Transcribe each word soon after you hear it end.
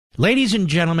Ladies and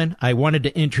gentlemen, I wanted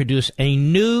to introduce a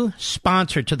new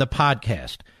sponsor to the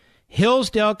podcast.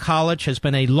 Hillsdale College has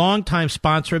been a longtime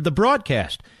sponsor of the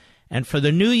broadcast, and for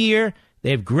the new year, they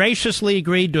have graciously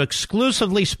agreed to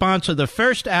exclusively sponsor the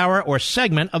first hour or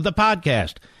segment of the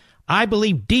podcast. I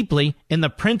believe deeply in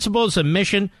the principles and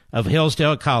mission of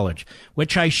Hillsdale College,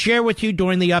 which I share with you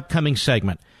during the upcoming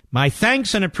segment. My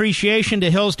thanks and appreciation to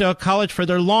Hillsdale College for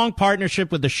their long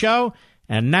partnership with the show,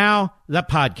 and now the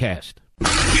podcast.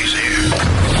 He's here.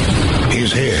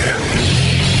 He's here.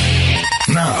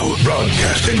 Now,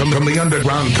 broadcasting from the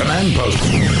underground command post,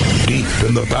 deep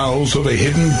in the bowels of a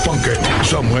hidden bunker,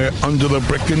 somewhere under the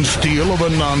brick and steel of a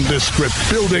nondescript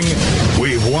building,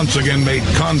 we've once again made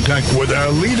contact with our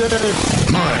leader,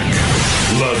 Mark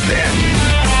Levin.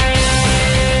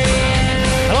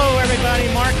 Hello,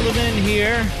 everybody. Mark Levin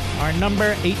here. Our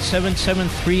number,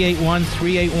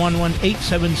 877-381-3811,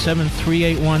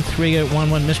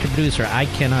 877-381-3811. Mr. Producer, I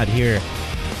cannot hear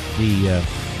the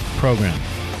program.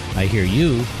 I hear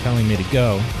you telling me to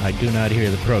go. I do not hear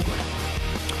the program.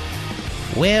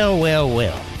 Well.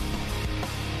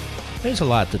 There's a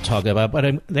lot to talk about,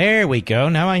 but there we go.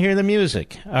 Now I hear the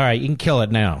music. All right, you can kill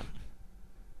it now.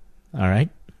 All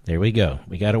right, there we go.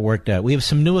 We got it worked out. We have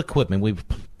some new equipment. We've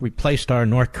replaced our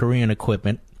North Korean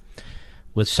equipment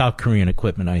with South Korean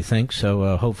equipment, I think,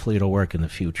 so hopefully it'll work in the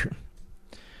future.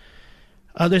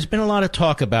 There's been a lot of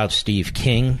talk about Steve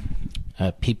King.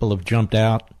 People have jumped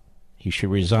out. He should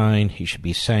resign. He should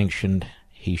be sanctioned.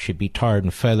 He should be tarred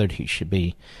and feathered. He should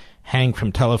be hanged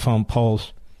from telephone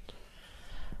poles.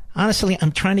 Honestly,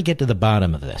 I'm trying to get to the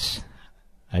bottom of this.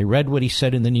 I read what he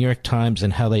said in the New York Times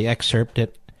and how they excerpt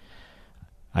it.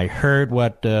 I heard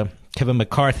what Kevin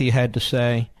McCarthy had to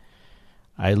say.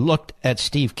 I looked at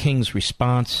Steve King's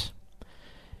response.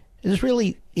 It is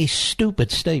really a stupid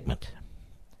statement.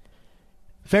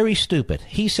 Very stupid.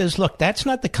 He says, look, that's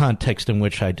not the context in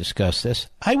which I discussed this.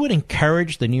 I would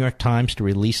encourage the New York Times to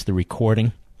release the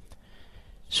recording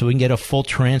so we can get a full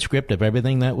transcript of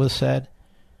everything that was said.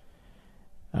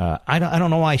 I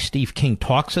don't know why Steve King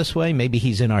talks this way. Maybe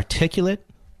he's inarticulate.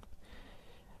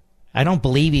 I don't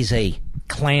believe he's a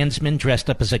Klansman dressed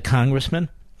up as a congressman.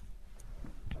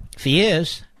 If he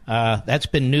is, that's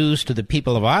been news to the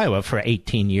people of Iowa for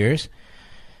 18 years.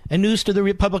 And news to the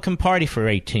Republican Party for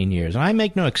 18 years. And I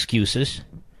make no excuses.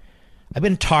 I've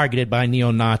been targeted by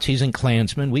neo-Nazis and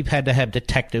Klansmen. We've had to have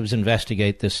detectives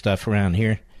investigate this stuff around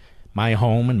here. My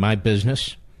home and my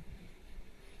business.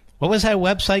 What was that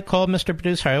website called, Mr.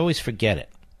 Producer? I always forget it.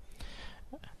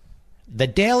 The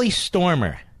Daily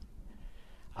Stormer.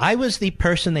 I was the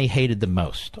person they hated the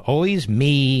most. Always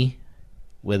me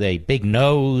with a big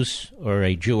nose or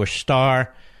a Jewish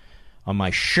star on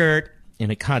my shirt, in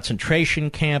a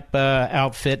concentration camp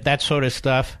outfit, that sort of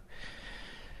stuff.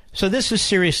 So this is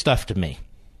serious stuff to me.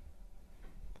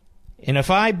 And if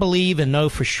I believe and know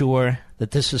for sure that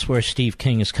this is where Steve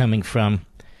King is coming from,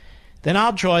 then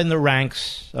I'll join the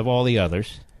ranks of all the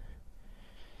others.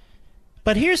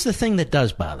 But here's the thing that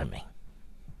does bother me.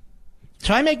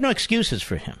 So I make no excuses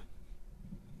for him.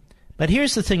 But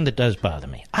here's the thing that does bother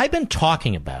me. I've been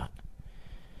talking about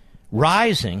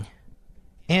rising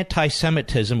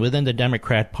anti-Semitism within the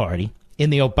Democrat Party in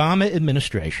the Obama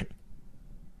administration.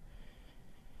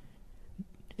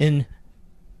 In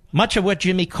much of what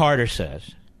Jimmy Carter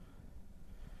says,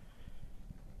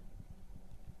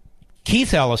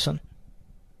 Keith Ellison,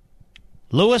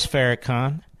 Louis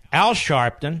Farrakhan, Al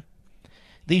Sharpton,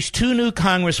 these two new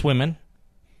congresswomen,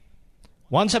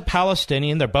 one's a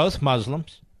Palestinian, they're both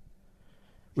Muslims,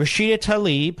 Rashida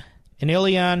Tlaib and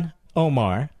Ilhan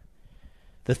Omar,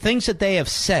 the things that they have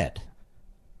said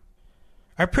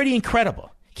are pretty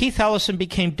incredible. Keith Ellison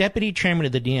became deputy chairman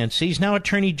of the DNC. He's now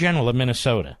attorney general of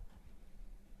Minnesota.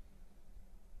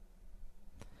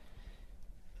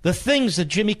 The things that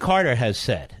Jimmy Carter has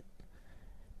said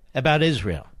about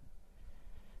Israel.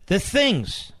 The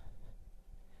things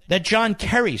that John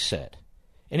Kerry said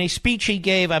in a speech he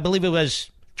gave, I believe it was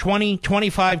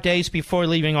 25 days before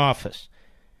leaving office,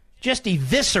 just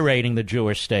eviscerating the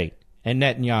Jewish state and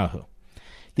Netanyahu.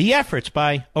 The efforts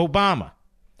by Obama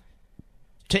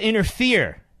to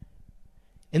interfere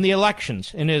in the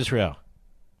elections in Israel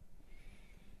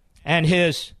and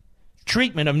his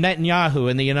treatment of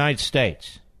Netanyahu in the United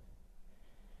States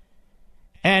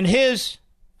and his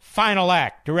final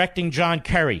act directing John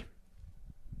Kerry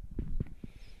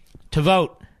to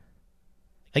vote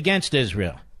against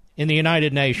Israel in the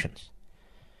United Nations,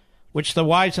 which the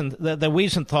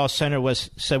Wiesenthal Center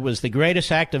said was the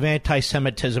greatest act of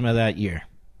anti-Semitism of that year.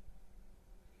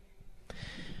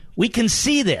 We can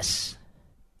see this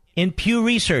in Pew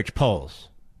Research polls.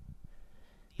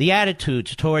 the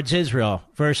attitudes towards Israel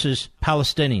versus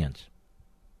Palestinians.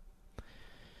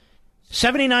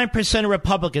 79% of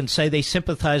Republicans say they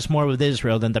sympathize more with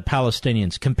Israel than the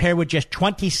Palestinians, compared with just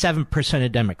 27%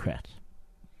 of Democrats.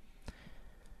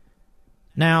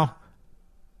 Now,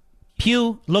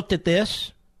 Pew looked at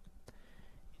this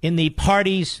in the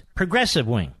party's progressive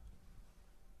wing.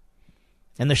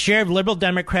 And the share of liberal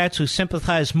Democrats who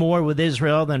sympathize more with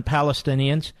Israel than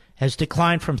Palestinians has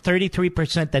declined from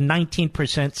 33% to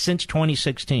 19% since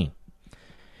 2016.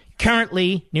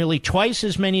 Currently, nearly twice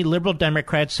as many liberal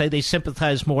Democrats say they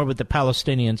sympathize more with the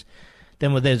Palestinians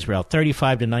than with Israel,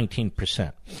 35 to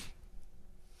 19%.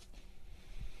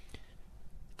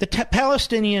 The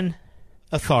Palestinian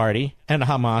Authority and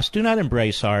Hamas do not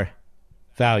embrace our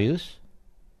values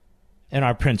and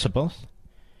our principles.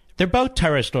 They're both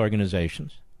terrorist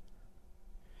organizations.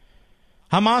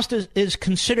 Hamas is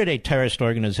considered a terrorist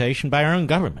organization by our own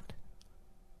government.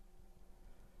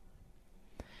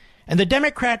 And the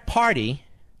Democrat Party,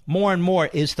 more and more,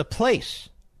 is the place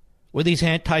where these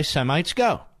anti-Semites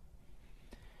go.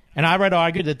 And I would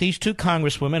argue that these two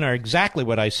congresswomen are exactly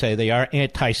what I say they are,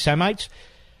 anti-Semites.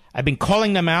 I've been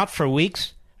calling them out for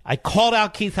weeks. I called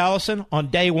out Keith Ellison on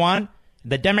day one.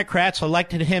 The Democrats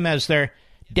elected him as their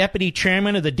deputy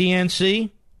chairman of the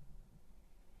DNC.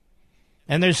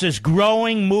 And there's this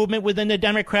growing movement within the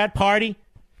Democrat Party.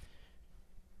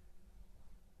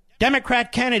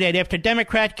 Democrat candidate after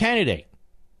Democrat candidate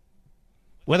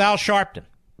with Al Sharpton.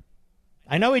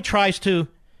 I know he tries to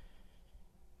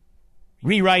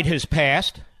rewrite his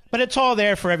past, but it's all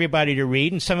there for everybody to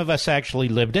read, and some of us actually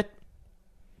lived it.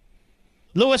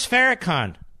 Louis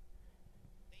Farrakhan.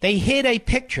 They hid a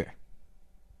picture.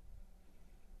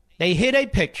 They hid a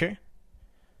picture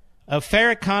of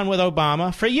Farrakhan with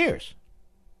Obama for years.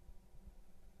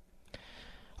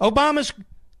 Obama's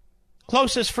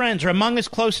closest friends, or among his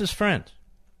closest friends,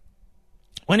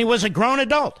 when he was a grown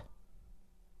adult.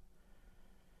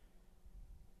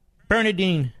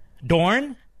 Bernardine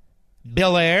Dorn,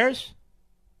 Bill Ayers,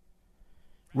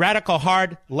 radical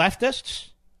hard leftists,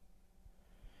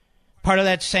 part of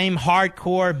that same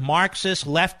hardcore Marxist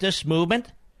leftist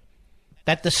movement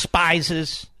that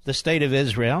despises the state of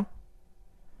Israel.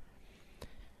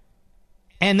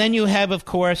 And then you have, of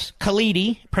course,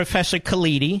 Khalidi, Professor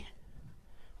Khalidi,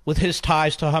 with his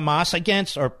ties to Hamas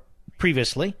against, or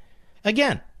previously,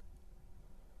 again,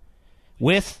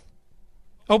 with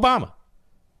Obama.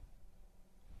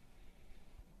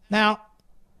 Now,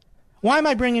 why am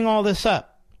I bringing all this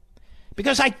up?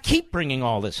 Because I keep bringing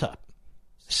all this up.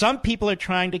 Some people are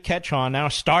trying to catch on now,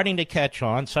 starting to catch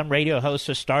on. Some radio hosts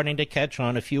are starting to catch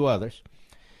on, a few others.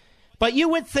 But you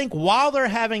would think while they're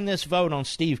having this vote on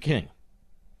Steve King,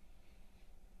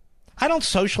 I don't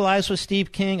socialize with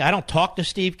Steve King. I don't talk to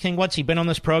Steve King. What's he been on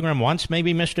this program once,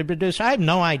 maybe, Mr. Producer? I have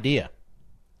no idea.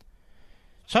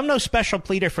 So I'm no special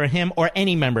pleader for him or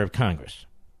any member of Congress.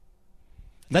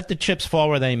 Let the chips fall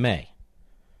where they may.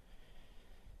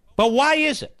 But why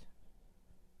is it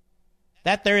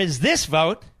that there is this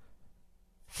vote,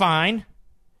 fine,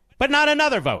 but not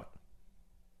another vote?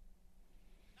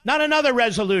 Not another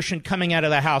resolution coming out of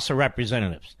the House of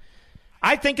Representatives.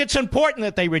 I think it's important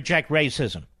that they reject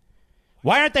racism.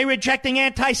 Why aren't they rejecting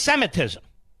anti-Semitism?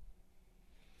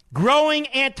 Growing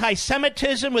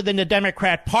anti-Semitism within the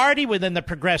Democrat Party, within the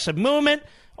progressive movement,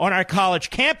 on our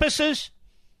college campuses.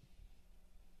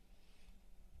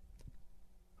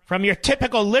 From your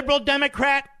typical liberal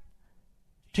Democrat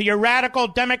to your radical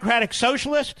democratic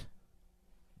socialist.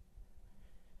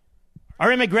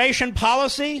 Our immigration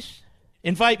policies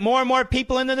invite more and more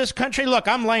people into this country. Look,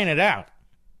 I'm laying it out.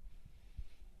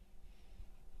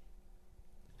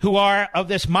 Who are of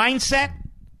this mindset,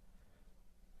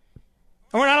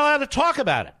 and we're not allowed to talk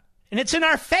about it. And it's in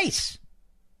our face.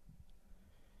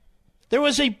 There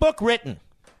was a book written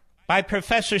by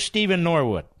Professor Stephen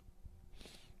Norwood.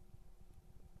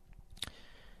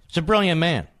 It's a brilliant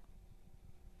man,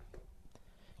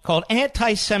 called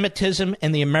Anti-Semitism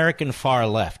and the American Far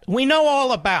Left. We know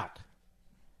all about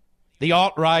the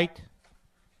alt-right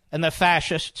and the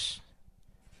fascists.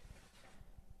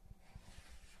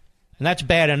 And that's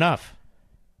bad enough.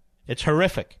 It's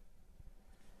horrific.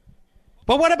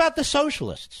 But what about the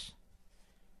socialists?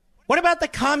 What about the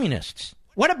communists?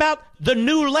 What about the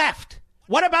new left?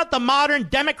 What about the modern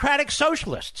democratic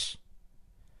socialists?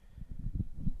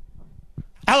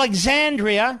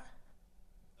 Alexandria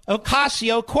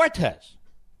Ocasio-Cortez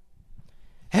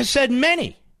has said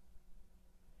many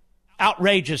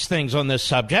outrageous things on this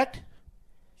subject.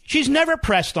 She's never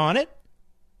pressed on it.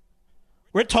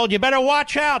 We're told you better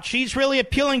watch out. She's really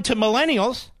appealing to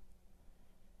millennials.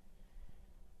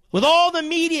 with all the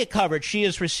media coverage she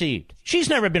has received. She's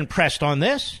never been pressed on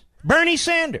this. Bernie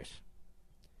Sanders.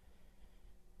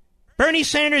 Bernie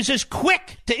Sanders is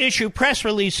quick to issue press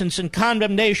releases in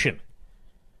condemnation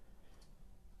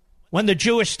when the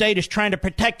Jewish state is trying to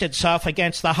protect itself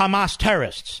against the Hamas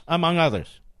terrorists, among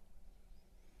others.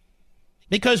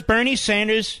 Because Bernie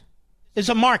Sanders is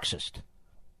a Marxist.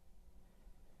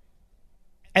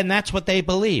 And that's what they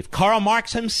believe. Karl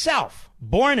Marx himself,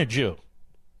 born a Jew,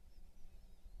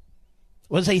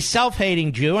 was a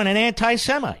self-hating Jew and an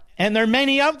anti-Semite. And there are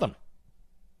many of them.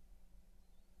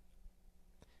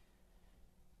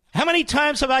 How many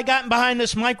times have I gotten behind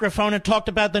this microphone and talked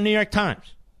about the New York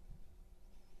Times?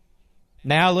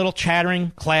 Now a little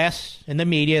chattering class in the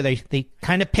media, they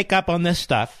kind of pick up on this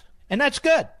stuff, and that's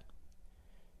good.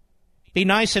 Be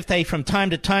nice if they from time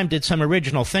to time did some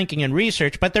original thinking and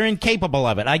research, but they're incapable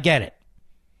of it. I get it.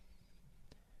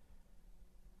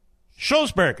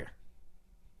 Schulzberger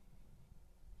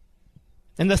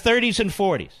in the 30s and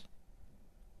 40s.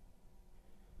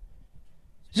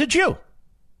 He's a Jew.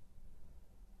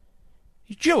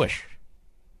 He's Jewish.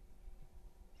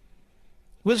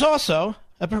 He was also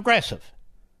a progressive.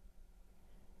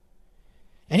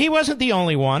 And he wasn't the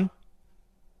only one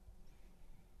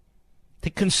to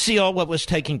conceal what was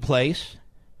taking place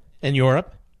in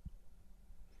Europe.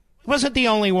 He wasn't the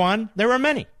only one. There were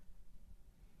many.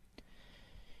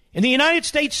 In the United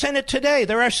States Senate today,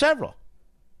 there are several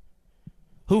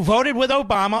who voted with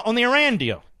Obama on the Iran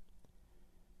deal.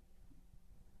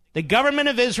 The government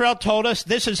of Israel told us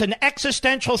this is an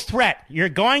existential threat. You're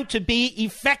going to be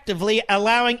effectively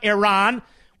allowing Iran,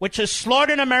 which has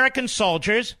slaughtered American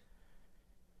soldiers,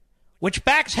 which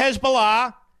backs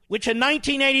Hezbollah, which in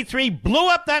 1983 blew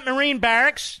up that Marine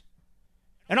barracks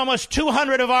and almost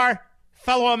 200 of our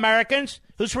fellow Americans,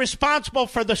 who's responsible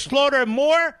for the slaughter of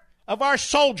more of our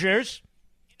soldiers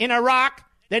in Iraq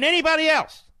than anybody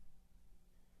else.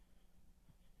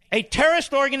 A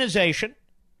terrorist organization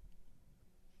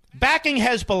backing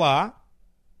Hezbollah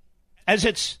as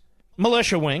its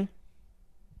militia wing.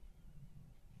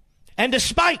 And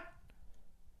despite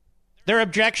their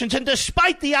objections and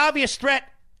despite the obvious threat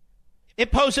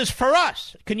it poses for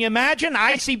us, can you imagine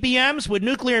ICBMs with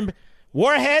nuclear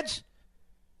warheads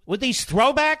with these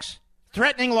throwbacks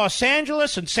threatening Los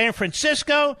Angeles and San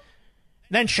Francisco,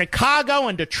 then Chicago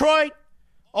and Detroit,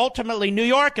 ultimately New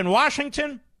York and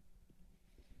Washington?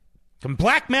 Can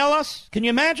blackmail us? Can you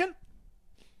imagine?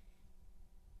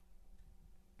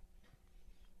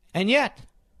 And yet,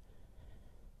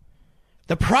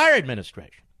 the prior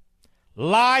administration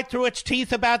lied through its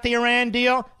teeth about the Iran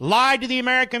deal, lied to the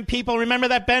American people. Remember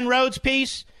that Ben Rhodes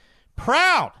piece?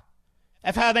 Proud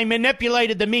of how they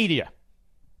manipulated the media.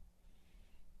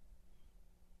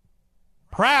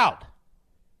 Proud.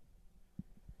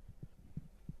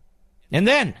 And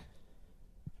then,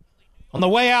 on the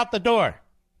way out the door,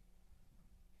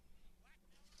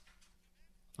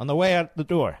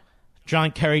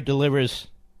 John Kerry delivers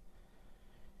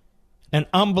an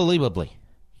unbelievably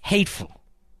hateful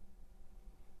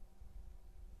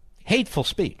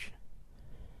speech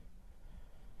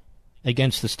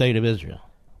against the state of Israel.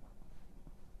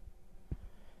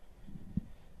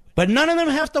 But none of them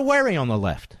have to worry on the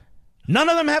left. None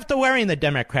of them have to worry in the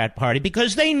Democrat Party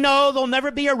because they know there'll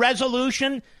never be a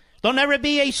resolution. There'll never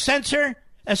be a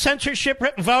censorship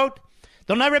vote.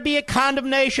 There'll never be a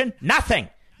condemnation. Nothing.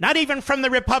 Not even from the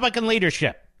Republican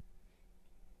leadership.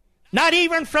 Not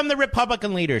even from the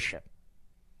Republican leadership.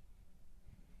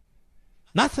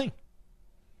 Nothing.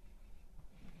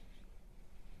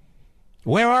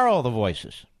 Where are all the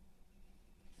voices?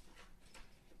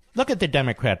 Look at the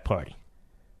Democrat Party.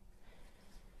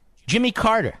 Jimmy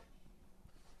Carter.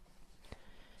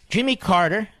 Jimmy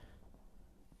Carter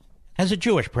has a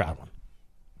Jewish problem.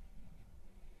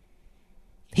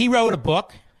 He wrote a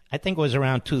book, I think it was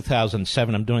around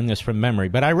 2007, I'm doing this from memory,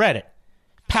 but I read it.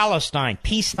 Palestine,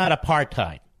 Peace Not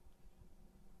Apartheid.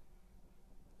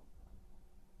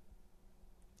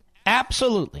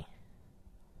 Absolutely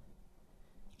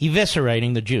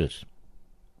eviscerating the Jews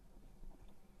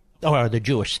or the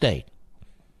Jewish state.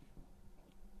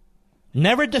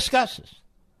 Never discusses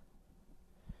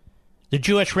the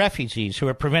Jewish refugees who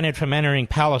were prevented from entering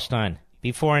Palestine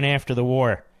before and after the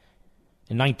war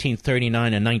in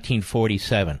 1939 and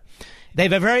 1947. They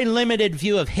have a very limited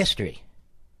view of history.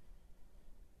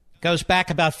 Goes back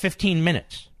about 15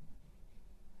 minutes.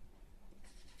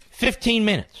 15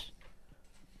 minutes.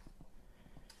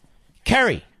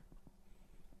 Kerry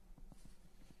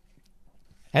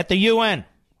at the UN.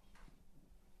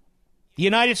 The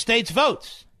United States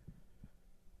votes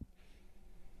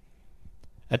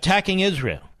attacking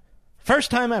Israel.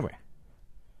 First time ever.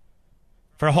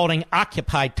 for holding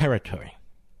occupied territory.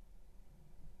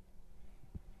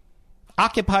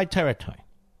 Occupied territory.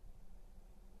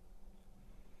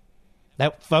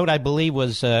 That vote, I believe,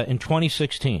 was in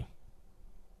 2016.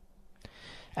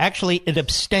 Actually, it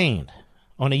abstained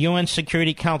on a UN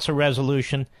Security Council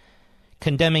resolution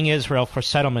condemning Israel for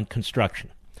settlement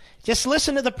construction. Just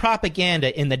listen to the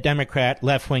propaganda in the Democrat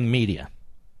left-wing media.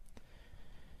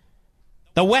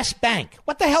 The West Bank.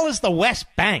 What the hell is the West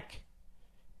Bank?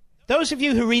 Those of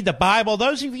you who read the Bible,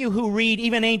 those of you who read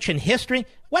even ancient history,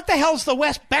 what the hell's the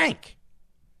West Bank?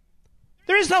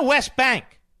 There is no West Bank.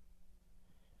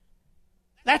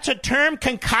 That's a term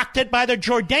concocted by the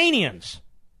Jordanians,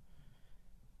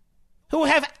 who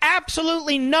have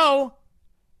absolutely no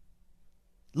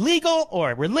legal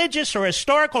or religious or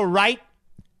historical right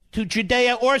to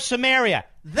Judea or Samaria.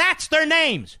 That's their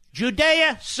names.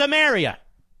 Judea, Samaria.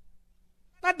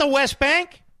 Not the West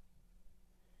Bank.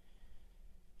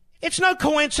 It's no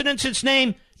coincidence it's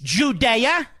named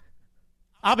Judea.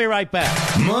 I'll be right back.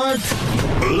 Mark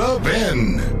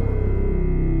Levin.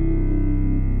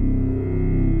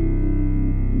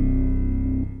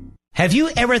 Have you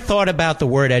ever thought about the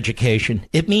word education?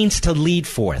 It means to lead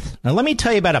forth. Now, let me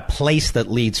tell you about a place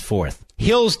that leads forth.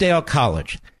 Hillsdale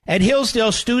College. At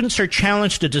Hillsdale, students are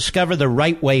challenged to discover the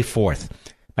right way forth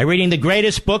by reading the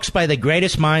greatest books by the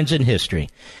greatest minds in history.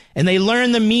 And they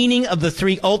learn the meaning of the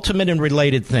three ultimate and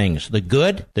related things, the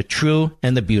good, the true,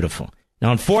 and the beautiful.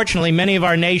 Now, unfortunately, many of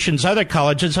our nation's other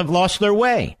colleges have lost their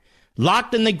way.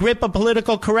 Locked in the grip of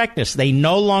political correctness, they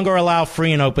no longer allow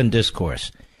free and open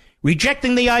discourse.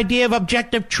 Rejecting the idea of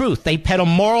objective truth, they peddle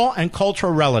moral and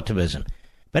cultural relativism.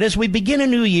 But as we begin a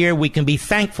new year, we can be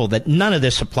thankful that none of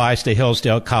this applies to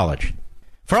Hillsdale College.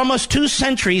 For almost 2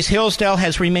 centuries, Hillsdale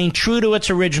has remained true to its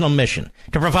original mission,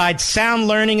 to provide sound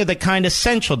learning of the kind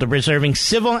essential to preserving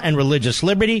civil and religious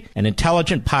liberty and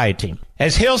intelligent piety.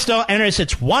 As Hillsdale enters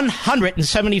its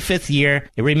 175th year,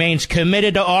 it remains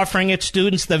committed to offering its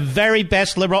students the very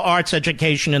best liberal arts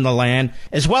education in the land,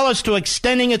 as well as to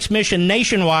extending its mission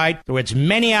nationwide through its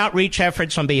many outreach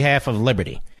efforts on behalf of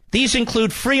liberty. These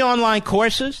include free online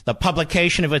courses, the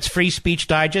publication of its Free Speech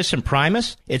Digest and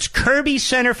Primus, its Kirby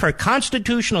Center for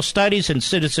Constitutional Studies and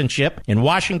Citizenship in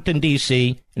Washington,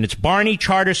 D.C., and its Barney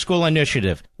Charter School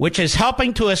Initiative, which is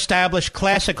helping to establish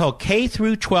classical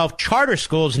K-12 charter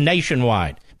schools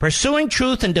nationwide, pursuing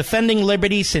truth and defending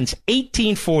liberty since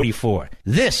 1844.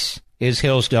 This is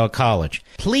Hillsdale College.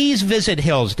 Please visit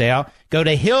Hillsdale. Go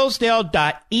to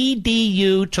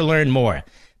hillsdale.edu to learn more.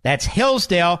 That's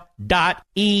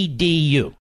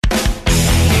hillsdale.edu.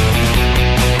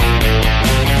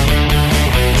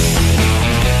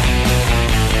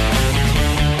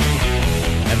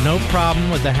 I have no problem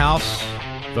with the House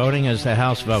voting as the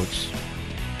House votes.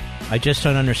 I just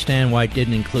don't understand why it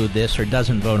didn't include this or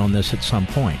doesn't vote on this at some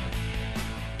point.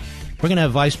 We're going to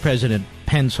have Vice President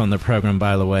Pence on the program,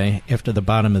 by the way, after the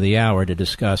bottom of the hour to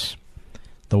discuss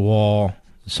the wall,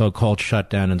 so-called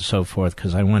shutdown and so forth,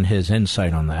 because I want his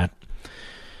insight on that.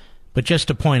 But just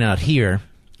to point out here,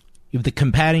 you have the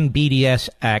Combating BDS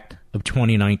Act of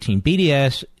 2019.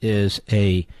 BDS is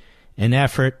an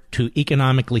effort to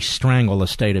economically strangle the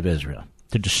state of Israel,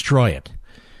 to destroy it.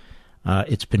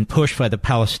 It's been pushed by the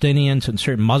Palestinians and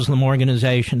certain Muslim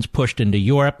organizations, pushed into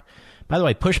Europe. By the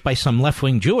way, pushed by some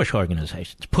left-wing Jewish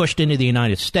organizations, pushed into the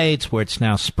United States, where it's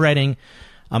now spreading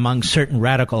among certain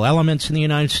radical elements in the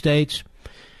United States.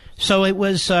 So it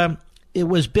was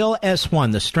Bill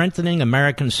S-1, the Strengthening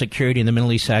American Security in the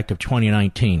Middle East Act of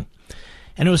 2019.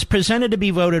 And it was presented to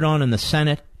be voted on in the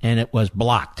Senate, and it was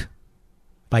blocked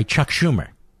by Chuck Schumer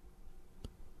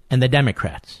and the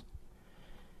Democrats.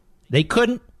 They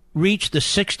couldn't reach the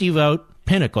 60-vote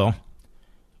pinnacle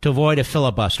to avoid a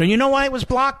filibuster. And you know why it was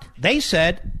blocked? They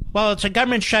said, well, it's a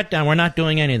government shutdown. We're not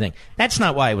doing anything. That's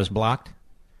not why it was blocked.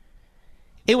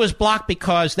 It was blocked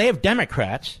because they have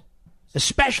Democrats,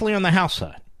 especially on the House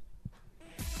side,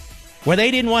 where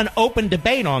they didn't want open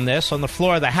debate on this on the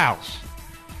floor of the House.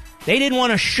 They didn't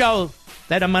want to show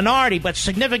that a minority, but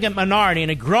significant minority, and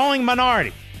a growing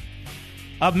minority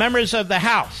of members of the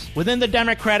House within the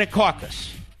Democratic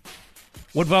caucus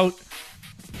would vote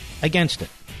against it.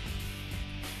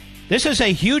 This is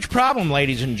a huge problem,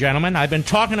 ladies and gentlemen. I've been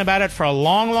talking about it for a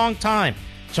long, long time.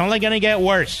 It's only going to get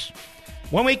worse.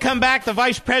 When we come back, the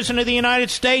Vice President of the United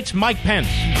States, Mike Pence.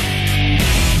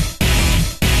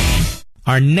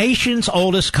 Our nation's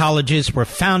oldest colleges were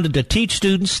founded to teach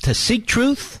students to seek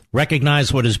truth,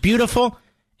 recognize what is beautiful,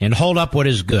 and hold up what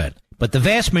is good. But the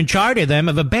vast majority of them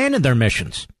have abandoned their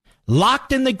missions.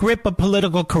 Locked in the grip of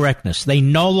political correctness, they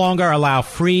no longer allow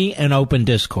free and open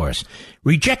discourse.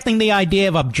 Rejecting the idea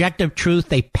of objective truth,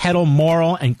 they peddle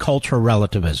moral and cultural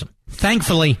relativism.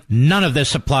 Thankfully, none of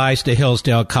this applies to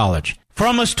Hillsdale College. For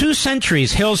almost 2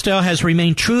 centuries, Hillsdale has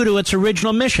remained true to its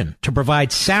original mission, to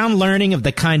provide sound learning of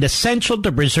the kind essential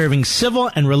to preserving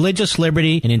civil and religious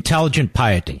liberty and intelligent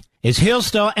piety. As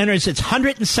Hillsdale enters its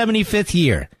 175th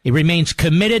year, it remains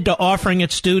committed to offering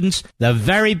its students the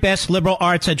very best liberal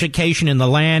arts education in the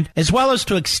land, as well as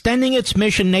to extending its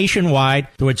mission nationwide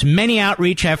through its many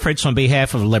outreach efforts on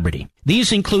behalf of liberty.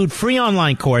 These include free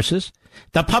online courses,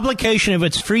 the publication of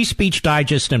its Free Speech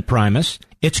Digest and Primus,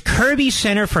 its Kerry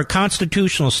Center for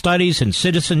Constitutional Studies and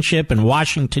Citizenship in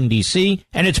Washington, D.C.,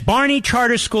 and its Barney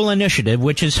Charter School Initiative,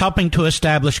 which is helping to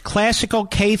establish classical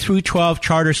K-12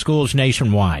 charter schools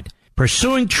nationwide.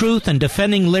 Pursuing truth and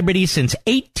defending liberty since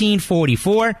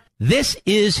 1844, this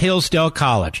is Hillsdale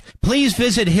College. Please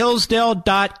visit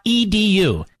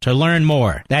hillsdale.edu to learn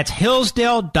more. That's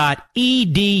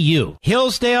hillsdale.edu.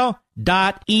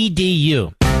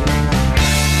 Hillsdale.edu.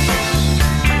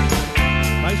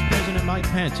 Vice President Mike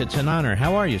Pence, it's an honor.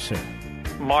 How are you, sir?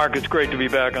 Mark, it's great to be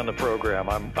back on the program.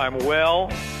 I'm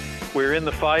well. We're in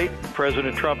the fight.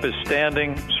 President Trump is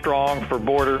standing strong for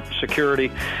border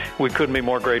security. We couldn't be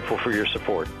more grateful for your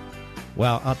support.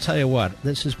 Well, I'll tell you what,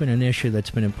 this has been an issue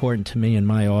that's been important to me and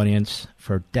my audience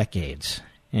for decades.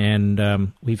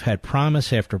 And we've had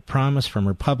promise after promise from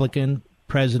Republican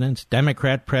presidents,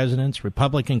 Democrat presidents,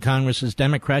 Republican Congresses,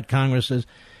 Democrat Congresses.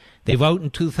 They vote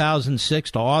in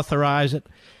 2006 to authorize it.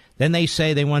 Then they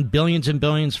say they want billions and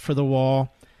billions for the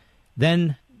wall.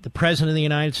 Then the President of the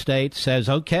United States says,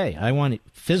 okay, I want a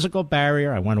physical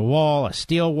barrier, I want a wall, a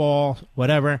steel wall,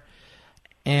 whatever.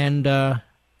 And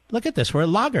look at this, we're at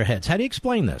loggerheads. How do you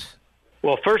explain this?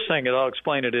 Well, first thing, I'll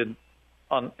explain it in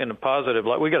a positive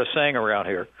light. We got a saying around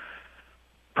here,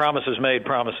 promises made,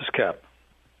 promises kept.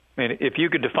 I mean, if you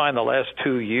could define the last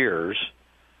 2 years,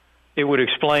 it would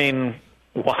explain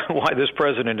why this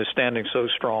president is standing so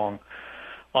strong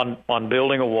on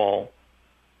building a wall,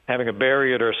 having a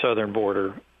barrier at our southern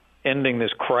border, ending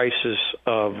this crisis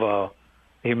of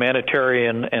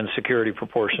humanitarian and security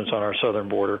proportions on our southern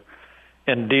border,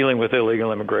 and dealing with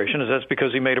illegal immigration. That's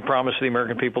because he made a promise to the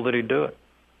American people that he'd do it.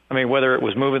 I mean, whether it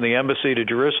was moving the embassy to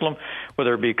Jerusalem,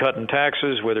 whether it be cutting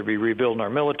taxes, whether it be rebuilding our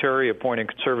military, appointing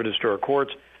conservatives to our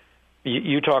courts,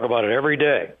 you talk about it every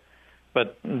day.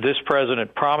 But this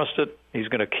president promised it. He's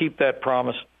going to keep that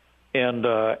promise. And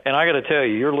I got to tell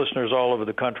you, your listeners all over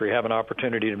the country have an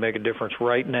opportunity to make a difference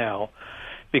right now,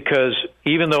 because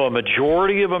even though a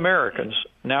majority of Americans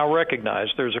now recognize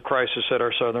there's a crisis at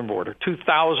our southern border,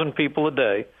 2,000 people a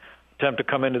day attempt to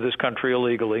come into this country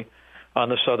illegally on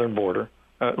the southern border,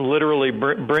 literally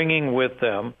bringing with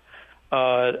them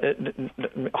hardship,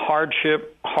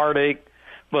 heartache,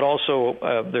 but also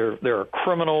there are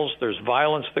criminals, there's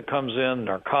violence that comes in,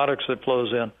 narcotics that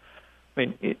flows in. I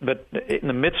mean, but in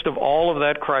the midst of all of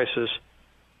that crisis,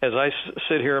 as I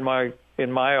sit here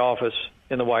in my office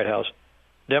in the White House,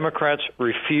 Democrats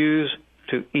refuse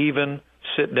to even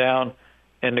sit down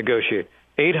and negotiate.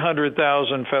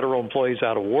 800,000 federal employees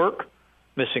out of work,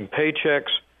 missing paychecks,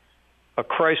 a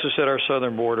crisis at our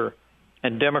southern border,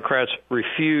 and Democrats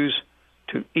refuse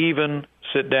to even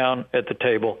sit down at the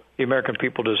table. The American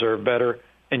people deserve better,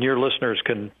 and your listeners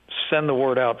can send the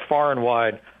word out far and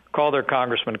wide. Call their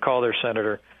congressman, call their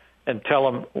senator, and tell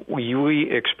them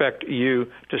we expect you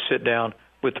to sit down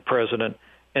with the president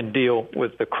and deal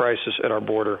with the crisis at our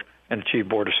border and achieve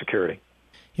border security.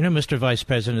 You know, Mr. Vice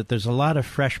President, there's a lot of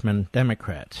freshman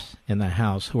Democrats in the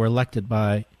House who are elected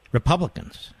by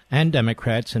Republicans and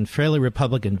Democrats in fairly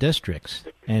Republican districts.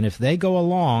 And if they go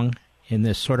along in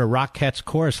this sort of Rockettes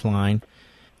chorus line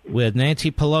with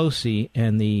Nancy Pelosi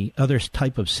and the other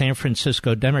type of San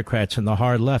Francisco Democrats in the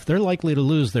hard left, they're likely to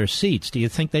lose their seats. Do you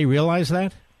think they realize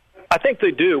that? I think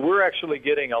they do. We're actually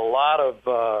getting a lot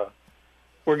of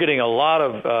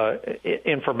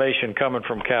information coming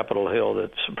from Capitol Hill.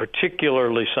 That's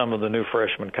particularly some of the new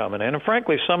freshmen coming in, and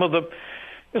frankly, some of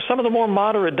the more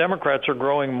moderate Democrats are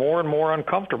growing more and more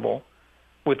uncomfortable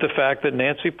with the fact that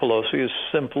Nancy Pelosi is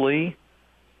simply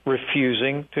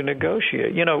refusing to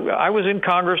negotiate. You know, I was in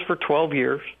Congress for 12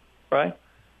 years, right?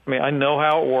 I mean, I know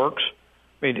how it works.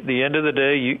 I mean, at the end of the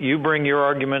day, you bring your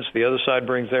arguments, the other side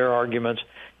brings their arguments.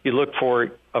 You look for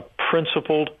a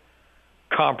principled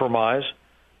compromise.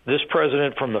 This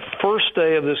president, from the first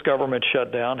day of this government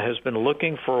shutdown, has been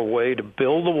looking for a way to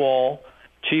build the wall,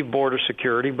 achieve border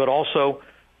security, but also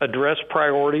address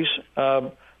priorities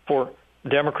for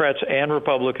Democrats and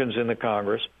Republicans in the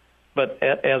Congress. But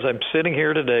as I'm sitting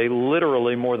here today,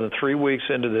 literally more than 3 weeks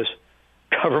into this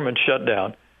government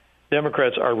shutdown.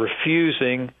 Democrats are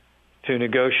refusing to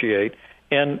negotiate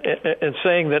and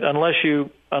saying that unless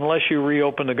you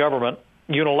reopen the government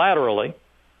unilaterally,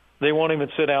 they won't even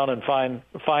sit down and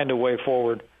find a way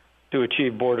forward to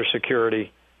achieve border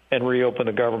security and reopen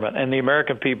the government. And the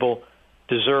American people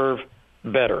deserve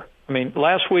better. I mean,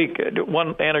 last week,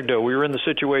 one anecdote, we were in the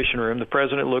Situation Room. The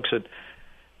president looks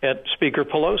at Speaker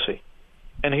Pelosi,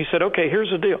 and he said, okay, here's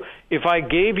the deal. If I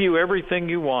gave you everything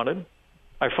you wanted,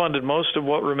 I funded most of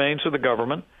what remains of the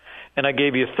government, and I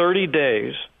gave you 30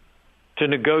 days to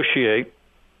negotiate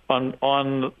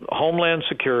on Homeland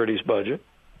Security's budget,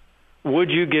 would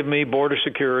you give me border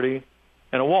security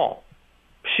and a wall?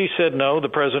 She said no. The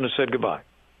president said goodbye.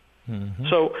 Mm-hmm.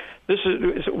 So this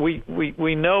is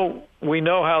we know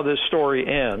how this story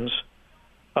ends.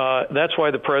 That's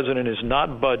why the president is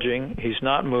not budging. He's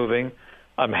not moving.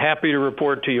 I'm happy to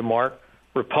report to you, Mark,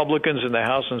 Republicans in the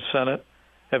House and Senate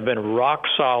have been rock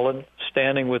solid,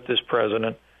 standing with this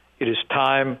president. It is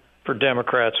time for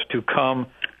Democrats to come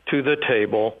to the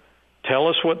table, tell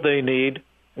us what they need.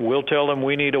 We'll tell them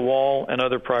we need a wall and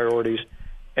other priorities,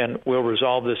 and we'll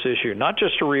resolve this issue, not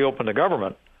just to reopen the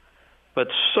government, but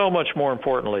so much more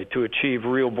importantly, to achieve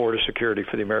real border security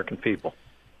for the American people.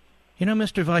 You know,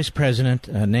 Mr. Vice President,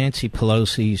 Nancy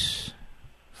Pelosi's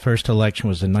first election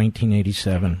was in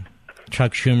 1987.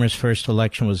 Chuck Schumer's first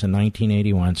election was in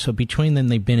 1981. So between them,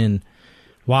 they've been in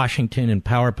Washington in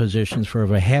power positions for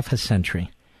over half a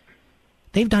century.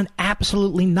 They've done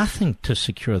absolutely nothing to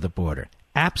secure the border.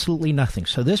 Absolutely nothing.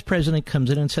 So this president comes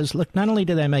in and says, look, not only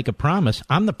did I make a promise,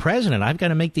 I'm the president. I've got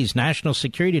to make these national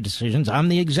security decisions. I'm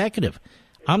the executive.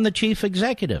 I'm the chief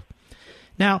executive.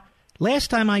 Now, last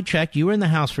time I checked, you were in the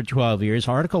House for 12 years.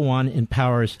 Article 1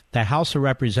 empowers the House of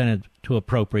Representatives to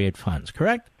appropriate funds,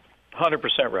 correct? 100%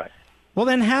 right. Well,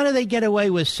 then how do they get away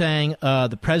with saying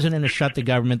the president has shut the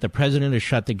government, the president has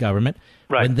shut the government,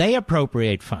 right, when they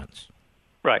appropriate funds?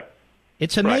 Right.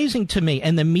 It's amazing to me.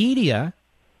 And the media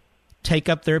take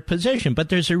up their position. But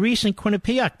there's a recent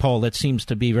Quinnipiac poll that seems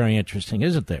to be very interesting,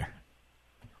 isn't there?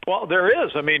 Well, there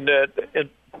is. I mean,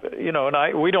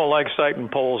 we don't like citing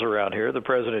polls around here. The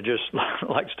president just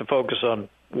likes to focus on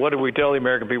what did we tell the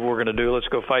American people we're going to do? Let's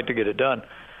go fight to get it done.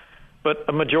 But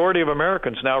a majority of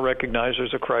Americans now recognize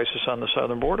there's a crisis on the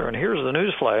southern border. And here's the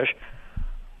news flash.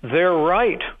 They're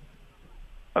right.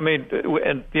 I mean,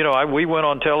 we went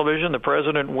on television. The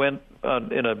president went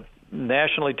in a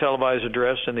nationally televised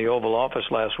address in the Oval Office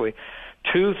last week.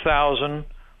 2,000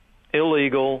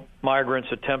 illegal migrants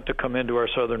attempt to come into our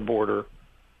southern border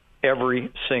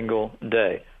every single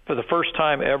day. For the first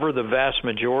time ever, the vast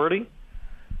majority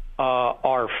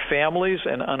are families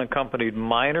and unaccompanied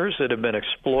minors that have been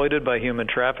exploited by human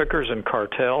traffickers and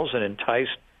cartels and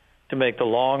enticed to make the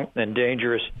long and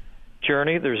dangerous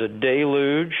journey. There's a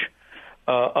deluge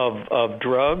of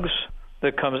drugs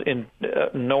that comes in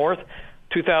north.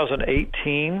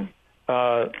 2018,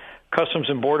 Customs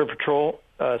and Border Patrol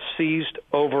seized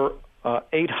over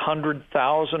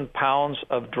 800,000 pounds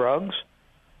of drugs.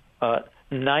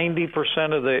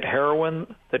 90% of the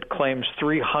heroin that claims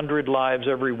 300 lives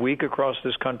every week across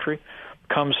this country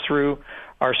comes through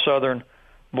our southern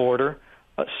border.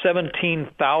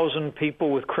 17,000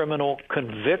 people with criminal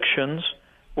convictions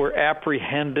were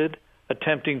apprehended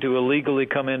attempting to illegally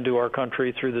come into our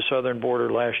country through the southern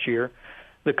border last year.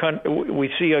 We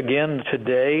see again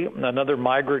today another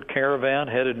migrant caravan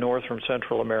headed north from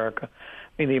Central America.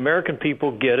 I mean, the American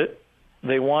people get it.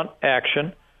 They want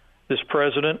action. This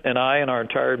president and I and our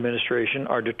entire administration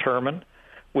are determined,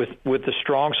 with the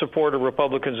strong support of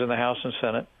Republicans in the House and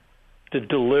Senate, to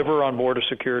deliver on border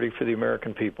security for the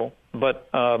American people. But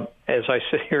as I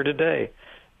sit here today,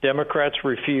 Democrats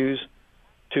refuse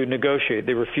to negotiate.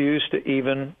 They refuse to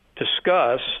even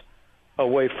discuss a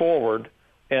way forward.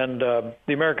 And the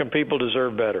American people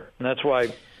deserve better. And that's why,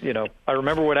 I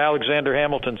remember what Alexander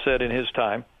Hamilton said in his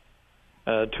time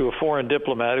to a foreign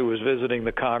diplomat who was visiting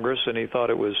the Congress, and he thought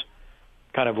it was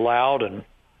kind of loud and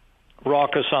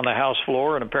raucous on the House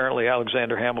floor. And apparently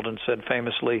Alexander Hamilton said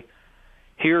famously,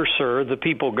 "Here, sir, the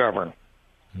people govern."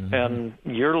 Mm-hmm. And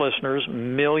your listeners,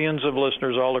 millions of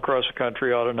listeners all across the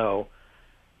country ought to know,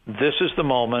 this is the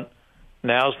moment.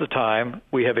 Now's the time.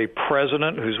 We have a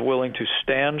president who's willing to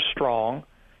stand strong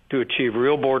to achieve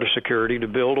real border security, to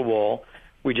build a wall.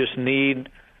 We just need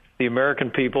the American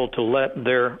people to let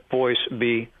their voice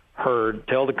be heard.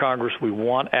 Tell the Congress we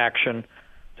want action.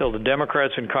 Tell the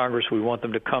Democrats in Congress we want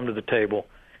them to come to the table.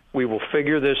 We will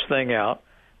figure this thing out.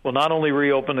 We'll not only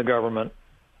reopen the government,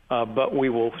 but we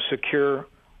will secure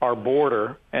our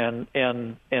border and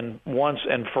once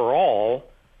and for all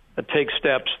take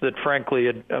steps that,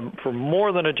 frankly, for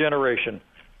more than a generation,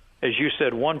 as you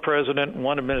said, one president,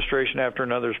 one administration after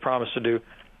another has promised to do.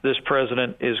 This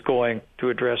president is going to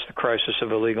address the crisis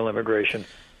of illegal immigration,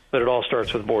 but it all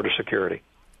starts with border security.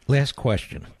 Last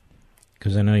question,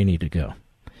 because I know you need to go.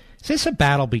 Is this a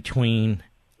battle between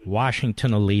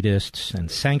Washington elitists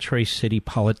and sanctuary city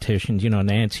politicians,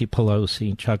 Nancy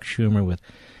Pelosi, Chuck Schumer with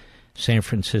San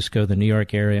Francisco, the New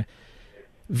York area,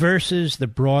 versus the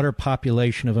broader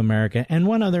population of America? And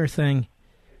one other thing,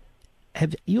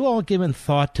 have you all given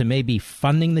thought to maybe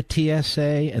funding the TSA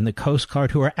and the Coast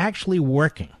Guard, who are actually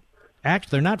working?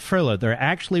 They're not furloughed. They're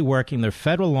actually working. They're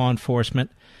federal law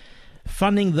enforcement,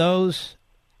 funding those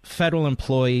federal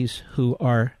employees who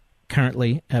are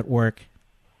currently at work.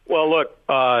 Well, look.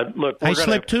 I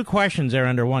slipped two questions there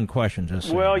under one question.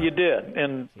 You did.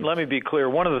 And let me be clear.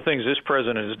 One of the things this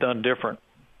president has done different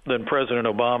than President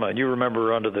Obama, and you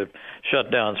remember under the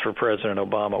shutdowns for President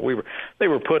Obama, they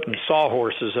were putting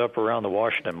sawhorses up around the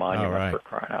Washington Monument, for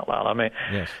crying out loud. I mean,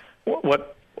 yes.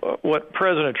 What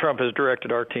President Trump has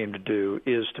directed our team to do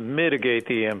is to mitigate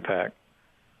the impact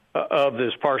of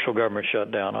this partial government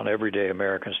shutdown on everyday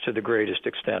Americans to the greatest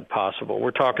extent possible.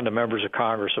 We're talking to members of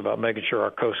Congress about making sure our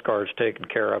Coast Guard's taken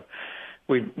care of.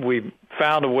 We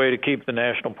found a way to keep the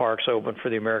national parks open for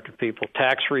the American people.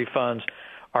 Tax refunds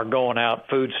are going out.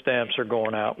 Food stamps are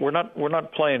going out. We're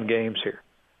not playing games here.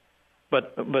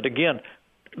 But again,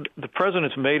 the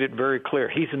president's made it very clear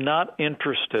he's not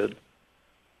interested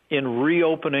in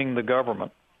reopening the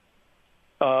government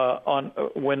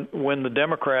when the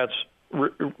Democrats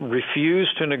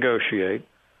refuse to negotiate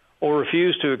or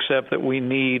refuse to accept that we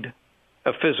need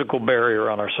a physical barrier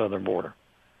on our southern border.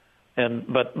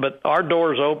 But our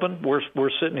door's open.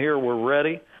 We're sitting here. We're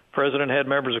ready. President had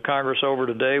members of Congress over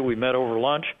today. We met over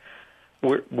lunch.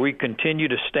 We continue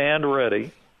to stand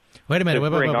ready. Wait a minute.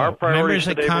 Bring our priorities members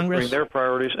of today, Congress, bring their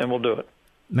priorities, and we'll do it.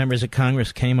 Members of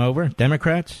Congress came over.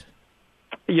 Democrats?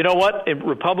 You know what?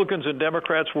 Republicans and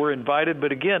Democrats were invited,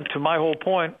 but again, to my whole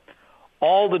point,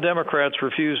 all the Democrats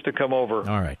refused to come over.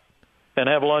 All right. And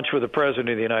have lunch with the President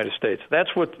of the United States.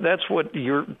 That's what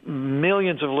your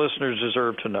millions of listeners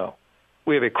deserve to know.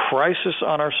 We have a crisis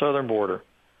on our southern border,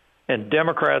 and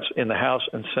Democrats in the House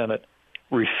and Senate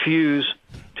refuse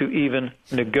to even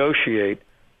negotiate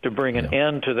to bring an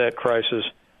end to that crisis,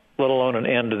 let alone an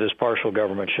end to this partial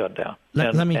government shutdown.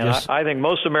 I think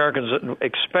most Americans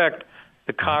expect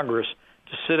the Congress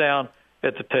to sit down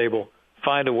at the table,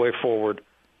 find a way forward.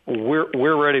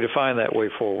 We're ready to find that way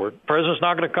forward. The president's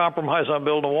not going to compromise on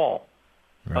building a wall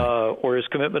or his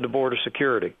commitment to border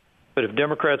security. But if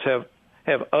Democrats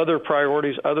have other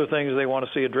priorities, other things they want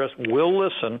to see addressed, we'll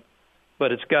listen.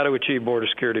 But it's got to achieve border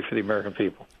security for the American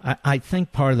people. I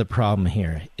think part of the problem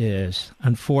here is,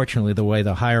 unfortunately, the way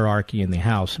the hierarchy in the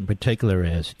House in particular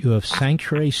is, you have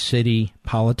sanctuary city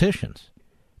politicians,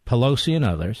 Pelosi and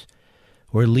others,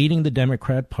 who are leading the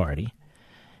Democrat Party,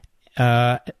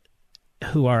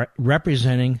 who are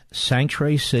representing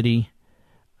sanctuary city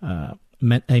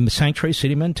a sanctuary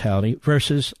city mentality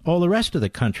versus all the rest of the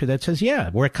country that says, yeah,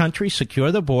 we're a country,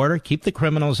 secure the border, keep the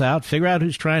criminals out, figure out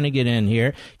who's trying to get in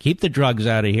here, keep the drugs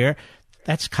out of here.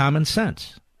 That's common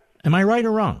sense. Am I right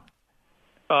or wrong?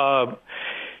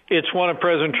 It's one of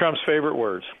President Trump's favorite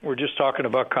words. We're just talking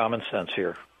about common sense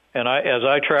here. And as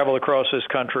I travel across this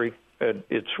country,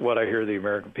 it's what I hear the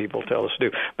American people tell us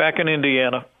to do. Back in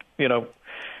Indiana,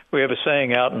 we have a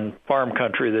saying out in farm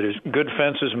country that is, good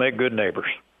fences make good neighbors.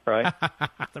 Right?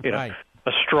 Right.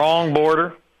 A strong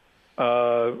border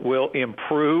will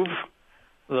improve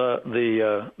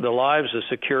the lives, the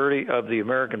security of the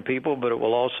American people, but it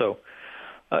will also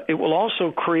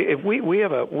create. If we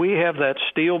have that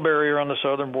steel barrier on the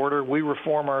southern border, we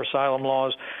reform our asylum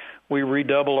laws, we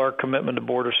redouble our commitment to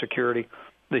border security.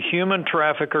 The human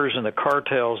traffickers and the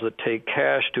cartels that take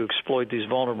cash to exploit these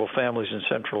vulnerable families in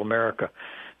Central America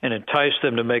and entice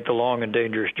them to make the long and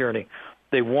dangerous journey,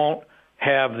 they won't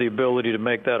have the ability to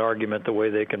make that argument the way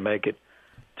they can make it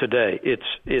today. It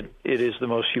is the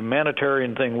most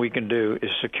humanitarian thing we can do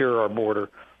is secure our border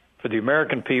for the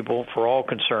American people, for all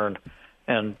concerned.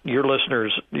 And your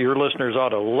listeners ought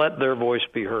to let their voice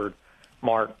be heard,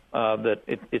 Mark, that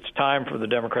it's time for the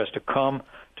Democrats to come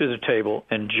to the table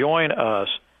and join us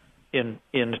in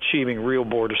achieving real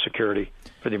border security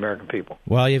for the American people.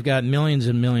 Well, you've got millions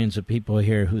and millions of people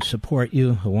here who support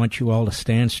you, who want you all to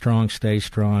stand strong, stay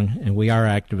strong, and we are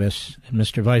activists. And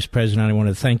Mr. Vice President, I want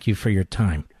to thank you for your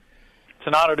time. It's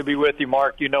an honor to be with you,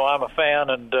 Mark. You know I'm a fan,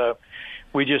 and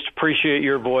we just appreciate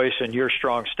your voice and your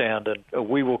strong stand, and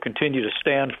we will continue to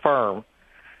stand firm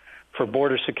for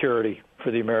border security for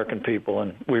the American people,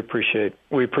 and we appreciate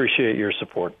your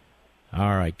support.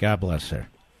 All right. God bless, sir.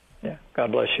 Yeah.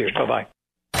 God bless you. Bye-bye.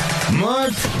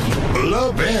 Mark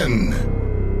Levin.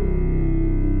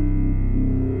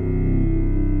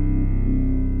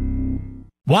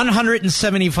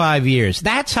 175 years.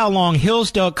 That's how long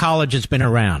Hillsdale College has been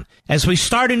around. As we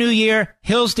start a new year,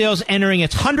 Hillsdale's entering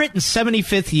its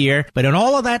 175th year, but in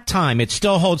all of that time, it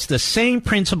still holds the same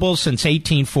principles since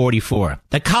 1844.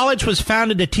 The college was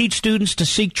founded to teach students to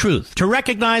seek truth, to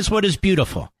recognize what is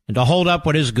beautiful, and to hold up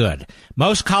what is good.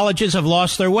 Most colleges have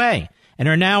lost their way and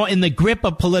are now in the grip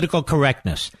of political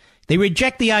correctness. They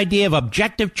reject the idea of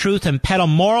objective truth and peddle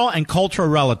moral and cultural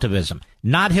relativism.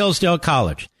 Not Hillsdale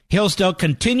College. Hillsdale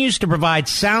continues to provide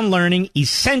sound learning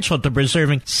essential to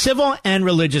preserving civil and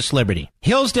religious liberty.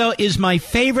 Hillsdale is my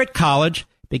favorite college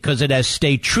because it has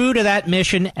stayed true to that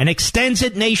mission and extends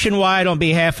it nationwide on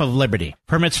behalf of liberty.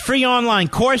 From its free online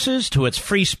courses to its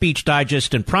free speech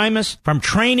digest and Primus, from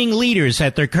training leaders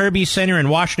at their Kirby Center in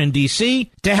Washington,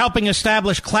 D.C., to helping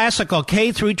establish classical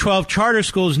K-12 charter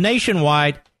schools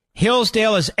nationwide,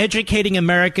 Hillsdale is educating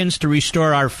Americans to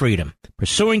restore our freedom,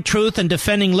 pursuing truth and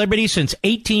defending liberty since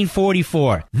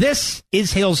 1844. This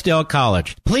is Hillsdale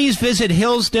College. Please visit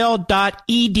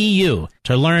hillsdale.edu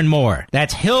to learn more.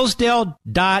 That's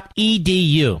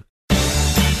hillsdale.edu.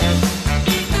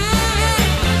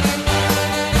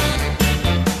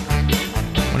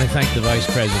 I want to thank the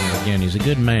Vice President again. He's a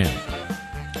good man.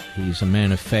 He's a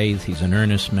man of faith. He's an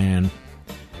earnest man.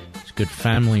 He's a good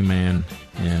family man.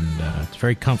 And it's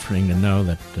very comforting to know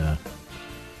that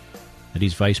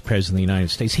he's Vice President of the United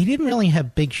States. He didn't really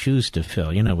have big shoes to fill,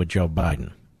 with Joe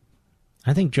Biden.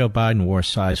 I think Joe Biden wore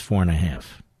size 4.5.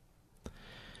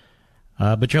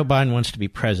 But Joe Biden wants to be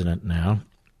president now.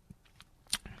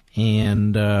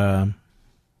 And God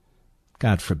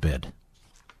forbid.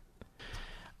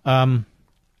 How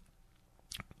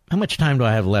much time do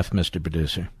I have left, Mr.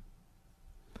 Producer?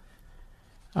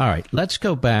 All right, let's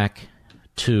go back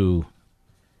to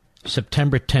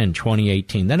September 10,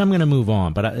 2018. Then I'm going to move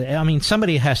on. But, I mean,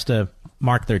 somebody has to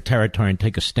mark their territory and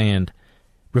take a stand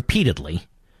repeatedly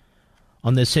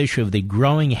on this issue of the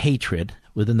growing hatred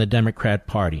within the Democrat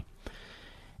Party.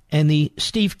 And the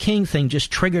Steve King thing just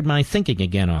triggered my thinking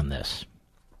again on this.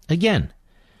 Again,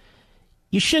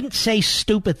 you shouldn't say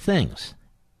stupid things.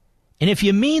 And if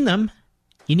you mean them,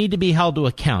 you need to be held to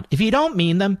account. If you don't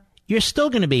mean them, you're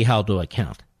still going to be held to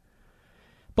account.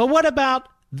 But what about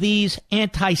these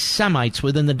anti-Semites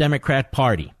within the Democrat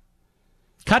Party?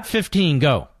 Cut 15,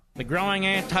 go. The growing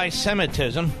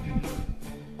anti-Semitism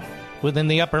within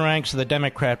the upper ranks of the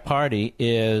Democrat Party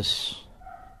is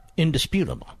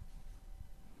indisputable.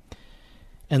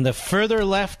 And the further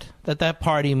left that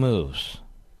party moves,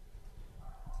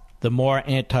 the more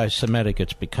anti-Semitic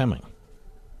it's becoming.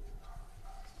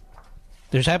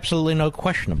 There's absolutely no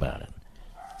question about it.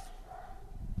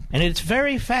 And it's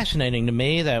very fascinating to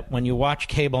me that when you watch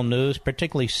cable news,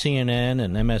 particularly CNN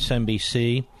and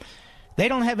MSNBC, they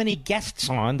don't have any guests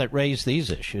on that raise these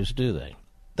issues, do they?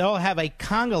 They'll have a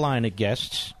conga line of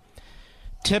guests,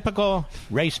 typical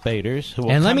race baiters who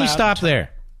will And let me stop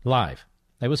there, live.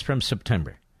 That was from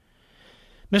September.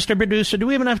 Mr. Producer, do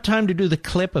we have enough time to do the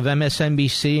clip of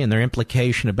MSNBC and their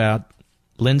implication about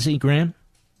Lindsey Graham?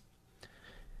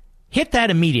 Hit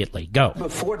that immediately. Go.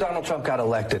 Before Donald Trump got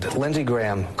elected, Lindsey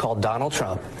Graham called Donald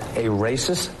Trump a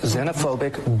racist,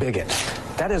 xenophobic bigot.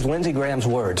 That is Lindsey Graham's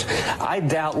words. I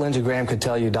doubt Lindsey Graham could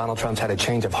tell you Donald Trump's had a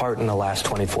change of heart in the last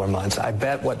 24 months. I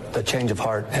bet what the change of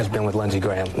heart has been with Lindsey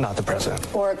Graham, not the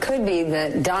president. Or it could be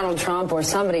that Donald Trump or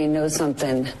somebody knows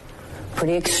something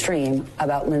pretty extreme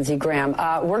about Lindsey Graham.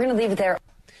 We're going to leave it there.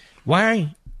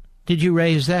 Why did you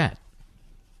raise that?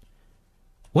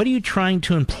 What are you trying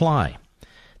to imply?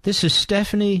 This is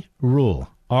Stephanie Ruhle,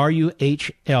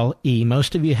 R-U-H-L-E.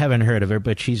 Most of you haven't heard of her,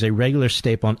 but she's a regular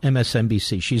staple on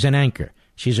MSNBC. She's an anchor.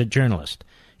 She's a journalist.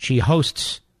 She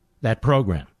hosts that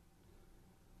program.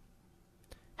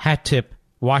 Hat tip,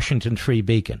 Washington Free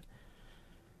Beacon.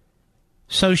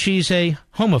 So she's a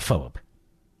homophobe.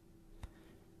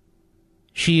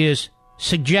 She is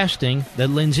suggesting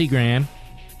that Lindsey Graham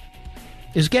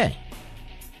is gay.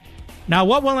 Now,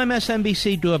 what will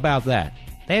MSNBC do about that?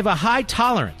 They have a high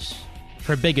tolerance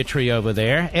for bigotry over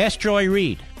there. Ask Joy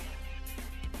Reid,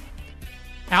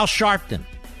 Al Sharpton,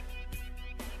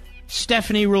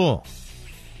 Stephanie Ruhle.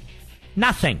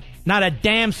 Nothing. Not a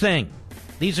damn thing.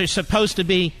 These are supposed to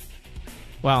be,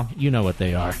 well, you know what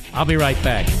they are. I'll be right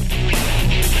back.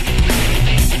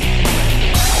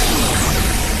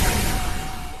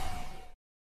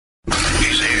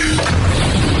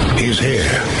 He's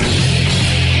here.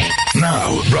 Now,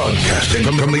 Now, broadcasting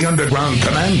from the underground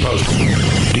command post,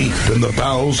 deep in the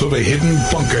bowels of a hidden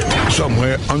bunker,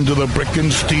 somewhere under the brick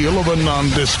and steel of a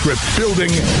nondescript building,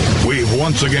 we've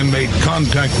once again made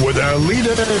contact with our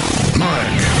leader, Mark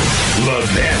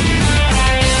Levin.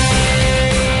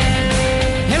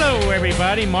 Hello,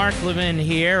 everybody. Mark Levin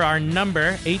here. Our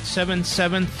number,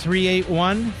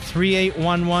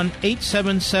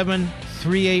 877-381-3811,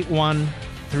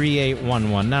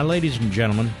 877-381-3811. Now, ladies and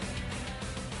gentlemen,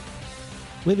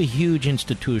 we have a huge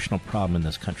institutional problem in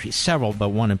this country. Several, but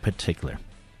one in particular.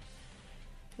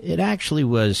 It actually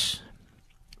was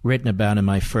written about in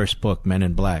my first book, Men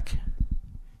in Black,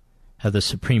 how the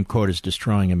Supreme Court is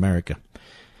destroying America.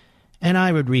 And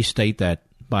I would restate that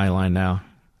byline now,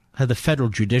 how the federal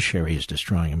judiciary is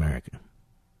destroying America.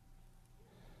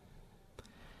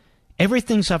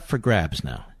 Everything's up for grabs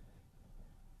now.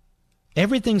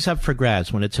 Everything's up for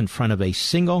grabs when it's in front of a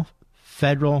single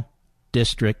federal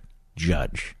district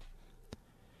judge.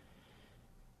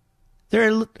 There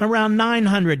are around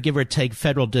 900, give or take,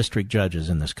 federal district judges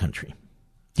in this country.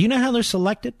 Do you know how they're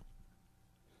selected?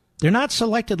 They're not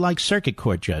selected like circuit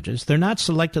court judges. They're not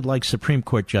selected like Supreme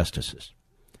Court justices.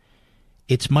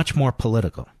 It's much more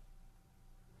political.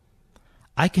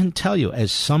 I can tell you,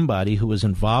 as somebody who was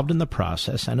involved in the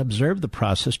process and observed the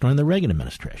process during the Reagan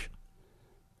administration.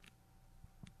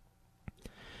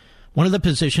 One of the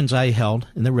positions I held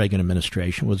in the Reagan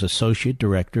administration was Associate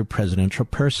Director of Presidential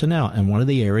Personnel, and one of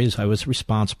the areas I was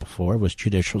responsible for was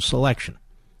judicial selection.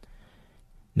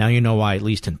 Now you know why, at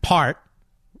least in part,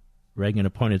 Reagan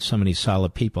appointed so many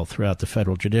solid people throughout the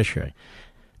federal judiciary.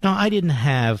 Now, I didn't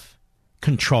have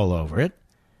control over it,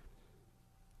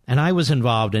 and I was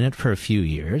involved in it for a few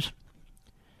years.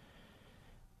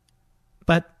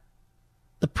 But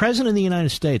the President of the United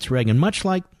States, Reagan, much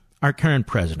like our current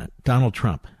President, Donald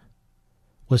Trump,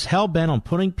 was hell-bent on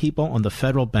putting people on the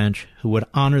federal bench who would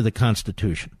honor the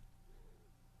Constitution.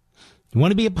 You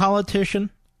want to be a politician?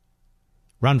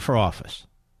 Run for office.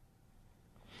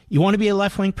 You want to be a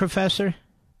left-wing professor?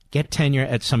 Get tenure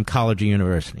at some college or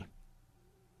university.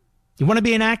 You want to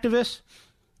be an activist?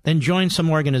 Then join some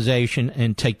organization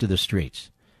and take to the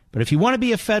streets. But if you want to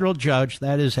be a federal judge,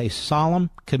 that is a solemn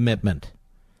commitment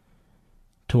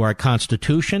to our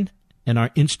Constitution and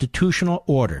our institutional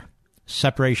order,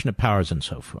 separation of powers and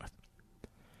so forth.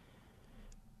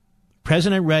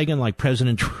 President Reagan, like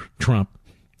President Trump,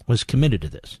 was committed to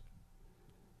this.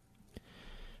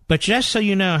 But just so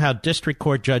you know how district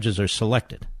court judges are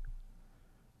selected,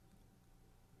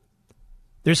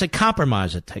 there's a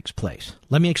compromise that takes place.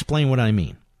 Let me explain what I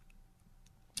mean.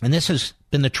 And this has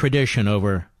been the tradition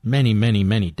over many, many,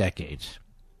 many decades.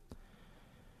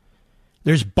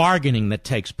 There's bargaining that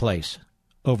takes place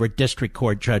over district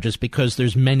court judges because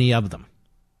there's many of them.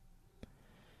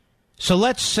 So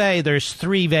let's say there's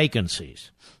 3 vacancies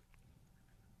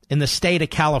in the state of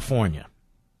California,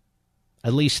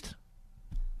 at least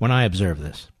when I observe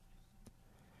this.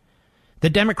 The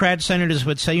Democrat senators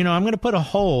would say, I'm going to put a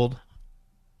hold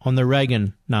on the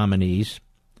Reagan nominees.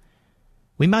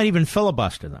 We might even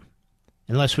filibuster them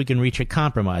unless we can reach a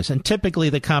compromise. And typically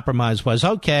the compromise was,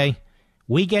 okay,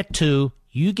 we get 2,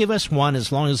 you give us 1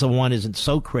 as long as the 1 isn't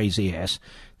so crazy ass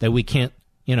that we can't,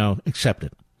 accept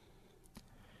it.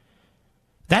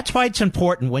 That's why it's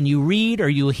important when you read or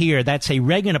you hear that's a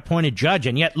Reagan-appointed judge,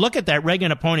 and yet look at that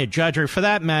Reagan-appointed judge, or for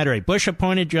that matter, a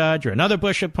Bush-appointed judge, or another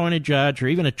Bush-appointed judge, or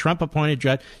even a Trump-appointed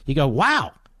judge. You go,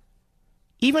 wow,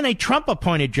 even a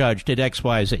Trump-appointed judge did X,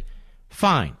 Y, Z.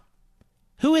 Fine.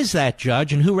 Who is that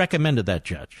judge, and who recommended that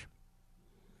judge?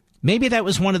 Maybe that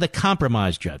was one of the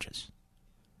compromise judges.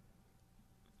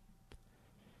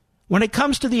 When it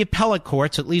comes to the appellate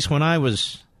courts, at least when I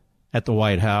was at the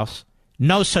White House,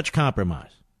 no such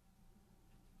compromise.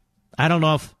 I don't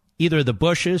know if either of the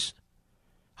Bushes,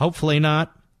 hopefully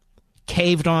not,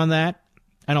 caved on that.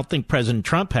 I don't think President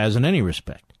Trump has in any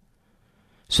respect.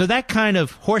 So that kind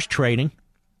of horse trading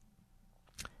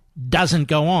doesn't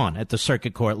go on at the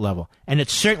circuit court level, and it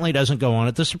certainly doesn't go on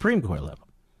at the Supreme Court level.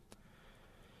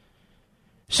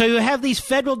 So you have these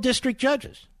federal district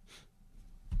judges,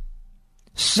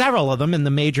 several of them in the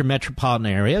major metropolitan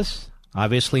areas,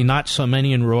 obviously not so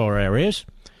many in rural areas,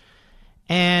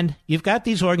 and you've got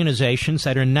these organizations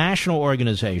that are national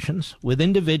organizations with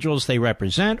individuals they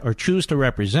represent or choose to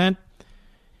represent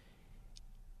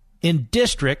in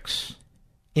districts,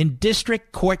 in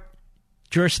district court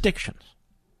jurisdictions,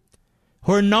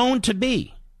 who are known to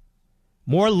be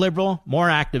more liberal, more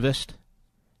activist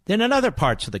than in other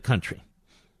parts of the country.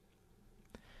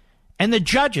 And the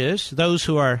judges, those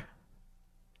who are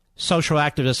social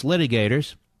activist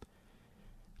litigators,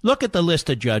 look at the list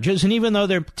of judges, and even though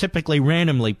they're typically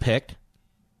randomly picked,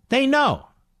 They know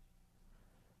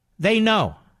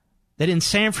that in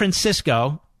San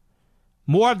Francisco,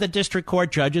 more of the district court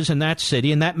judges in that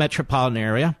city, in that metropolitan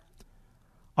area,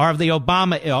 are of the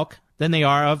Obama ilk than they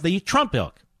are of the Trump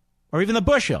ilk, or even the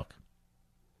Bush ilk.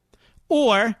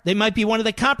 Or they might be one of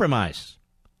the compromise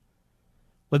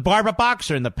with Barbara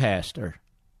Boxer in the past, or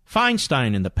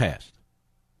Feinstein in the past.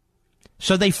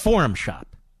 So they forum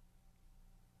shop.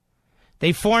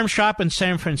 They forum shop in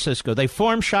San Francisco. They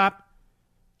forum shop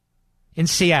in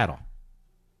Seattle.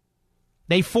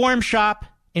 They forum shop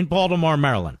in Baltimore,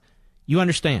 Maryland. You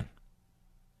understand?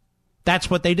 That's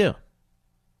what they do.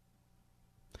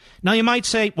 Now you might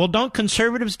say, well, don't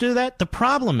conservatives do that? The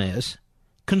problem is,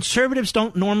 conservatives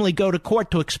don't normally go to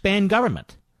court to expand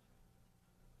government.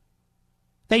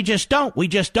 They just don't. We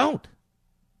just don't.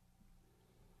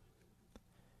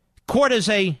 Court is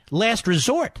a last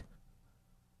resort.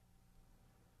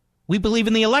 We believe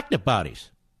in the elected bodies.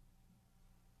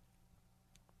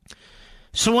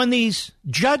 So when these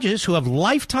judges who have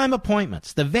lifetime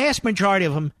appointments, the vast majority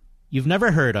of them you've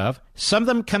never heard of, some of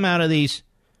them come out of these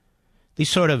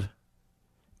sort of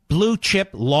blue chip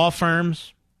law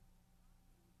firms.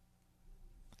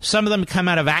 Some of them come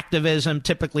out of activism,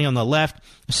 typically on the left.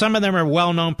 Some of them are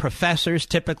well-known professors,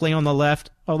 typically on the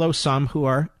left, although some who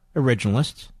are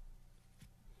originalists.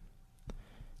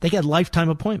 They get lifetime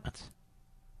appointments.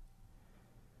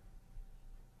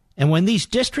 And when these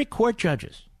district court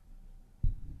judges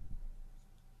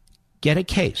get a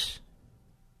case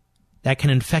that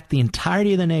can infect the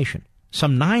entirety of the nation,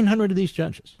 some 900 of these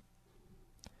judges,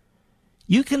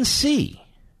 you can see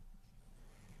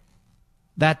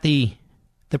that the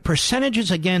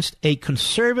percentages against a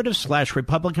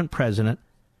conservative/Republican president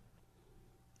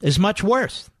is much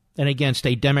worse than against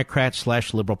a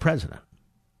Democrat/liberal president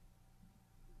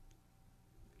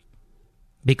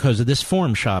because of this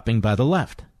forum shopping by the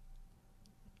left.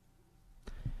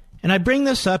 And I bring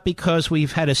this up because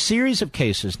we've had a series of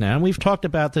cases now, and we've talked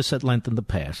about this at length in the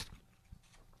past,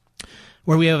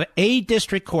 where we have a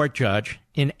district court judge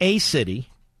in a city,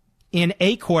 in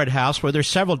a courthouse where there's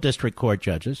several district court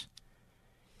judges,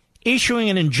 issuing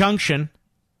an injunction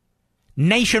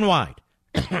nationwide.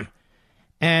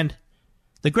 And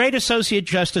the great Associate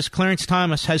Justice Clarence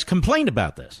Thomas has complained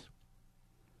about this.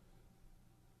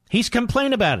 He's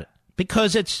complained about it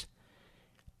because it's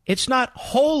not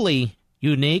wholly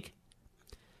unique,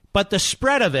 but the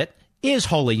spread of it is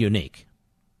wholly unique.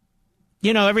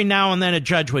 You know, every now and then a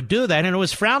judge would do that, and it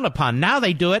was frowned upon. Now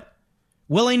they do it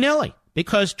willy-nilly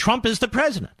because Trump is the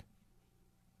president.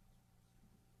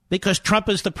 Because Trump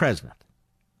is the president.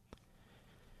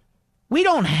 We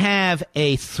don't have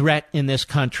a threat in this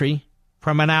country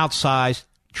from an outsized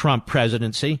Trump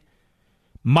presidency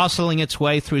muscling its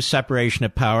way through separation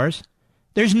of powers.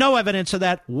 There's no evidence of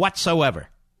that whatsoever.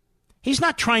 He's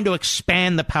not trying to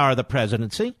expand the power of the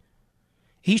presidency.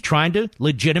 He's trying to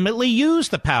legitimately use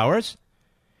the powers.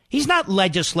 He's not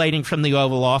legislating from the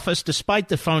Oval Office, despite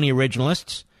the phony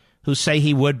originalists who say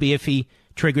he would be if he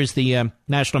triggers the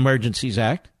National Emergencies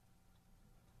Act.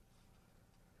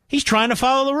 He's trying to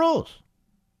follow the rules.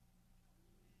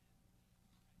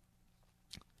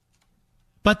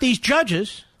 But these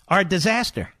judges are a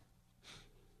disaster.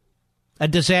 A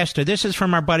disaster. This is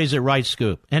from our buddies at Right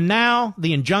Scoop. And now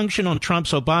the injunction on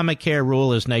Trump's Obamacare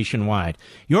rule is nationwide.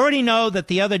 You already know that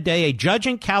the other day a judge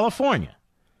in California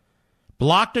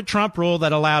blocked a Trump rule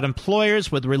that allowed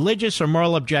employers with religious or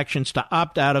moral objections to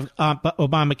opt out of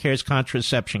Obamacare's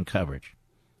contraception coverage.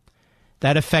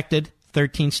 That affected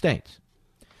 13 states.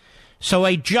 So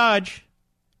a judge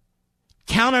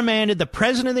countermanded the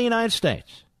President of the United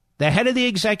States, the head of the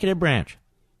executive branch,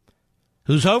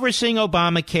 who's overseeing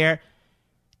Obamacare,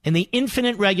 and the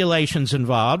infinite regulations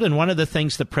involved. And one of the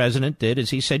things the president did is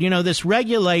he said, you know, this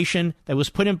regulation that was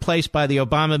put in place by the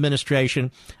Obama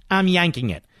administration, I'm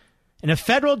yanking it. And a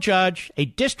federal judge, a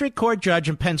district court judge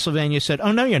in Pennsylvania said,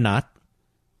 oh, no, you're not.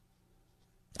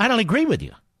 I don't agree with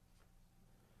you.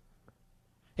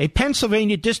 A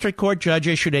Pennsylvania district court judge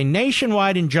issued a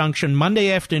nationwide injunction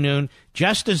Monday afternoon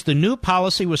just as the new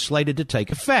policy was slated to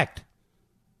take effect.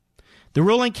 The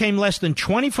ruling came less than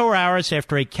 24 hours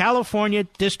after a California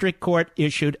district court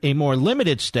issued a more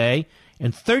limited stay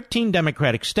in 13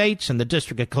 Democratic states and the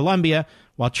District of Columbia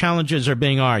while challenges are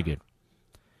being argued.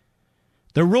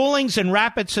 The rulings in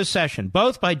rapid succession,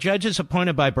 both by judges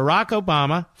appointed by Barack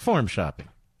Obama, forum shopping.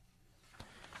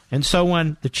 And so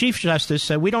when the Chief Justice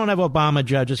said, we don't have Obama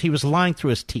judges, he was lying through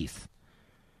his teeth.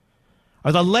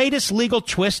 Are the latest legal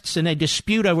twists in a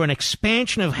dispute over an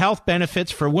expansion of health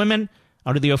benefits for women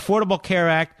under the Affordable Care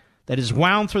Act that has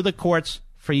wound through the courts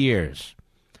for years.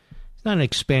 It's not an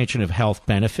expansion of health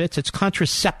benefits, it's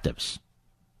contraceptives.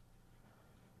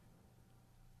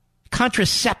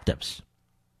 Contraceptives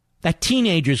that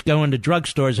teenagers go into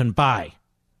drugstores and buy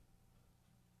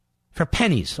for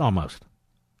pennies almost.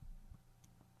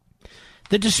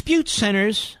 The dispute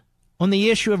centers on the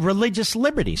issue of religious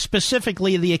liberty,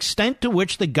 specifically the extent to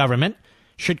which the government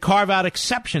should carve out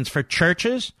exceptions for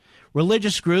churches,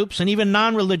 religious groups, and even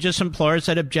non-religious employers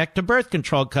that object to birth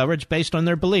control coverage based on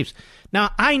their beliefs.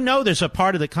 Now, I know there's a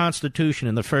part of the Constitution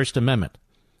in the First Amendment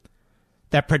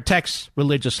that protects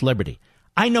religious liberty.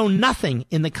 I know nothing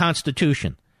in the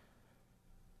Constitution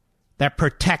that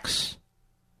protects,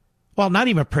 well, not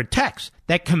even protects,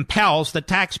 that compels the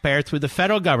taxpayer through the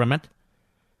federal government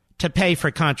to pay for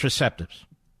contraceptives.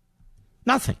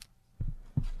 Nothing.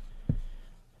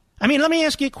 I mean, let me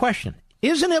ask you a question.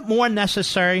 Isn't it more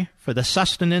necessary for the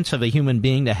sustenance of a human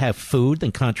being to have food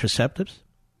than contraceptives?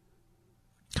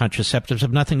 Contraceptives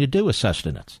have nothing to do with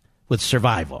sustenance, with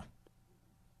survival.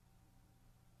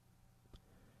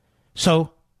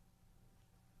 So,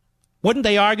 wouldn't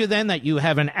they argue then that you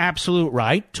have an absolute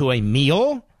right to a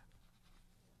meal?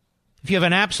 If you have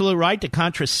an absolute right to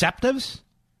contraceptives?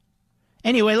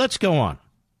 Anyway, let's go on.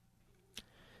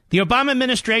 The Obama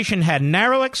administration had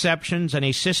narrow exceptions and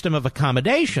a system of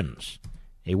accommodations,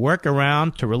 a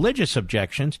workaround to religious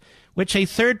objections, which a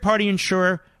third-party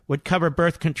insurer would cover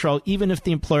birth control even if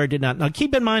the employer did not. Now,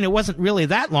 keep in mind, it wasn't really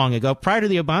that long ago, prior to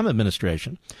the Obama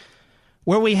administration,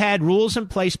 where we had rules in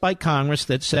place by Congress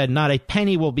that said not a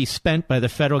penny will be spent by the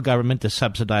federal government to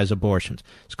subsidize abortions.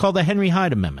 It's called the Henry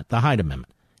Hyde Amendment, the Hyde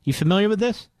Amendment. You familiar with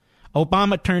this?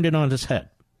 Obama turned it on its head.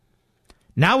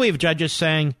 Now we have judges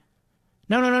saying,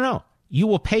 no. You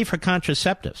will pay for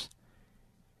contraceptives.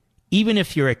 Even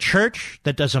if you're a church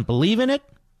that doesn't believe in it,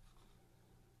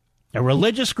 a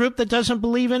religious group that doesn't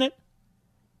believe in it,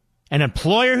 an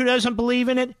employer who doesn't believe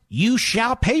in it, you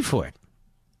shall pay for it.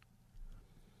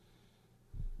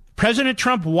 President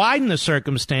Trump widened the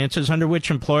circumstances under which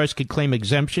employers could claim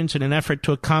exemptions in an effort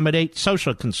to accommodate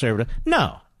social conservatives.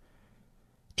 No.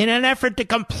 In an effort to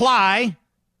comply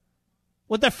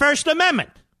with the First Amendment.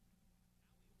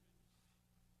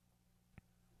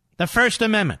 The First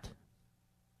Amendment.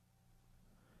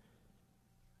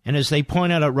 And as they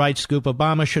point out at Right Scoop,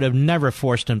 Obama should have never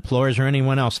forced employers or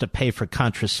anyone else to pay for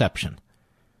contraception,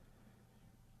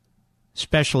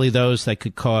 especially those that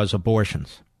could cause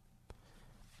abortions.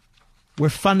 We're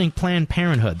funding Planned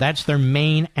Parenthood. That's their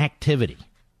main activity.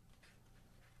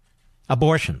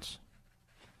 Abortions.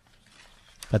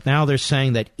 But now they're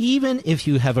saying that even if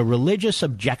you have a religious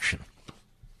objection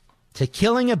to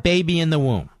killing a baby in the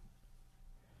womb,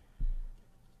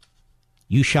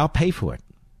 you shall pay for it.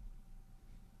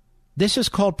 This is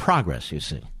called progress, you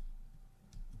see.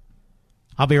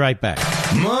 I'll be right back.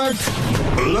 Mark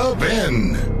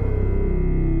Levin.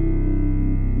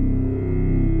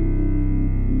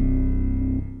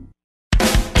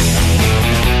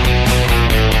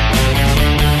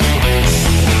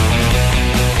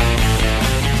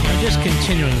 Just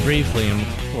continuing briefly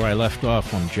where I left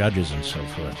off on judges and so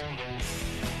forth.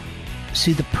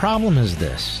 See, the problem is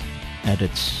this at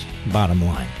its bottom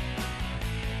line.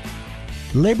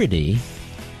 Liberty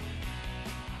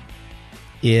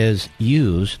is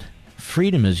used,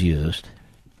 freedom is used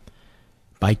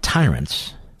by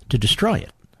tyrants to destroy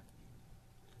it.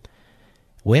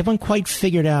 We haven't quite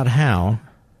figured out how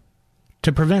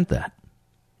to prevent that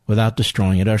without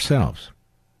destroying it ourselves.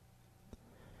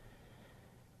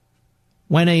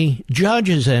 When a judge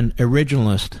is an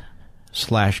originalist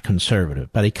 /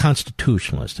 conservative, but a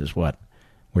constitutionalist is what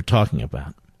we're talking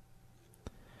about,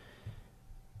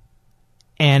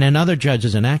 and another judge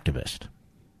is an activist,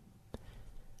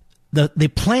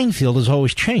 the playing field has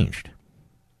always changed.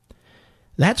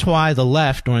 That's why the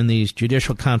left during these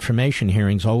judicial confirmation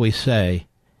hearings always say,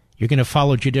 you're going to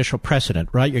follow judicial precedent,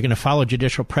 right? You're going to follow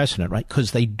judicial precedent, right?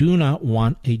 Because they do not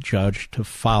want a judge to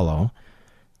follow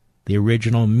the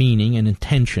original meaning and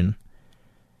intention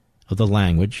of the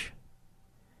language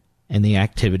and the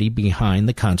activity behind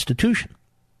the Constitution.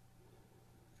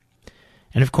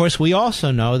 And, of course, we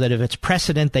also know that if it's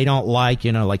precedent they don't like,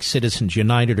 like Citizens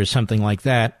United or something like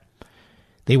that,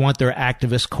 they want their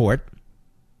activist court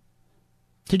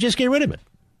to just get rid of it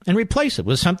and replace it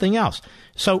with something else.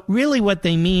 So really what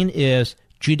they mean is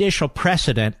judicial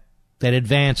precedent that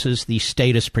advances the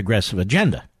statist progressive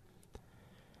agenda.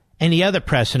 Any other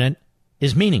precedent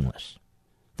is meaningless.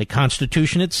 The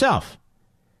Constitution itself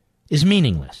is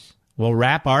meaningless. We'll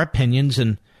wrap our opinions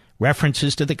in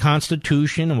references to the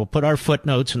Constitution, and we'll put our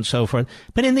footnotes and so forth.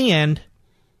 But in the end,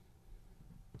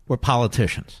 we're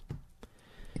politicians.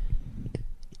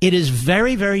 It is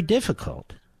very, very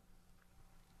difficult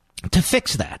to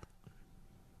fix that.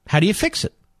 How do you fix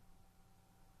it?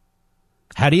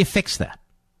 How do you fix that?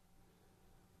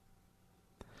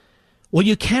 Well,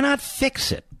 you cannot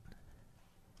fix it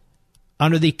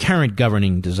under the current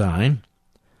governing design,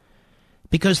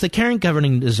 because the current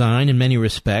governing design, in many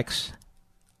respects,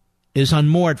 is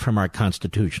unmoored from our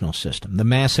constitutional system. The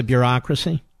massive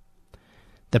bureaucracy,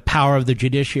 the power of the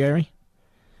judiciary,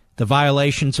 the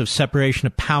violations of separation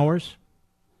of powers.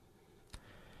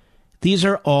 These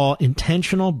are all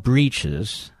intentional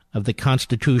breaches of the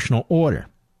constitutional order.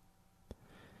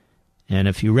 And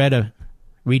if you read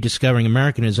Rediscovering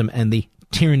Americanism and the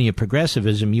Tyranny of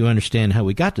Progressivism, you understand how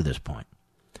we got to this point.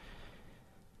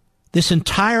 This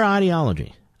entire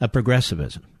ideology of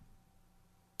progressivism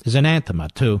is an anathema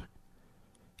to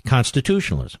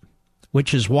constitutionalism,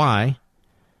 which is why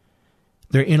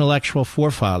their intellectual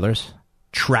forefathers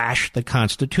trashed the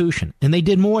Constitution. And they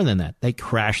did more than that. They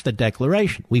crashed the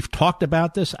Declaration. We've talked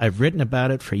about this. I've written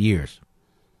about it for years.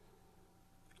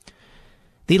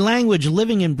 The language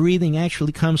living and breathing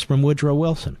actually comes from Woodrow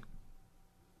Wilson,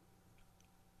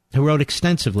 who wrote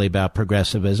extensively about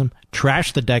progressivism,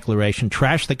 trashed the Declaration,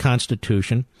 trashed the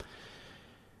Constitution,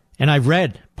 and I've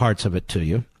read parts of it to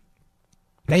you.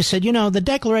 They said, you know, the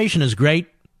Declaration is great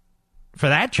for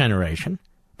that generation.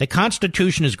 The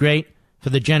Constitution is great for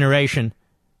the generation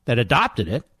that adopted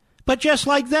it. But just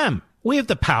like them, we have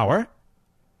the power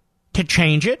to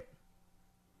change it,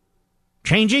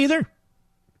 change either,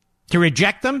 to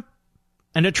reject them,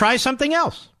 and to try something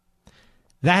else.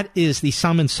 That is the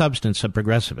sum and substance of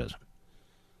progressivism.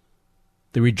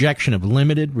 The rejection of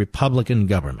limited Republican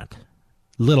government.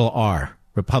 Little r,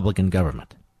 Republican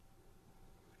government.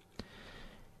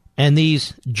 And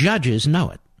these judges know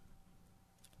it.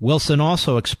 Wilson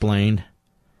also explained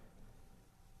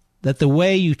that the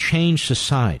way you change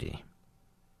society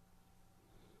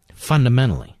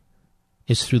fundamentally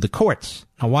is through the courts.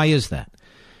 Now, why is that?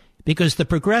 Because the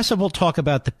progressive will talk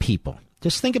about the people.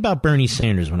 Just think about Bernie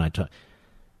Sanders when I talk.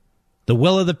 The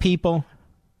will of the people,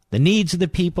 the needs of the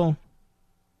people,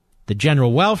 the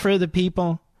general welfare of the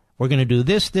people. We're going to do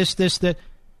this, this, this, that.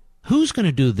 Who's going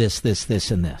to do this, this,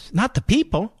 this, and this? Not the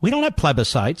people. We don't have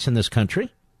plebiscites in this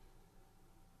country.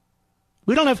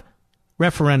 We don't have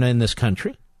referenda in this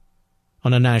country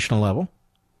on a national level.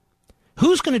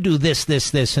 Who's going to do this,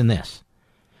 this, this, and this?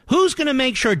 Who's going to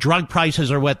make sure drug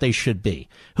prices are what they should be?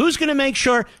 Who's going to make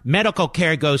sure medical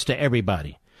care goes to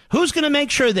everybody? Who's going to make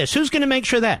sure this? Who's going to make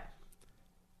sure that?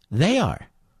 They are.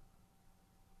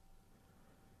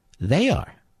 They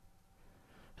are.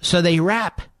 So they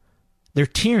wrap their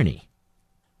tyranny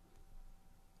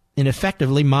in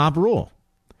effectively mob rule.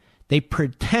 They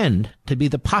pretend to be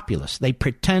the populace. They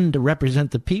pretend to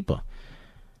represent the people.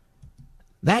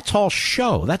 That's all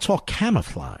show. That's all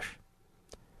camouflage.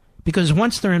 Because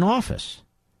once they're in office,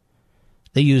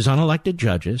 they use unelected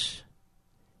judges,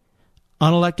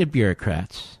 unelected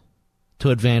bureaucrats to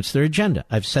advance their agenda.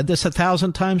 I've said this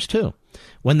 1,000 times, too.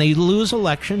 When they lose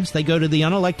elections, they go to the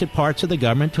unelected parts of the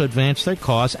government to advance their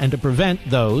cause and to prevent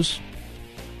those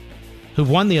who've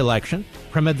won the election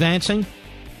from advancing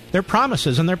their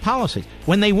promises and their policies.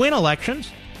 When they win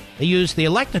elections, they use the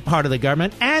elected part of the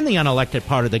government and the unelected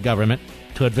part of the government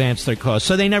to advance their cause,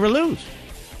 so they never lose.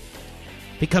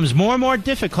 It becomes more and more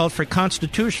difficult for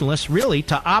constitutionalists really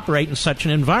to operate in such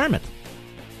an environment.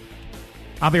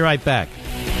 I'll be right back.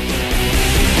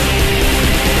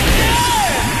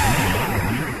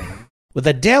 With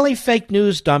a daily fake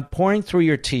news dump pouring through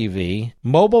your TV,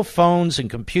 mobile phones, and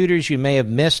computers, you may have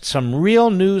missed some real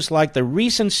news like the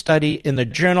recent study in the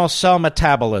journal Cell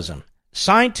Metabolism.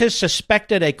 Scientists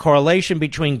suspected a correlation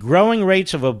between growing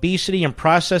rates of obesity and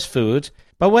processed foods,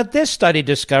 but what this study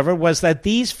discovered was that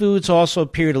these foods also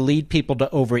appear to lead people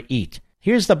to overeat.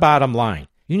 Here's the bottom line.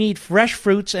 You need fresh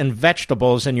fruits and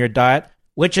vegetables in your diet,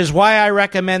 which is why I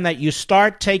recommend that you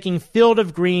start taking Field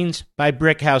of Greens by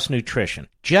Brickhouse Nutrition.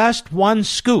 Just one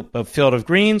scoop of Field of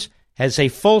Greens has a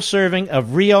full serving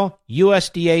of real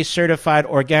USDA-certified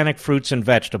organic fruits and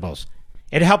vegetables.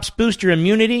 It helps boost your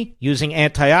immunity using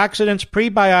antioxidants,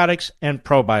 prebiotics, and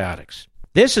probiotics.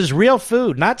 This is real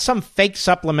food, not some fake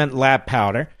supplement lab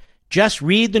powder. Just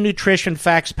read the nutrition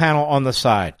facts panel on the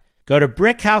side. Go to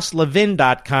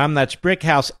BrickhouseLevin.com, that's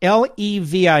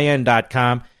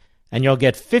BrickhouseLevin.com, and you'll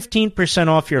get 15%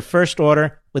 off your first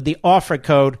order with the offer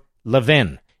code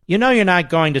Levin. You know you're not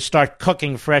going to start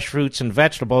cooking fresh fruits and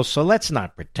vegetables, so let's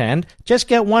not pretend. Just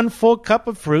get 1 full cup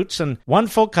of fruits and 1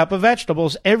 full cup of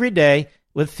vegetables every day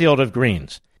with Field of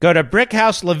Greens. Go to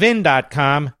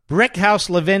BrickhouseLevin.com,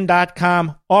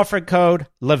 BrickhouseLevin.com, offer code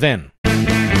Levin.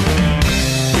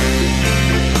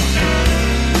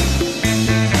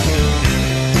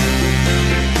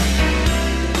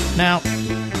 Now,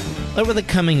 over the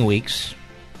coming weeks,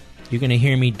 you're going to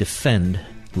hear me defend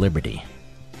liberty.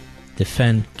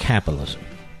 defend capitalism.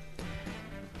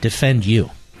 Defend you.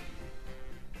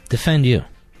 Defend you.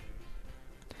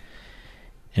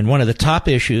 And one of the top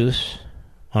issues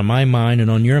on my mind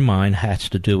and on your mind has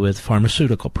to do with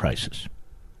pharmaceutical prices.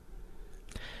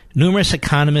 Numerous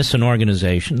economists and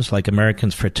organizations like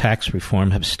Americans for Tax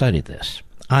Reform have studied this.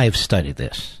 I have studied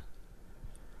this.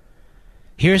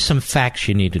 Here are some facts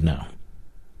you need to know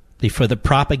before the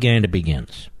propaganda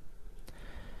begins.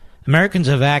 Americans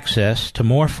have access to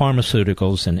more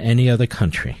pharmaceuticals than any other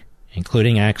country,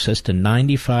 including access to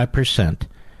 95%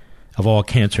 of all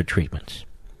cancer treatments.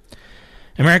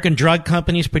 American drug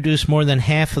companies produce more than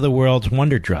half of the world's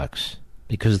wonder drugs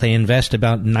because they invest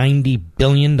about $90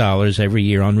 billion every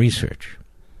year on research.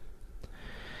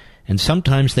 And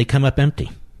sometimes they come up empty.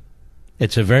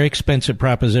 It's a very expensive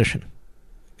proposition.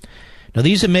 Now,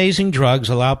 these amazing drugs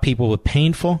allow people with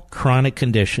painful, chronic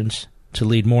conditions to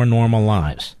lead more normal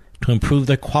lives, to improve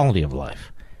their quality of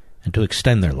life, and to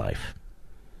extend their life.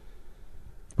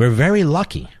 We're very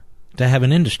lucky to have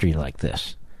an industry like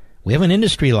this. We have an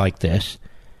industry like this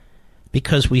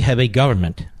because we have a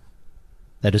government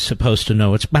that is supposed to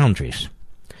know its boundaries.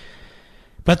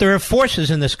 But there are forces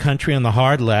in this country on the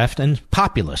hard left and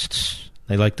populists,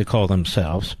 they like to call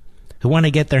themselves, who want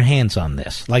to get their hands on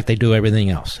this like they do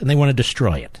everything else, and they want to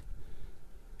destroy it.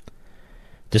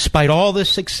 Despite all this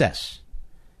success,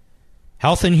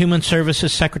 Health and Human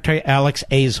Services Secretary Alex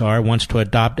Azar wants to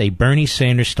adopt a Bernie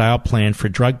Sanders-style plan for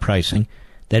drug pricing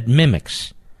that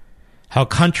mimics how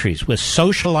countries with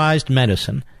socialized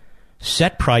medicine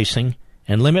set pricing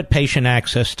and limit patient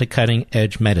access to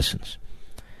cutting-edge medicines.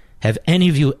 Have any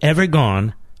of you ever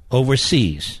gone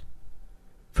overseas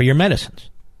for your medicines?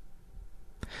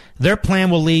 Their plan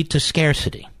will lead to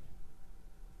scarcity,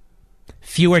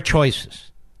 fewer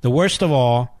choices, the worst of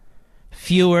all,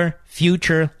 fewer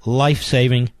future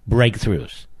life-saving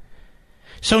breakthroughs.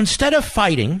 So instead of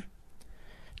fighting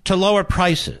to lower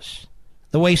prices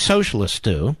the way socialists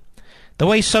do, the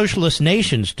way socialist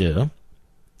nations do,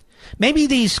 maybe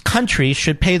these countries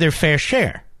should pay their fair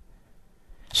share.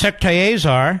 Secretary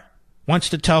Azar wants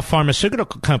to tell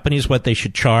pharmaceutical companies what they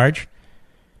should charge.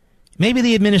 Maybe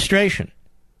the administration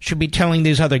should be telling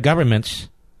these other governments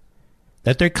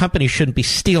that their companies shouldn't be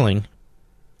stealing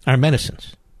our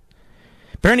medicines.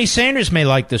 Bernie Sanders may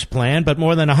like this plan, but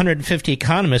more than 150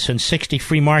 economists and 60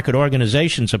 free market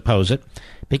organizations oppose it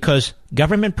because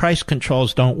government price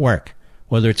controls don't work,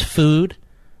 whether it's food,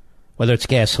 whether it's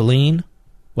gasoline,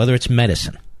 whether it's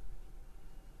medicine.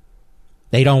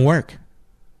 They don't work.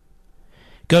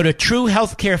 Go to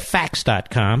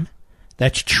truehealthcarefacts.com.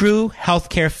 That's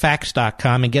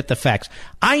truehealthcarefacts.com and get the facts.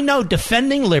 I know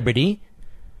defending liberty,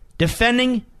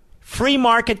 defending free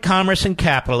market commerce and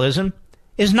capitalism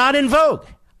is not in vogue.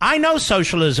 I know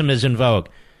socialism is in vogue,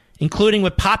 including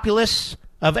with populists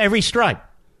of every stripe.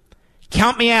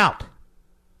 Count me out.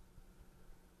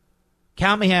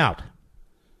 Count me out.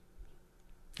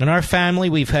 In our family,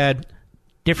 we've had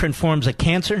different forms of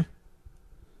cancer,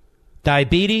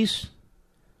 diabetes,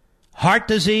 heart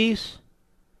disease,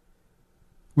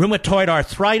 rheumatoid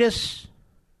arthritis.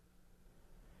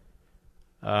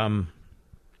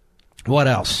 What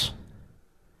else?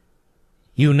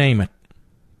 You name it.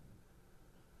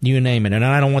 You name it. And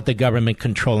I don't want the government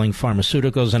controlling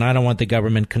pharmaceuticals, and I don't want the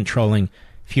government controlling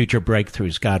future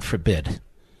breakthroughs, God forbid.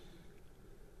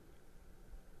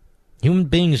 Human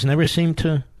beings never seem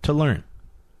to learn.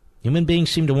 Human beings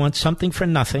seem to want something for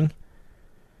nothing,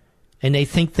 and they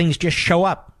think things just show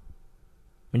up.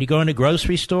 When you go in a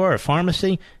grocery store or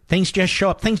pharmacy, things just show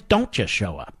up. Things don't just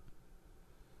show up.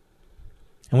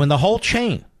 And when the whole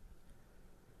chain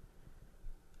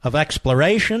of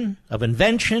exploration, of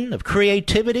invention, of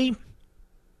creativity,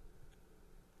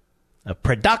 of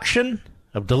production,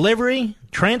 of delivery,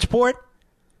 transport,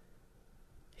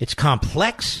 it's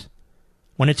complex,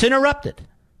 when it's interrupted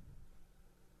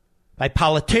by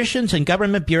politicians and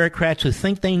government bureaucrats who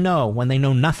think they know when they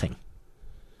know nothing,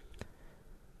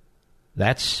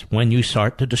 that's when you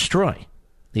start to destroy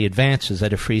the advances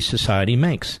that a free society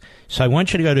makes. So I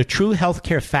want you to go to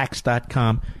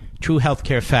truehealthcarefacts.com,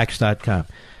 truehealthcarefacts.com.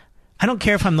 I don't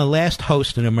care if I'm the last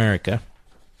host in America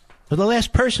or the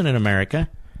last person in America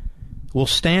who will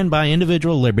stand by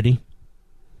individual liberty,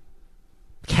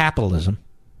 capitalism,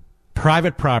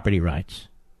 private property rights.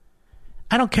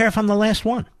 I don't care if I'm the last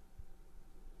one,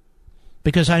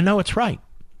 because I know it's right.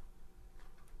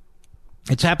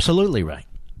 It's absolutely right.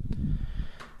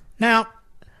 Now,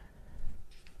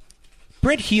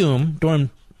 Brit Hume,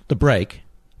 during the break,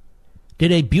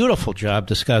 did a beautiful job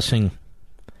discussing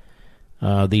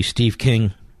the Steve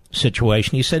King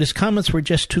situation. He said his comments were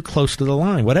just too close to the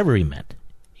line, whatever he meant.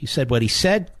 He said what he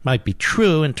said might be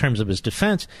true in terms of his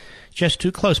defense, just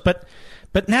too close. But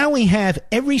now we have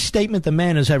every statement the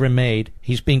man has ever made,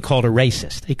 he's being called a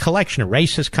racist. A collection of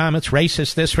racist comments,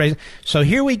 racist this, racist. So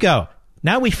here we go.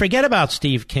 Now we forget about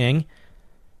Steve King,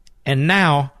 and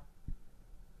now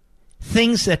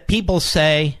things that people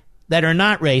say that are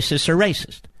not racist are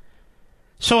racist.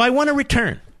 So I want to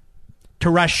return to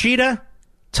Rashida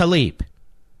Tlaib,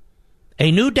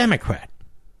 a new Democrat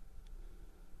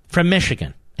from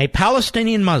Michigan, a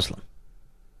Palestinian Muslim.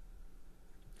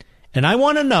 And I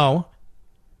want to know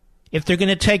if they're going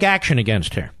to take action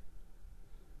against her.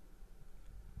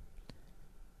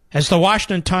 As the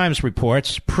Washington Times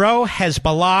reports,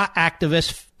 pro-Hezbollah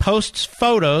activist posts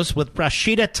photos with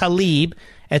Rashida Tlaib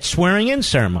at swearing-in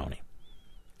ceremony.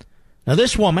 Now,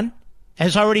 this woman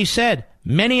has already said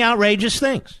many outrageous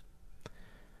things.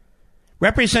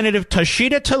 Representative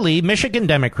Rashida Tlaib, Michigan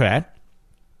Democrat,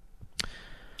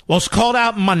 was called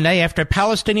out Monday after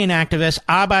Palestinian activist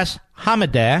Abbas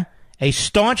Hamadeh, a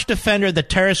staunch defender of the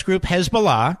terrorist group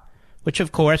Hezbollah, which,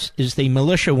 of course, is the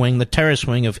militia wing, the terrorist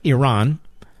wing of Iran,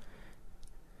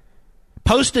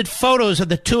 posted photos of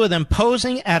the two of them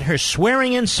posing at her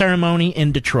swearing-in ceremony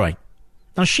in Detroit.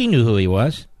 Now, she knew who he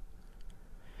was.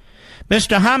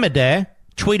 Mr. Hamadeh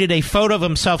tweeted a photo of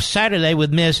himself Saturday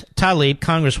with Ms. Tlaib,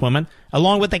 Congresswoman,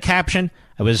 along with the caption,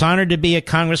 "I was honored to be at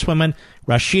Congresswoman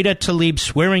Rashida Tlaib's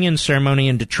swearing-in ceremony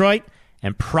in Detroit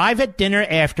and private dinner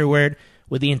afterward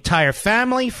with the entire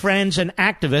family, friends, and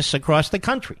activists across the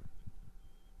country."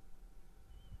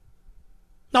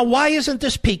 Now, why isn't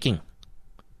this piquing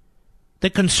the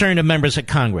concern of members of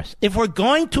Congress? If we're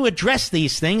going to address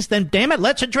these things, then damn it,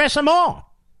 let's address them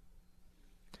all.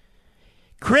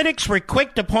 Critics were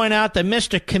quick to point out that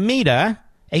Mr. Kamida,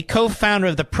 a co-founder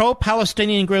of the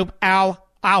pro-Palestinian group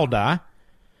Al-Auda,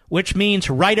 which means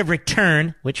right of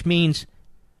return, which means,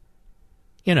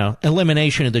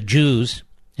 elimination of the Jews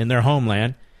in their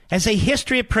homeland, has a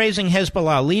history of praising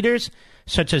Hezbollah leaders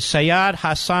such as Sayyid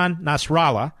Hassan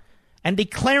Nasrallah and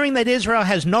declaring that Israel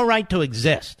has no right to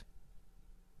exist.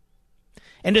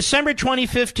 In December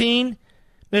 2015,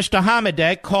 Mr.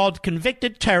 Hamadeh called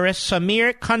convicted terrorist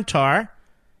Samir Kantar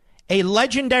a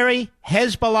legendary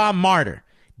Hezbollah martyr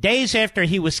days after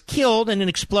he was killed in an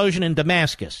explosion in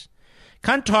Damascus.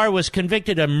 Kantar was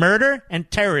convicted of murder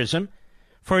and terrorism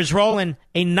for his role in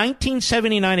a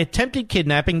 1979 attempted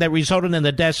kidnapping that resulted in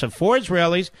the deaths of 4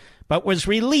 Israelis, but was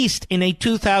released in a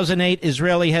 2008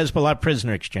 Israeli-Hezbollah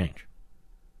prisoner exchange.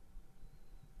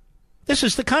 This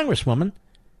is the Congresswoman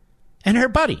and her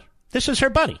buddy. This is her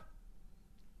buddy.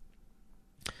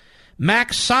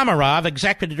 Max Samarov,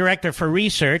 Executive Director for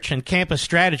Research and Campus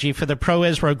Strategy for the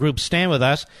pro-Israel group Stand With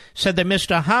Us, said that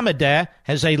Mr. Hamadeh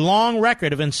has a long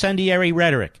record of incendiary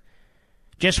rhetoric.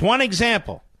 Just one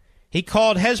example. He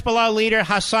called Hezbollah leader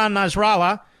Hassan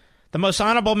Nasrallah the most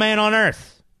honorable man on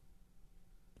earth,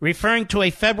 referring to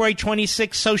a February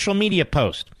 26 social media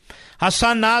post.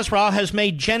 Hassan Nasrallah has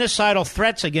made genocidal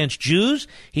threats against Jews.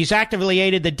 He's actively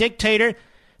aided the dictator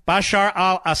Bashar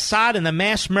al-Assad in the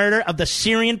mass murder of the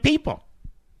Syrian people.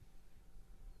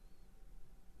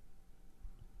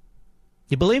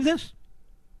 You believe this?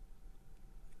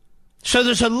 So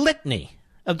there's a litany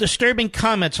of disturbing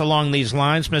comments along these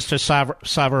lines, Mr.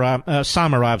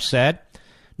 Samarov said.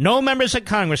 No members of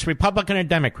Congress, Republican or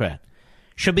Democrat,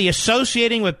 should be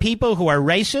associating with people who are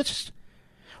racist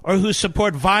or who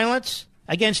support violence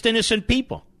against innocent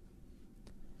people.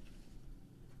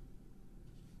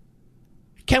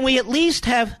 Can we at least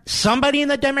have somebody in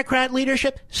the Democrat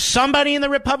leadership, somebody in the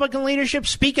Republican leadership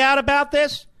speak out about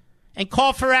this and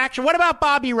call for action? What about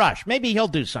Bobby Rush? Maybe he'll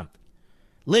do something.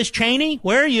 Liz Cheney,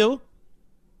 where are you?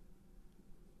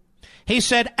 He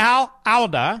said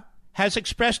Al-Auda has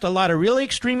expressed a lot of really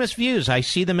extremist views. I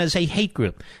see them as a hate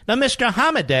group. Now, Mr.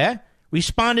 Hamadeh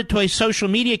responded to a social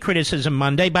media criticism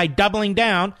Monday by doubling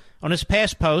down on his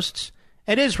past posts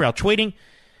at Israel, tweeting,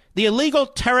 "The illegal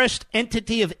terrorist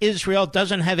entity of Israel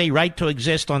doesn't have a right to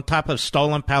exist on top of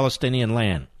stolen Palestinian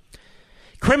land.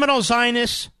 Criminal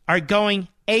Zionists are going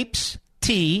apes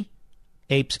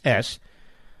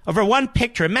over one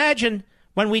picture. Imagine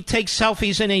when we take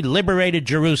selfies in a liberated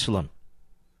Jerusalem,"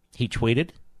 he tweeted.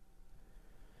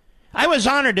 "I was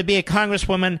honored to be a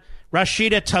Congresswoman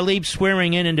Rashida Tlaib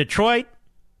swearing in Detroit,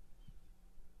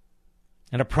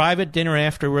 and a private dinner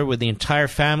afterward with the entire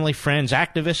family, friends,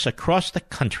 activists across the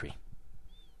country."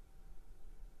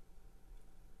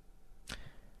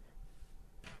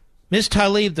 Ms.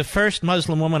 Tlaib, the first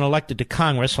Muslim woman elected to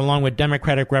Congress, along with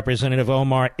Democratic Representative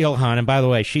Omar Ilhan, and by the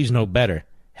way, she's no better,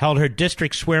 held her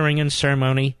district swearing-in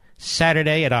ceremony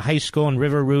Saturday at a high school in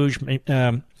River Rouge,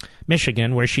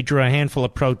 Michigan, where she drew a handful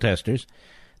of protesters.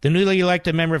 The newly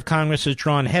elected member of Congress has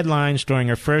drawn headlines during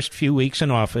her first few weeks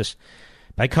in office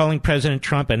by calling President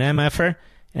Trump an MFer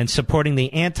and supporting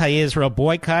the anti-Israel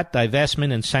boycott,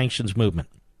 divestment, and sanctions movement.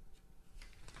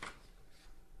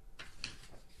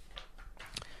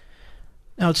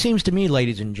 Now, it seems to me,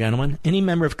 ladies and gentlemen, any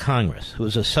member of Congress who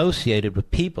is associated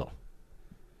with people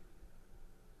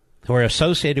who are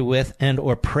associated with and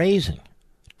or praising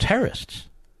terrorists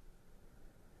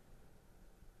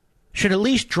should at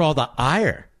least draw the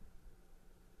ire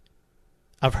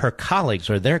of her colleagues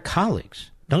or their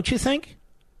colleagues, don't you think?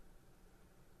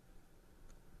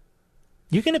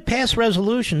 You're going to pass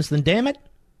resolutions, then damn it,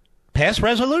 pass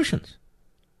resolutions.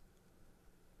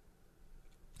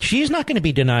 She's not going to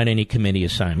be denied any committee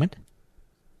assignment.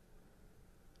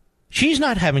 She's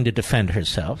not having to defend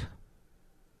herself.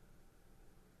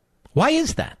 Why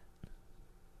is that?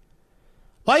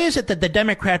 Why is it that the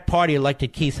Democrat Party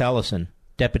elected Keith Ellison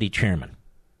deputy chairman?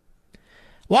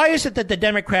 Why is it that the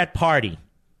Democrat Party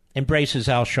embraces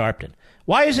Al Sharpton?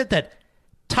 Why is it that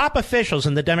top officials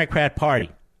in the Democrat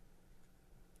Party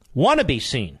want to be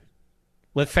seen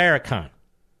with Farrakhan?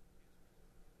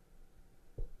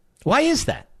 Why is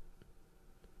that?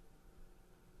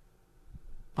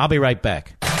 I'll be right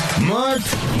back. Mark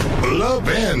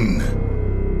Levin.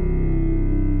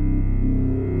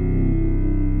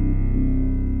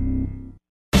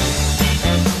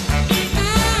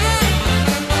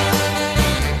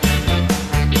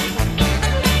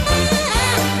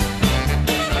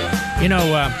 You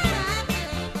know,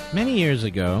 many years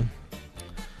ago,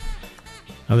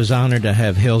 I was honored to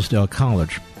have Hillsdale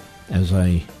College as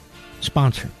a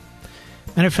sponsor.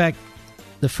 Matter of fact,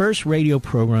 the first radio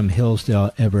program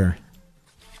Hillsdale ever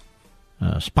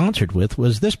sponsored with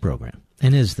was this program,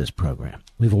 and is this program.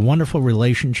 We have a wonderful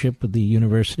relationship with the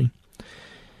university,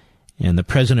 and the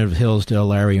president of Hillsdale,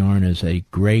 Larry Arnn, is a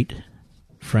great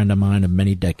friend of mine of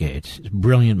many decades. He's a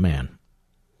brilliant man.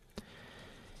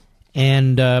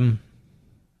 And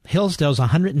Hillsdale's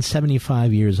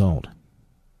 175 years old.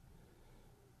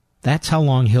 That's how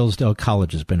long Hillsdale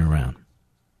College has been around.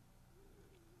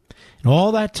 And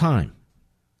all that time,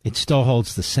 it still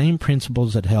holds the same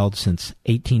principles it held since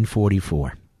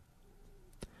 1844.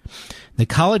 The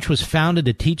college was founded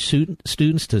to teach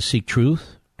students to seek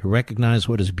truth, to recognize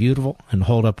what is beautiful, and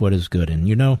hold up what is good. And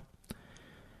you know,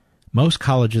 most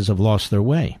colleges have lost their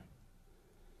way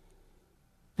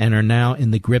and are now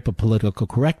in the grip of political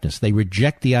correctness. They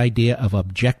reject the idea of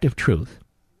objective truth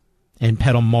and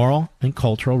peddle moral and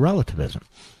cultural relativism.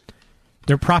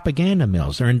 They're propaganda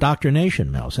mills, they're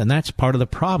indoctrination mills, and that's part of the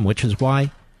problem, which is why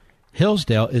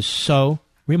Hillsdale is so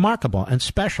remarkable and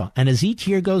special. And as each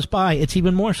year goes by, it's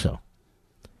even more so.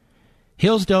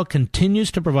 Hillsdale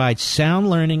continues to provide sound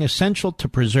learning essential to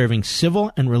preserving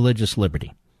civil and religious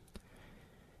liberty.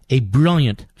 A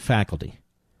brilliant faculty.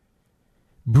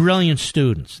 Brilliant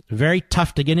students. Very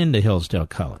tough to get into Hillsdale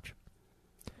College.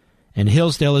 And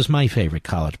Hillsdale is my favorite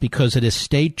college because it has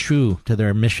stayed true to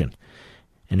their mission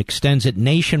and extends it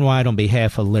nationwide on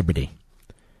behalf of liberty.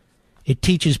 It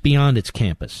teaches beyond its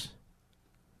campus.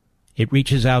 It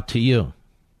reaches out to you.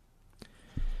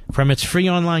 From its free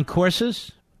online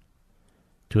courses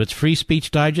to its free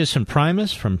speech digest and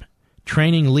Primus, from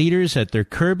training leaders at their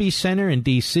Kirby Center in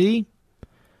D.C.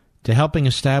 to helping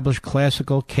establish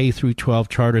classical K-12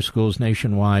 charter schools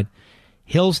nationwide,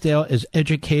 Hillsdale is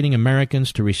educating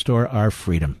Americans to restore our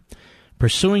freedom.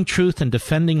 Pursuing truth and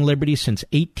defending liberty since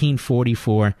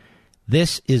 1844,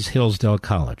 this is Hillsdale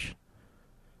College.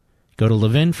 Go to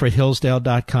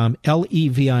levinforhillsdale.com,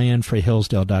 Levin for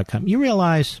Hillsdale.com. You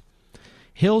realize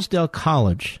Hillsdale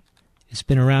College has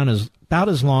been around about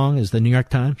as long as the New York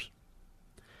Times?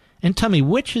 And tell me,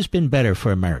 which has been better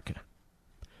for America?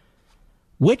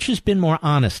 Which has been more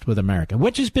honest with America?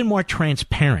 Which has been more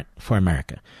transparent for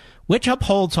America? Which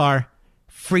upholds our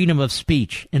freedom of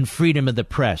speech and freedom of the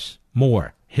press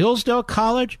more? Hillsdale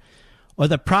College or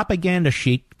the propaganda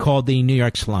sheet called the New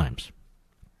York Slimes?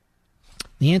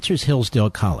 The answer is Hillsdale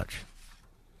College.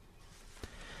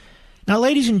 Now,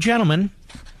 ladies and gentlemen,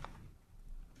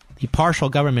 the partial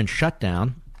government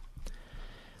shutdown.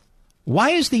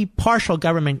 Why is the partial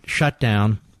government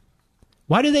shutdown?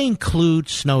 Why do they include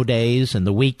snow days and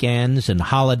the weekends and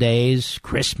holidays,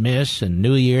 Christmas and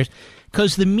New Year's?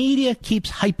 Because the media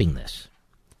keeps hyping this.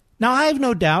 Now, I have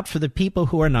no doubt for the people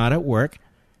who are not at work,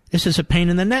 this is a pain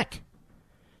in the neck.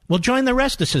 Well, join the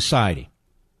rest of society.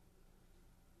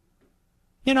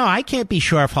 You know, I can't be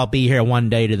sure if I'll be here one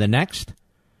day to the next.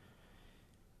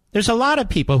 There's a lot of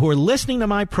people who are listening to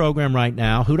my program right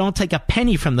now who don't take a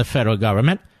penny from the federal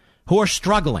government, who are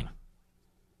struggling.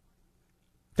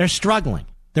 They're struggling.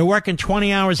 They're working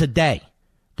 20 hours a day.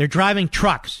 They're driving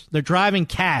trucks. They're driving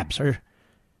cabs. Or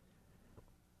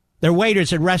they're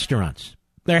waiters at restaurants.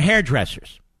 They're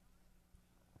hairdressers.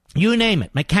 You name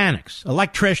it. Mechanics,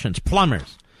 electricians,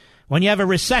 plumbers. When you have a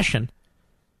recession,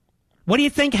 what do you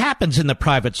think happens in the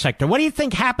private sector? What do you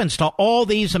think happens to all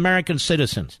these American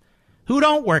citizens who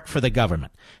don't work for the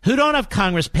government, who don't have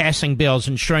Congress passing bills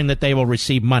ensuring that they will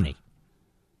receive money?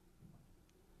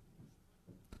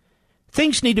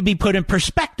 Things need to be put in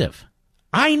perspective.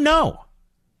 I know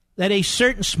that a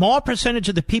certain small percentage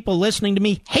of the people listening to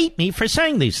me hate me for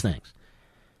saying these things.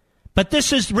 But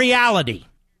this is reality.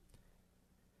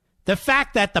 The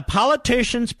fact that the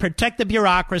politicians protect the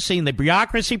bureaucracy and the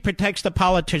bureaucracy protects the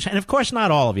politicians, and of course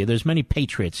not all of you, there's many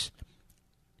patriots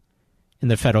in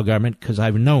the federal government because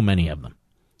I know many of them.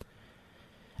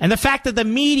 And the fact that the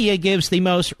media gives the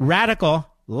most radical,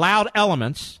 loud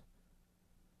elements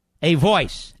a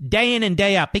voice day in and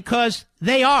day out because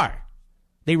they are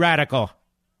the radical,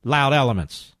 loud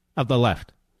elements of the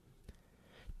left,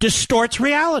 distorts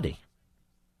reality.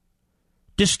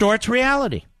 Distorts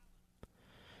reality.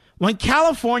 When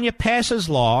California passes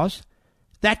laws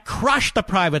that crush the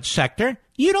private sector,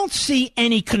 you don't see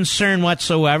any concern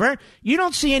whatsoever. You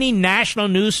don't see any national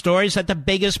news stories that the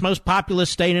biggest, most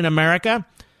populous state in America,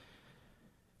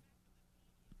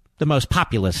 the most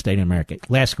populous state in America,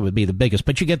 Alaska would be the biggest,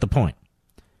 but you get the point,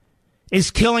 is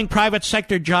killing private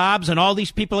sector jobs, and all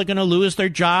these people are going to lose their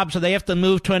jobs or they have to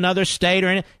move to another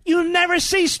state. You never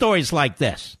see stories like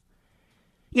this.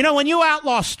 You know, when you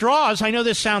outlaw straws, I know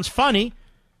this sounds funny,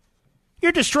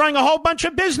 you're destroying a whole bunch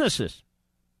of businesses.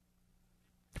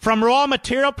 From raw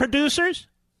material producers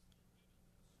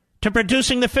to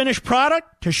producing the finished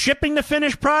product, to shipping the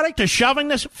finished product, to shoving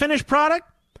the finished product.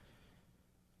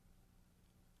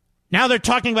 Now they're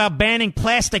talking about banning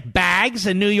plastic bags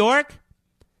in New York.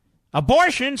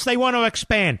 Abortions, they want to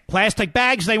expand. Plastic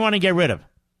bags, they want to get rid of.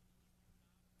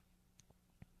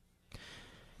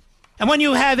 And when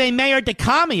you have a Mayor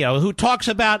DeCamio who talks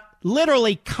about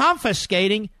literally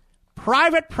confiscating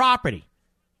private property,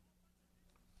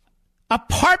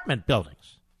 apartment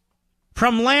buildings,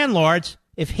 from landlords,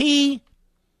 if he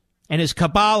and his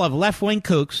cabal of left-wing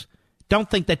kooks don't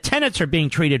think the tenants are being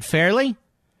treated fairly,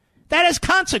 that has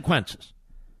consequences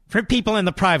for people in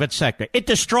the private sector. It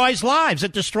destroys lives.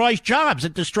 It destroys jobs.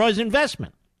 It destroys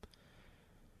investment.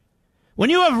 When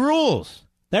you have rules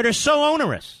that are so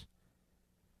onerous,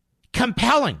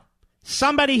 compelling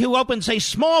somebody who opens a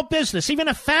small business, even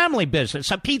a family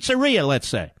business, a pizzeria, let's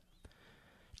say,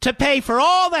 to pay for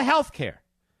all the health care,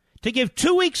 to give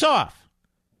 2 weeks off,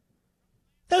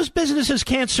 those businesses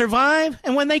can't survive.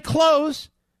 And when they close,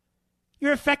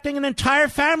 you're affecting an entire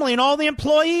family and all the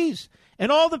employees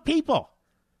and all the people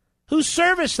who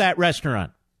service that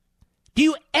restaurant. Do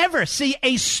you ever see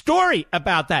a story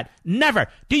about that? Never.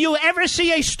 Do you ever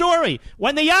see a story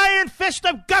when the iron fist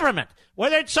of government,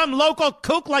 whether it's some local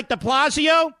kook like de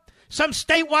Blasio, some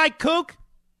statewide kook,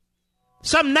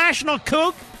 some national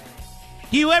kook,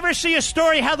 do you ever see a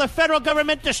story how the federal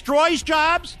government destroys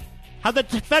jobs? How the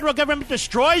federal government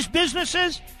destroys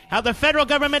businesses? How the federal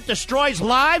government destroys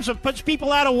lives and puts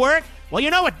people out of work? Well, you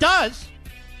know it does.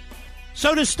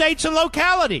 So do states and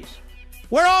localities.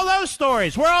 Where are all those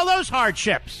stories? Where are all those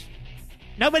hardships?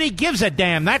 Nobody gives a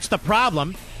damn. That's the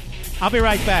problem. I'll be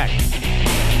right back.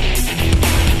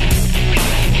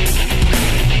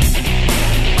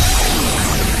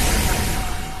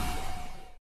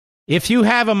 If you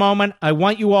have a moment, I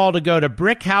want you all to go to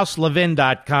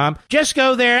BrickhouseLevin.com. Just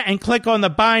go there and click on the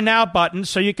Buy Now button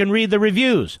so you can read the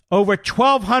reviews. Over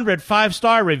 1,200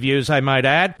 five-star reviews, I might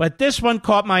add, but this one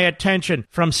caught my attention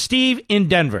from Steve in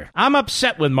Denver. I'm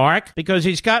upset with Mark because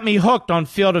he's got me hooked on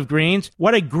Field of Greens.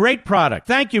 What a great product.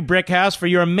 Thank you, Brickhouse, for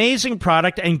your amazing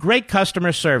product and great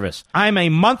customer service. I'm a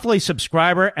monthly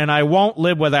subscriber, and I won't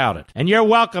live without it. And you're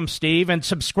welcome, Steve, and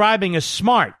subscribing is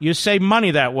smart. You save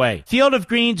money that way. Field of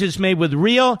Greens is made with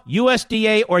real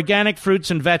USDA organic fruits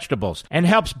and vegetables and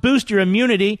helps boost your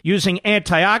immunity using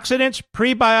antioxidants,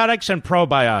 prebiotics, and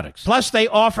probiotics. Plus, they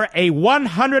offer a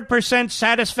 100%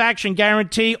 satisfaction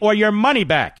guarantee or your money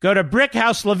back. Go to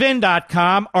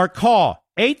BrickhouseLevin.com or call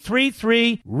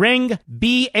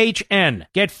 833-RING-BHN.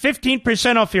 Get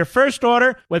 15% off your first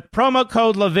order with promo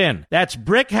code Levin. That's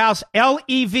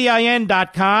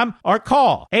BrickhouseLevin.com or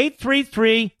call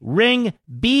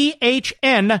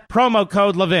 833-RING-BHN, promo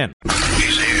code Levin.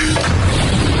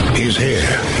 He's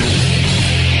here.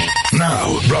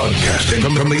 Now, broadcasting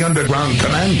from the underground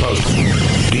command post,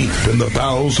 deep in the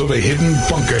bowels of a hidden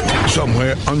bunker,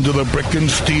 somewhere under the brick and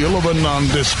steel of a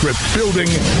nondescript building,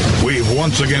 we've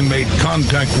once again made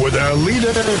contact with our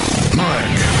leader,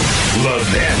 Mike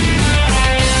Levin.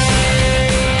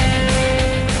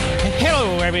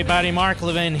 everybody. Mark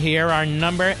Levin here. Our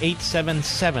number,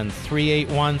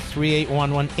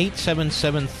 877-381-3811.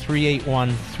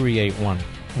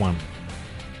 877-381-3811.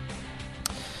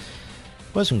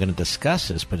 Wasn't going to discuss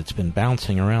this, but it's been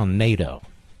bouncing around. NATO.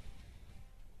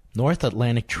 North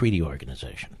Atlantic Treaty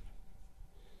Organization.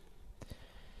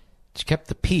 It's kept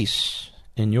the peace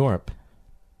in Europe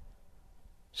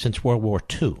since World War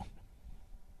II.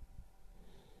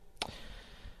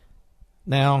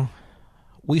 Now,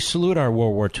 we salute our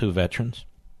World War II veterans,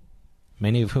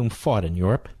 many of whom fought in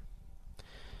Europe.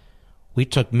 We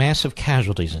took massive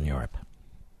casualties in Europe.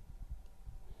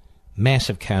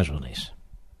 Massive casualties.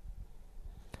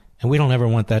 And we don't ever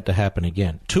want that to happen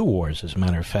again. 2 wars, as a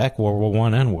matter of fact, World War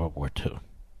I and World War II.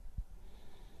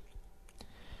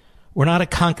 We're not a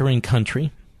conquering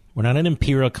country. We're not an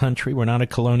imperial country. We're not a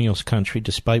colonial country,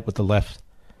 despite what the left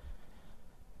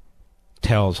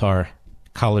tells our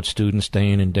college students day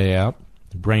in and day out,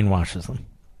 brainwashes them.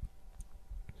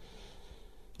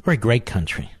 We're a great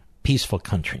country, peaceful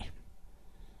country.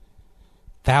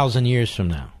 1,000 years from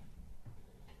now,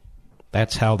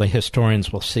 that's how the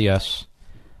historians will see us,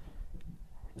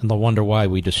 and they'll wonder why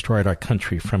we destroyed our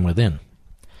country from within,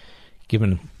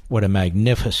 given what a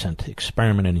magnificent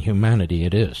experiment in humanity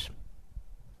it is.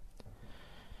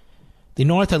 The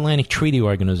North Atlantic Treaty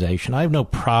Organization, I have no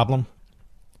problem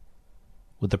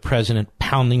with the president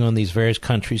pounding on these various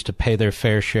countries to pay their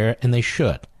fair share, and they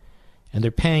should. And they're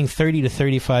paying $30 to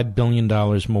 $35 billion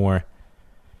more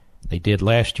they did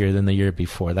last year than the year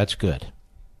before. That's good.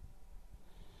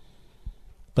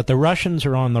 But the Russians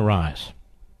are on the rise.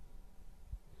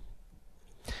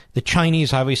 The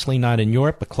Chinese, obviously not in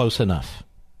Europe, but close enough.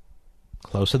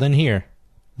 Closer than here.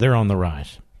 They're on the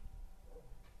rise.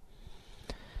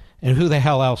 And who the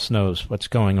hell else knows what's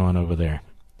going on over there?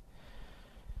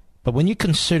 But when you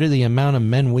consider the amount of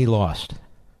men we lost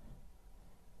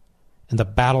and the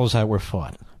battles that were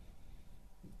fought,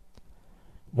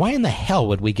 why in the hell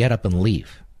would we get up and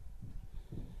leave?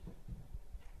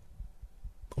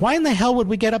 Why in the hell would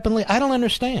we get up and leave? I don't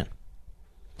understand.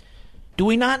 Do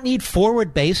we not need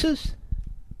forward bases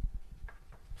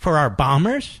for our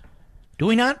bombers? Do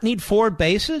we not need forward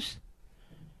bases?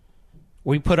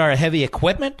 We put our heavy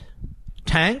equipment,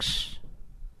 tanks,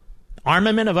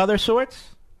 armament of other sorts,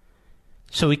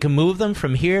 so we can move them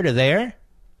from here to there?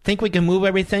 Think we can move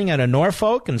everything out of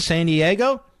Norfolk and San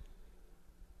Diego?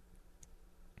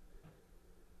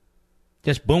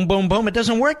 Just boom, boom, boom. It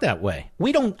doesn't work that way.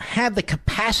 We don't have the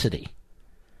capacity.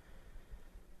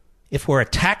 If we're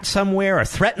attacked somewhere or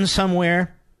threatened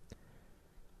somewhere,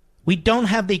 we don't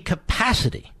have the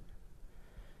capacity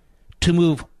to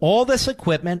move all this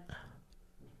equipment,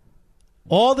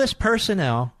 all this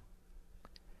personnel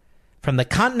from the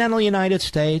continental United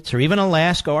States or even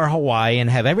Alaska or Hawaii and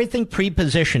have everything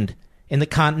pre-positioned in the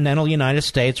continental United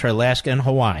States or Alaska and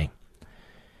Hawaii.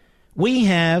 We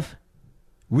have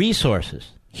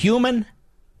resources, human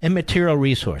and material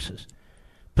resources,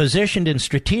 positioned in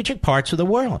strategic parts of the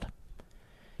world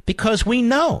because we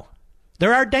know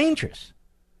there are dangers.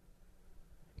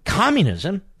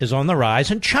 Communism is on the rise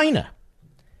in China.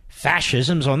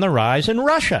 Fascism is on the rise in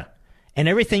Russia and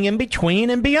everything in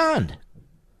between and beyond.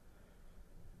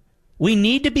 We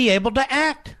need to be able to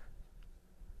act.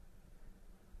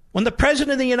 When the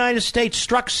President of the United States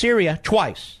struck Syria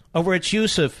twice over its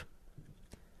use of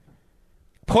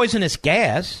poisonous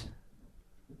gas,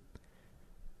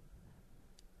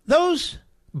 those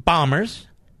bombers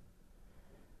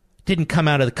didn't come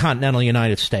out of the continental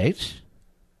United States.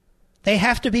 They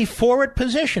have to be forward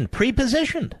positioned,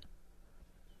 pre-positioned,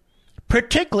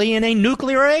 particularly in a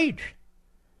nuclear age.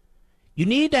 You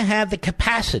need to have the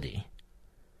capacity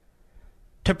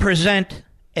to present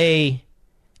a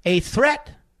threat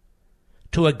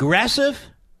to aggressive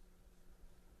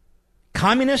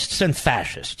communists and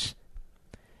fascists.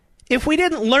 If we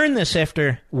didn't learn this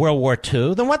after World War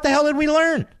II, then what the hell did we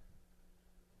learn?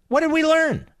 What did we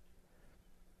learn?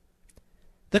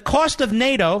 The cost of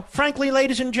NATO, frankly,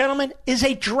 ladies and gentlemen, is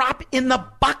a drop in the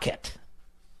bucket.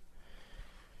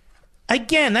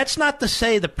 Again, that's not to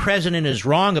say the president is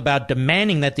wrong about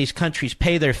demanding that these countries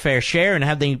pay their fair share and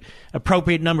have the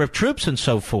appropriate number of troops and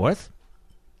so forth.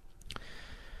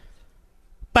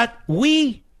 But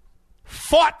we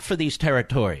fought for these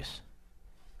territories.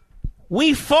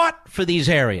 We fought for these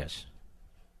areas.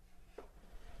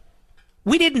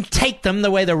 We didn't take them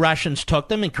the way the Russians took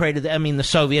them and the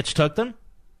Soviets took them.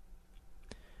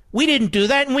 We didn't do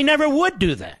that, and we never would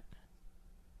do that.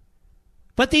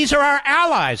 But these are our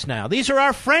allies now. These are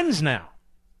our friends now.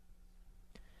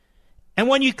 And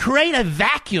when you create a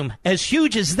vacuum as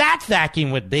huge as that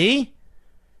vacuum would be,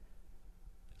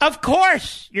 of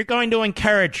course you're going to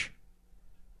encourage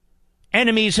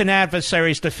enemies and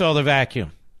adversaries to fill the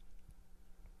vacuum.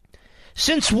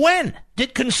 Since when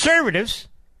did conservatives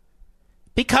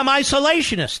become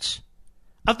isolationists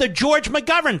of the George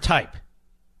McGovern type,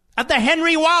 of the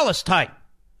Henry Wallace type,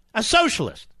 a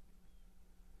socialist?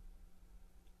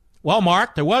 Well,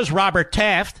 Mark, there was Robert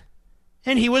Taft,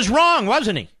 and he was wrong,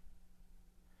 wasn't he?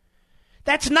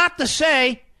 That's not to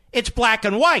say it's black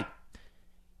and white.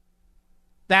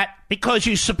 That because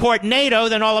you support NATO,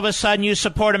 then all of a sudden you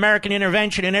support American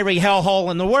intervention in every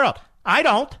hellhole in the world. I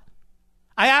don't.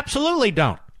 I absolutely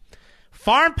don't.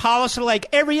 Foreign policy, like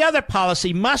every other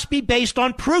policy, must be based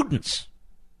on prudence.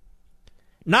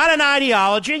 Not an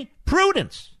ideology,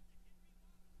 prudence.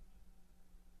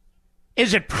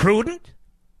 Is it prudent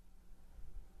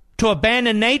to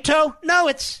abandon NATO? No,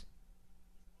 it's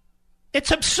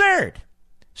absurd.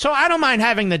 So I don't mind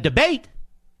having the debate.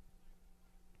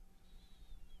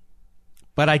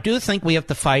 But I do think we have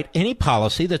to fight any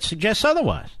policy that suggests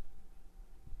otherwise,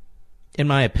 in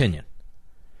my opinion.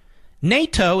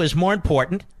 NATO is more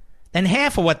important than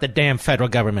half of what the damn federal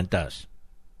government does,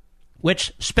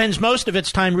 which spends most of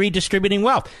its time redistributing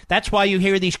wealth. That's why you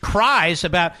hear these cries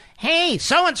about, hey,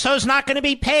 so-and-so's not going to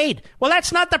be paid. Well,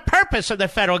 that's not the purpose of the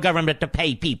federal government, to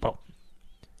pay people.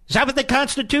 Is that what the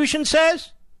Constitution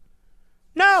says?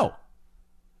 No.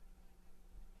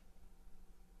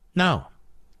 No.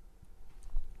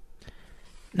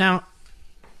 Now,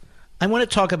 I want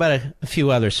to talk about a few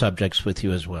other subjects with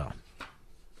you as well.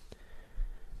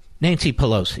 Nancy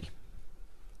Pelosi.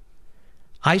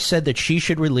 I said that she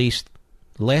should release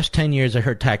the last 10 years of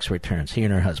her tax returns, she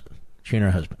and her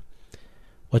husband.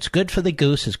 What's good for the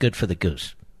goose is good for the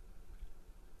goose.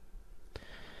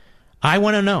 I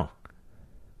want to know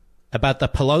about the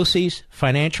Pelosi's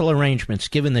financial arrangements,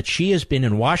 given that she has been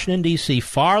in Washington, D.C.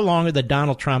 far longer than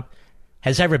Donald Trump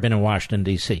has ever been in Washington,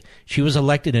 D.C. She was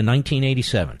elected in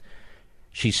 1987.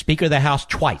 She's Speaker of the House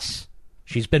twice.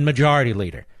 She's been Majority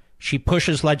Leader. She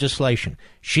pushes legislation.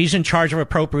 She's in charge of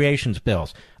appropriations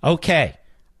bills. Okay,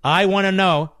 I want to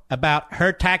know about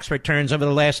her tax returns over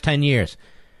the last 10 years.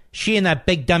 She and that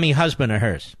big dummy husband of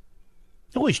hers.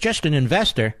 Oh, he's just an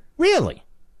investor? Really?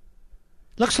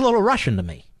 Looks a little Russian to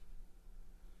me.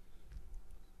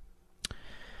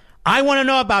 I want to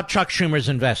know about Chuck Schumer's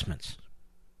investments.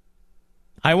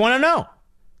 I want to know.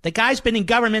 The guy's been in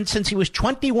government since he was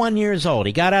 21 years old.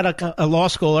 He got out of law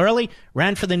school early,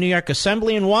 ran for the New York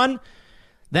Assembly and won.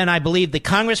 Then I believe the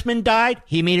congressman died.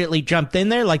 He immediately jumped in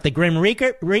there like the Grim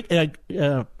Reaper.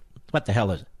 What the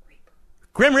hell is it?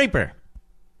 Grim Reaper.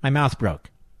 My mouth broke.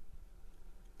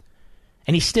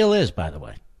 And he still is, by the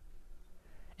way.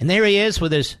 And there he is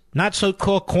with his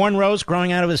not-so-cool cornrows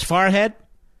growing out of his forehead.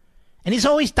 And he's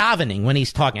always davening when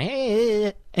he's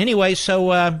talking. Anyway, so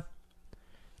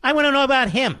I want to know about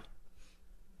him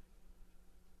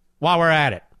while we're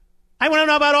at it. I want to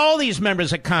know about all these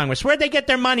members of Congress. Where'd they get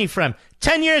their money from?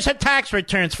 10 years of tax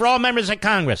returns for all members of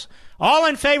Congress. All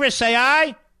in favor say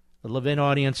aye. The Levin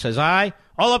audience says aye.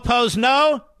 All opposed,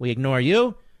 no. We ignore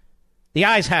you. The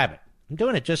ayes have it. I'm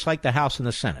doing it just like the House and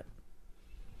the Senate.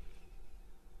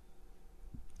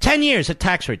 10 years of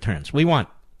tax returns. We want.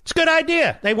 It's a good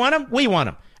idea. They want them. We want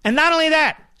them. And not only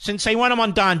that, since they want them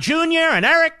on Don Jr. and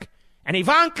Eric and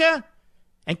Ivanka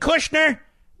and Kushner,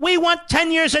 we want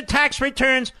 10 years of tax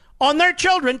returns on their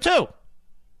children, too.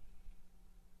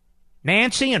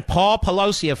 Nancy and Paul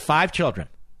Pelosi have 5 children.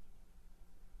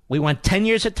 We want 10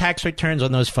 years of tax returns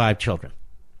on those 5 children.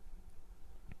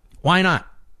 Why not?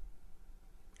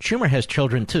 Schumer has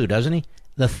children, too, doesn't he?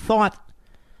 The thought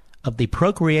of the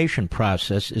procreation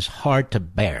process is hard to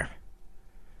bear.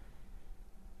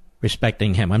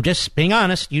 Respecting him. I'm just being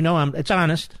honest. You know, it's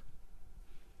honest.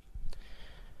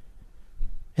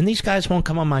 And these guys won't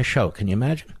come on my show. Can you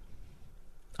imagine?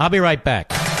 I'll be right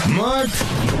back. Mark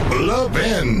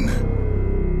Levin.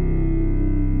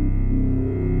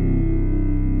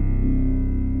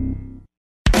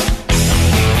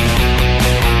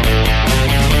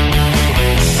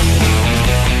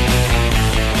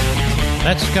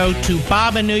 Let's go to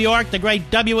Bob in New York, the great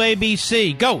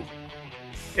WABC. Go.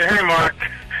 Yeah, hey, Mark.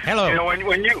 Hello. You know,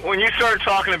 when you started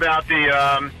talking about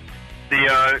the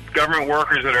government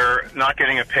workers that are not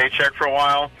getting a paycheck for a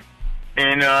while,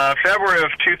 in February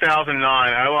of 2009,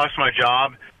 I lost my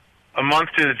job a month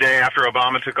to the day after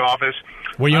Obama took office.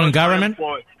 Were you in government?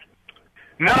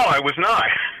 No, I was not.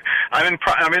 I'm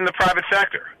in the private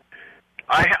sector.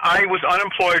 I was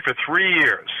unemployed for 3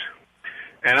 years,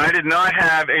 and I did not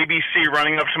have ABC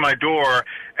running up to my door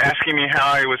asking me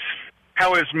how I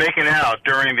was making out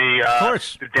during the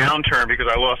downturn because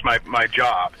I lost my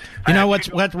job. You know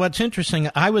what's interesting?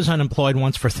 I was unemployed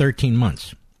once for 13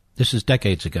 months. This is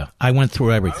decades ago. I went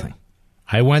through everything.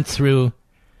 I went through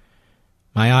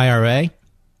my IRA.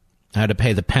 I had to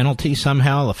pay the penalty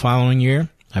somehow the following year.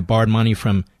 I borrowed money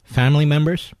from family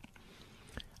members.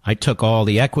 I took all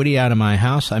the equity out of my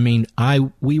house. I mean,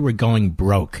 we were going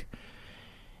broke.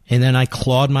 And then I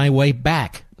clawed my way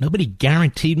back. Nobody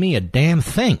guaranteed me a damn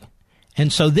thing.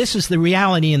 And so this is the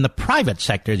reality in the private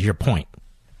sector, is your point.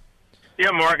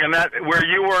 Yeah, Mark, and that where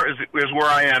you were is where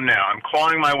I am now. I'm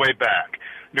clawing my way back.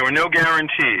 There were no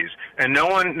guarantees, and no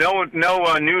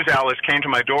news outlets came to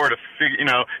my door to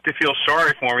feel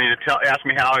sorry for me, to ask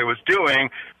me how I was doing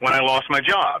when I lost my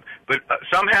job. But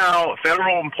somehow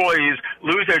federal employees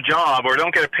lose their job or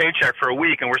don't get a paycheck for a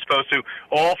week, and we're supposed to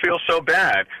all feel so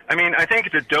bad. I mean, I think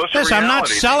it's a dose of reality. I'm not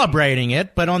celebrating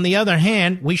it, but on the other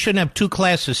hand, we shouldn't have two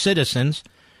classes of citizens.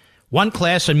 One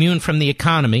class immune from the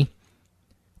economy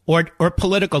or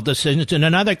political decisions, and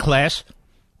another class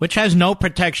which has no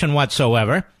protection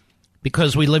whatsoever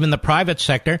because we live in the private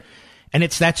sector, and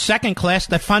it's that second class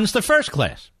that funds the first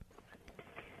class.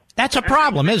 That's a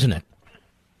problem, isn't it?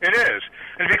 It is.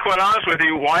 And to be quite honest with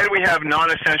you, why do we have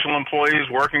non-essential employees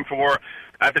working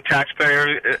at the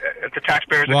taxpayers'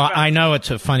 expense? Well, I know it's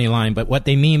a funny line, but what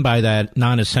they mean by that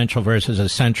non-essential versus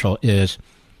essential is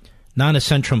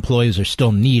non-essential employees are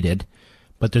still needed,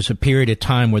 but there's a period of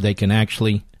time where they can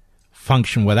actually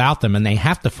function without them, and they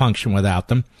have to function without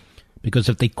them because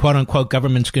if the quote-unquote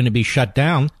government's going to be shut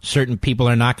down, certain people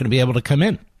are not going to be able to come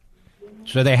in.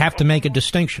 So they have to make a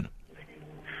distinction.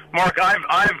 Mark,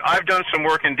 I've done some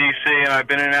work in D.C., and I've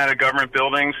been in and out of government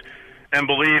buildings, and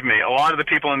believe me, a lot of the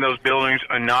people in those buildings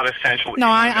are not essential. No,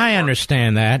 I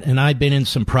understand that, and I've been in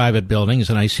some private buildings,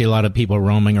 and I see a lot of people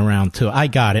roaming around, too. I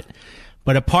got it.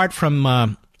 But apart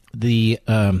from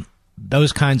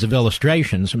those kinds of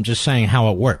illustrations, I'm just saying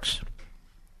how it works.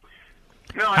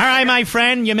 No, all right, my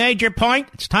friend, you made your point.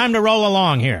 It's time to roll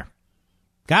along here.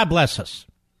 God bless us.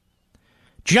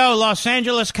 Joe, Los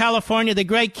Angeles, California, the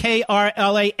great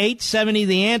KRLA 870,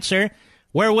 The Answer,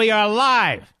 where we are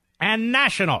live and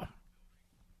national.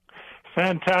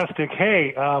 Fantastic.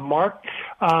 Hey, Mark,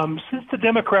 since the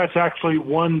Democrats actually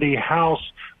won the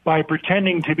House by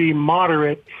pretending to be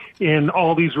moderate in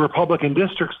all these Republican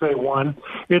districts they won,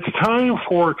 it's time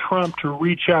for Trump to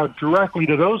reach out directly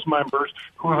to those members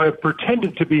who have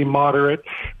pretended to be moderate,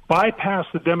 bypass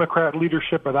the Democrat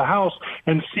leadership of the House,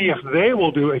 and see if they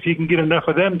will do it, if he can get enough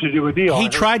of them to do a deal. He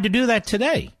tried to do that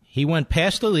today. He went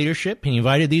past the leadership. He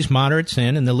invited these moderates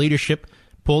in, and the leadership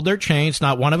pulled their chains.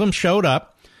 Not one of them showed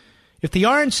up. If the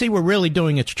RNC were really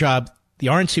doing its job, the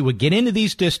RNC would get into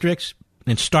these districts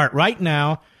and start right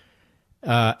now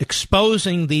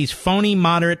exposing these phony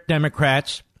moderate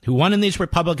Democrats who won in these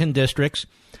Republican districts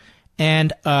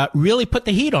and really put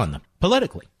the heat on them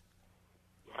politically.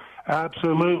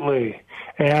 Absolutely.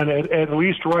 And at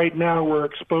least right now we're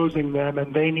exposing them,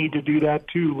 and they need to do that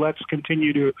too. Let's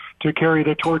continue to carry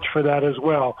the torch for that as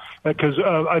well, because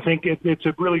I think it's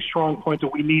a really strong point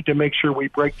that we need to make sure we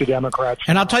break the Democrats.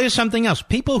 And I'll tell you something else.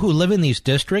 People who live in these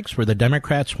districts where the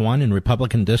Democrats won in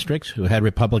Republican districts, who had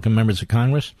Republican members of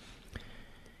Congress,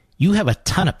 you have a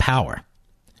ton of power.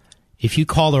 If you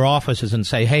call their offices and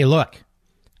say, hey, look,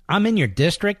 I'm in your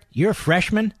district, you're a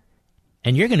freshman,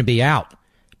 and you're going to be out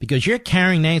because you're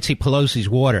carrying Nancy Pelosi's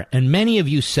water. And many of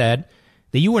you said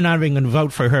that you were not even going to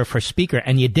vote for her for speaker,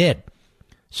 and you did.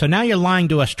 So now you're lying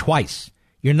to us twice.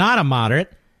 You're not a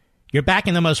moderate. You're back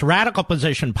in the most radical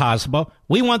position possible.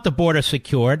 We want the border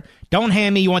secured. Don't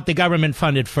hand me you want the government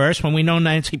funded first when we know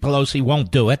Nancy Pelosi won't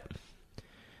do it.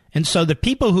 And so the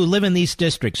people who live in these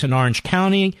districts in Orange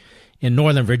County, in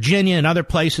Northern Virginia, and other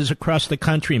places across the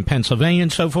country, in Pennsylvania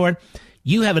and so forth,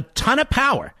 you have a ton of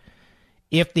power.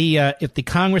 If the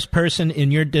congressperson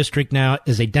in your district now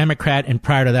is a Democrat and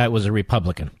prior to that was a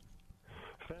Republican.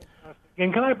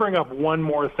 And can I bring up one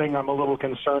more thing I'm a little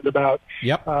concerned about?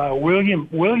 Yep.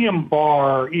 William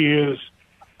Barr is,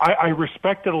 I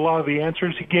respected a lot of the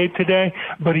answers he gave today,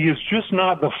 but he is just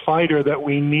not the fighter that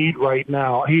we need right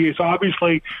now. He is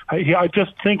obviously, I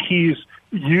just think he's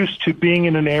used to being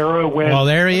in an era when... Well,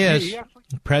 there he is.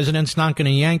 The president's not going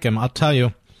to yank him, I'll tell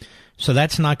you. So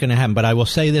that's not going to happen. But I will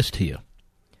say this to you.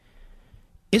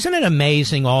 Isn't it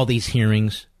amazing, all these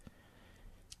hearings?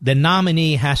 The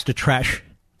nominee has to trash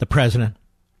the president.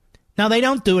 Now, they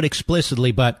don't do it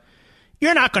explicitly, but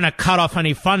you're not going to cut off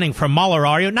any funding for Mueller,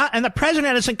 are you? And the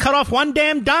president hasn't cut off one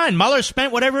damn dime. Mueller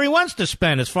spent whatever he wants to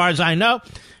spend, as far as I know.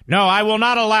 No, I will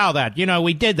not allow that. You know,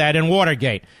 we did that in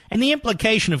Watergate. And the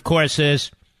implication, of course,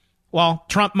 is, well,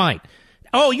 Trump might.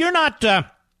 Oh, you're not...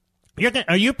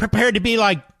 are you prepared to be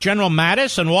like General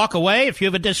Mattis and walk away if you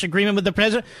have a disagreement with the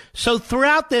president? So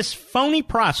throughout this phony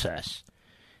process,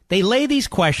 they lay these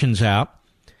questions out,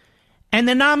 And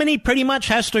the nominee pretty much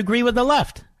has to agree with the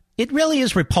left. It really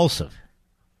is repulsive.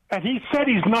 And he said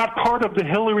he's not part of the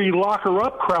Hillary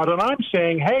lock-her-up crowd. And I'm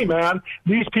saying, hey, man,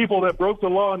 these people that broke the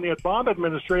law in the Obama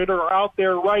administration are out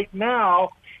there right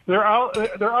now. They're out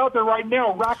there right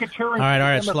now racketeering. All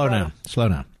right, slow down.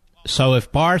 So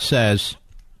if Barr says,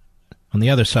 on the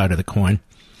other side of the coin,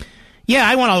 yeah,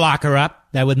 I want to lock her up,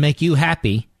 that would make you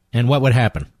happy, and what would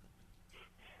happen?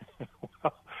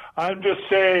 I'm just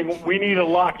saying we need a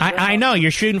lock. I know,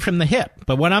 you're shooting from the hip,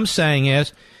 but what I'm saying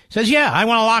is, says, yeah, I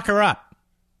want to lock her up.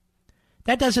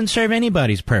 That doesn't serve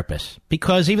anybody's purpose,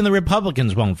 because even the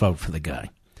Republicans won't vote for the guy.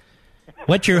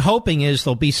 What you're hoping is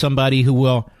there'll be somebody who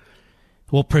will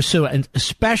pursue it, and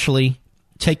especially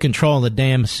take control of the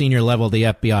damn senior level of the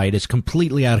FBI. It is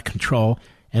completely out of control,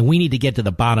 and we need to get to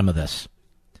the bottom of this.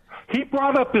 He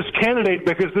brought up this candidate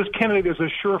because this candidate is a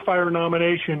surefire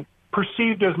nomination,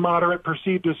 perceived as moderate,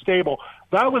 perceived as stable.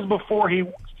 That was before he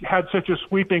had such a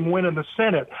sweeping win in the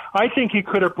Senate. I think he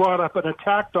could have brought up an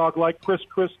attack dog like Chris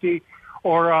Christie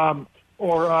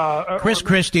Chris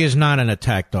Christie is not an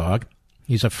attack dog.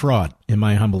 He's a fraud, in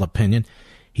my humble opinion.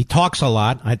 He talks a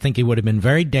lot. I think he would have been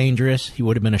very dangerous. He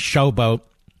would have been a showboat.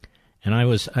 And I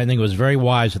think it was very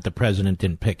wise that the president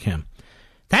didn't pick him.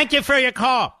 Thank you for your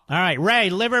call. All right, Ray,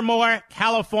 Livermore,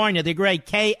 California, the great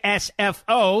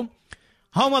KSFO,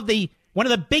 home of one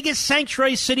of the biggest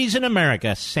sanctuary cities in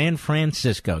America, San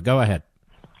Francisco. Go ahead.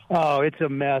 Oh, it's a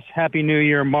mess. Happy New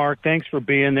Year, Mark. Thanks for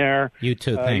being there. You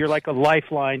too, thanks. You're like a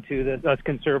lifeline to us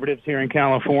conservatives here in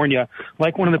California.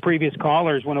 Like one of the previous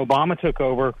callers, when Obama took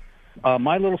over,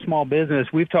 my little small business,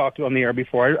 we've talked on the air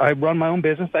before, I run my own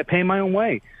business. I pay my own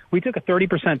way. We took a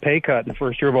 30% pay cut in the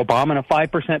first year of Obama and a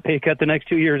 5% pay cut the next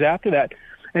 2 years after that.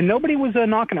 And nobody was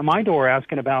knocking at my door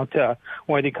asking about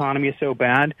why the economy is so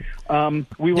bad.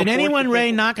 Did anyone,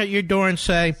 Ray, knock at your door and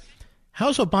say,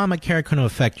 how's Obamacare going to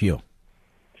affect you?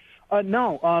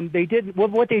 No, they didn't. Well,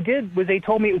 what they did was they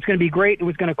told me it was going to be great. It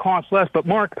was going to cost less. But,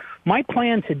 Mark, my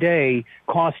plan today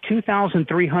costs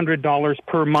 $2,300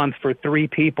 per month for 3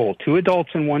 people, 2 adults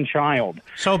and 1 child.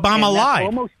 So Obama lied.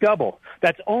 Almost double.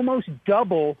 That's almost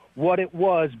double what it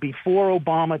was before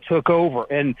Obama took over.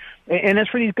 And as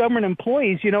for these government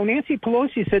employees, Nancy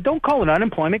Pelosi said, don't call it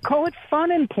unemployment, call it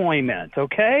fun employment,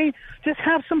 okay? Just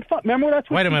have some fun. Remember, that's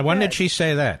what Wait a minute, when did she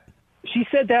say that? She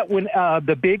said that when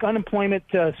the big unemployment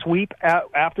sweep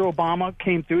after Obama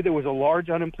came through, there was a large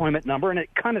unemployment number, and it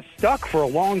kind of stuck for a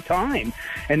long time.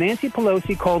 And Nancy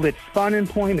Pelosi called it fun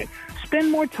employment. Spend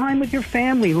more time with your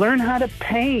family. Learn how to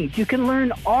paint. You can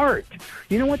learn art.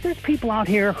 You know what? There's people out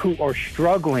here who are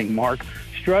struggling, Mark,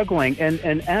 struggling. And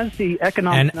as the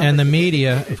economic... And the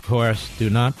media, of course,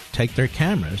 do not take their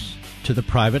cameras to the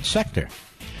private sector.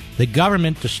 The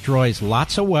government destroys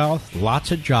lots of wealth,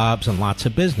 lots of jobs, and lots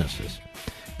of businesses.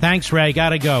 Thanks, Ray.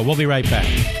 Gotta go. We'll be right back.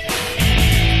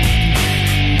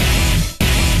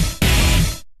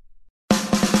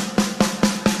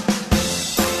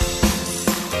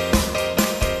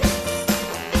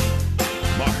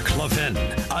 Mark Levin,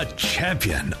 a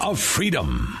champion of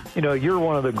freedom. You're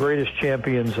one of the greatest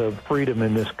champions of freedom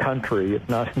in this country, if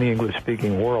not in the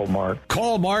English-speaking world, Mark.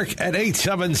 Call Mark at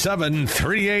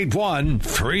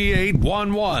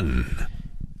 877-381-3811.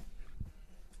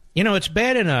 It's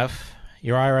bad enough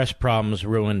your IRS problems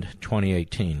ruined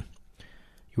 2018.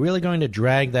 You're really going to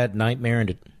drag that nightmare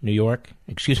into New York?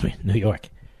 New York.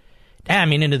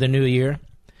 Into the new year.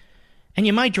 And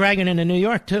you might drag it into New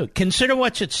York, too. Consider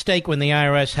what's at stake when the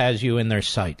IRS has you in their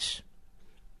sights.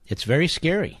 It's very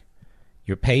scary.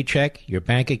 Your paycheck, your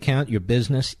bank account, your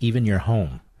business, even your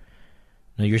home.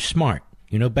 Now, you're smart.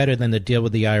 You know better than to deal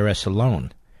with the IRS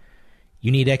alone.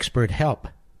 You need expert help.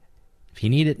 If you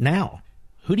need it now,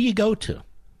 who do you go to?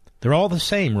 They're all the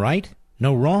same, right?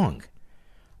 No, wrong.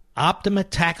 Optima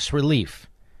Tax Relief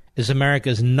is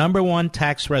America's #1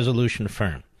 tax resolution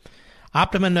firm.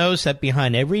 Optima knows that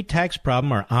behind every tax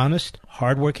problem are honest,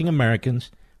 hardworking Americans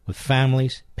with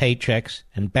families, paychecks,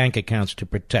 and bank accounts to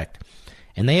protect.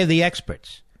 And they are the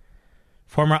experts.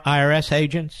 Former IRS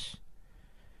agents,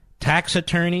 tax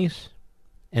attorneys,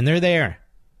 and they're there,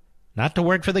 not to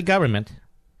work for the government,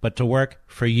 but to work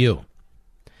for you.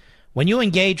 When you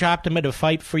engage Optima to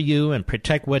fight for you and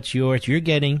protect what's yours, you're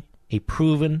getting a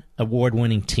proven,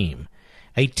 award-winning team.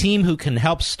 A team who can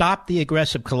help stop the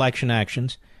aggressive collection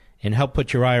actions and help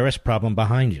put your IRS problem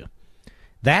behind you.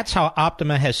 That's how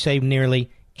Optima has saved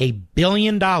nearly $1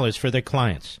 billion for their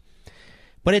clients.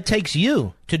 But it takes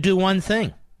you to do one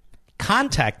thing.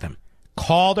 Contact them.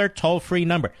 Call their toll-free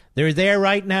number. They're there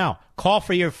right now. Call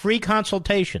for your free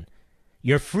consultation.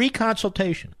 Your free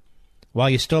consultation while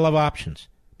you still have options,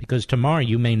 because tomorrow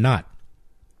you may not.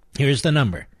 Here's the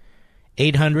number.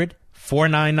 800-5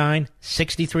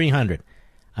 800-499-6300.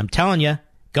 I'm telling you,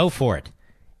 go for it.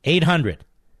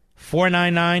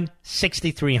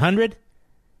 800-499-6300.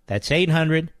 That's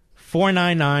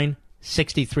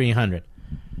 800-499-6300.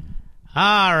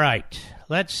 All right.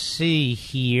 Let's see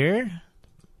here.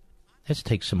 Let's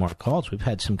take some more calls. We've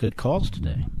had some good calls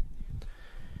today.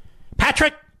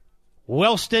 Patrick,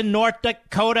 Wilston, North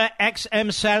Dakota,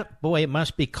 XM7. Boy, it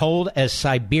must be cold as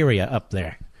Siberia up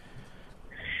there.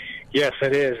 Yes,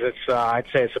 it is. It's I'd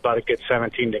say it's about a good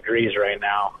 17 degrees right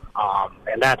now,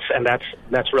 and that's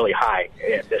really high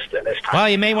at this time. Well,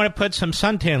 you may want to put some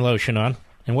suntan lotion on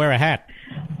and wear a hat.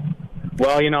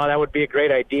 Well, that would be a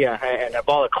great idea, and a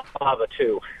balaclava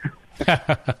too. All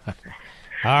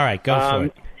right, go for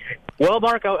it. Well,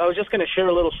 Mark, I was just going to share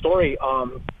a little story.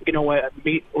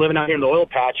 Living out here in the oil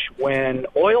patch, when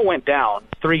oil went down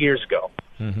 3 years ago,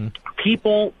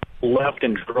 people left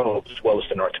in droves,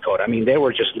 Williston, North Dakota. I mean, they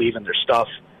were just leaving their stuff.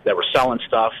 They were selling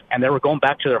stuff, and they were going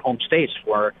back to their home states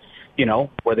where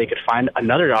they could find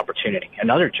another opportunity,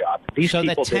 another job. So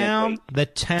the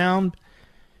town,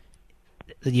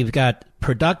 you've got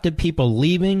productive people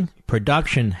leaving.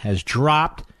 Production has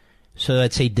dropped, so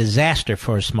it's a disaster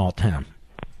for a small town.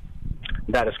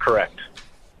 That is correct.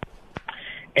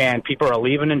 And people are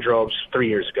leaving in droves 3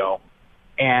 years ago,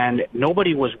 and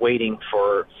nobody was waiting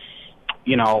for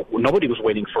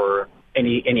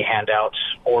any handouts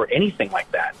or anything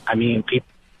like that. I mean, people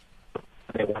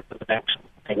they went to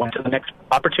the next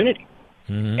opportunity,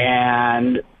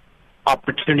 and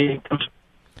opportunity comes.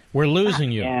 We're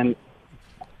losing you. And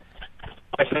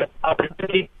I said,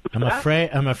 opportunity.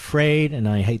 I'm afraid, and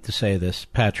I hate to say this,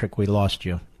 Patrick, we lost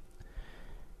you.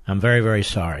 I'm very, very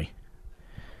sorry.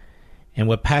 And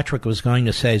what Patrick was going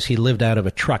to say is he lived out of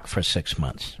a truck for 6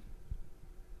 months.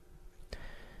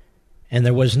 And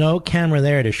there was no camera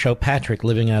there to show Patrick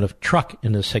living out of a truck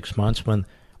in the 6 months when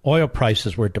oil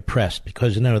prices were depressed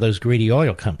because, those greedy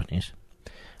oil companies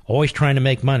always trying to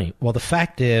make money. Well, the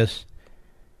fact is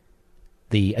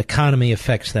the economy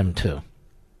affects them too.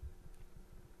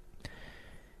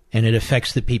 And it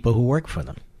affects the people who work for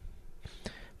them.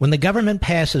 When the government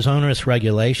passes onerous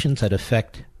regulations that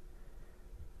affect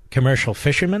commercial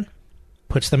fishermen,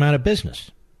 puts them out of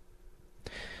business.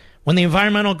 When the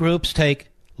environmental groups take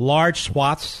large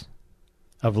swaths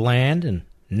of land and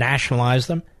nationalize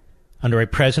them under a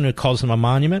president who calls them a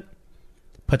monument,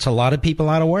 puts a lot of people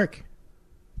out of work.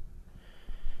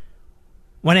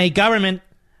 When a government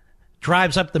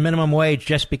drives up the minimum wage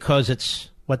just because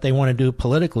it's what they want to do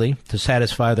politically to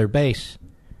satisfy their base,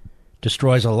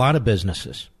 destroys a lot of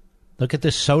businesses. Look at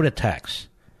this soda tax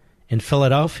in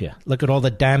Philadelphia. Look at all the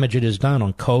damage it has done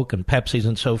on Coke and Pepsis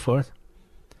and so forth.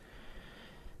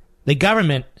 The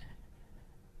government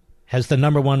has the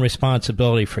number one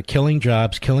responsibility for killing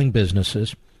jobs, killing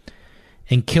businesses,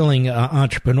 and killing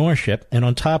entrepreneurship, and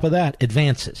on top of that,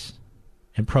 advances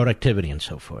in productivity and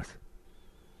so forth.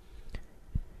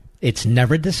 It's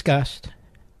never discussed.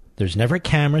 There's never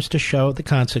cameras to show the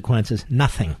consequences.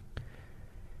 Nothing.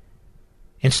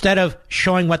 Instead of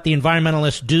showing what the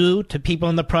environmentalists do to people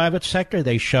in the private sector,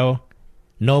 they show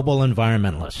noble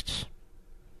environmentalists.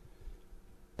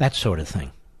 That sort of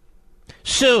thing.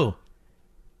 Sue,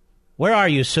 where are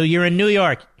you, Sue? You're in New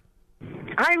York.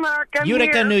 Hi, Mark. I'm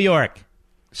Utica, here. New York.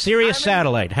 Sirius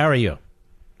Satellite. How are you?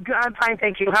 I'm fine,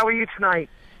 thank you. How are you tonight?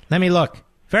 Let me look.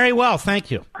 Very well,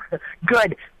 thank you.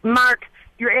 Good. Mark,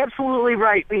 you're absolutely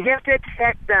right. We have to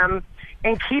attack them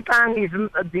and keep on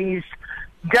these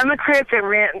Democrats that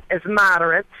ran as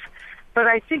moderates. But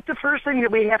I think the first thing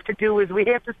that we have to do is we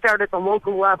have to start at the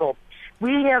local level.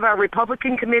 We have our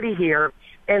Republican committee here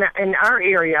in our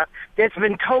area that's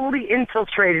been totally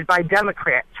infiltrated by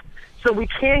Democrats. So we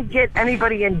can't get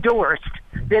anybody endorsed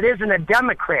that isn't a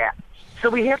Democrat. So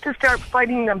we have to start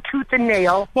fighting them tooth and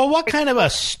nail. Well, what kind of a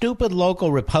stupid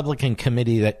local Republican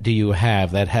committee do you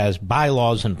have that has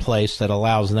bylaws in place that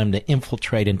allows them to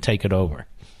infiltrate and take it over?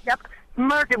 Yep.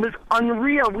 Mark, it was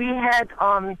unreal. We had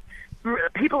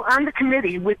people on the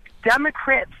committee with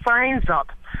Democrat signs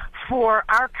up for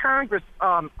our Congress,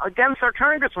 against our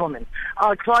Congresswoman,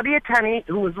 Claudia Tenney,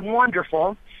 who was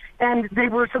wonderful. And they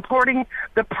were supporting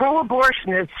the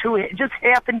pro-abortionists who just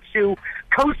happened to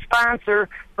co-sponsor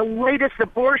the latest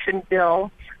abortion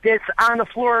bill that's on the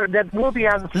floor, that will be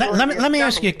on the floor. Let me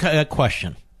ask you a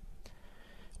question.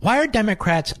 Why are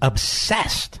Democrats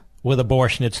obsessed with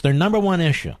abortion? It's their number one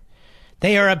issue.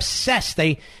 They are obsessed.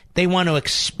 They want to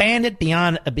expand it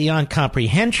beyond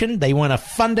comprehension. They want to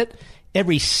fund it,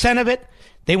 every cent of it.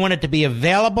 They want it to be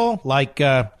available like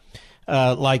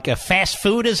fast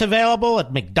food is available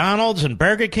at McDonald's and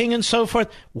Burger King and so forth.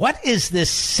 What is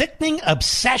this sickening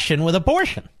obsession with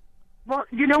abortion? Well,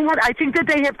 you know what? I think that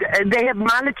they have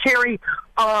monetary,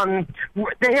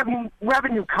 they have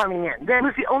revenue coming in.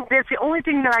 That's the only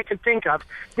thing that I could think of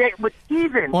that would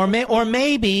even. Or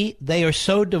maybe they are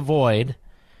so devoid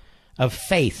of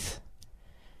faith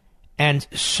and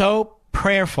so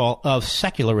prayerful of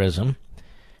secularism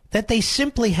that they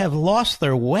simply have lost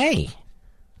their way.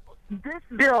 This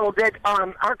bill that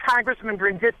our Congressman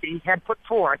Brindisi had put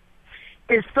forth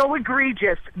is so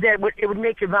egregious that it would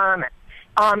make you vomit.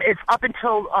 It's up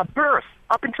until birth.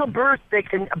 Up until birth, they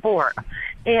can abort.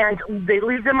 And they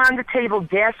leave them on the table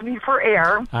gasping for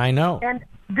air. I know. And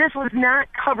this was not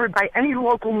covered by any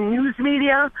local news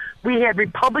media. We had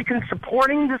Republicans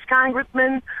supporting this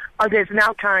congressman, this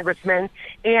now congressman.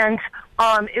 And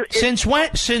since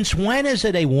when is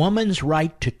it a woman's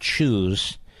right to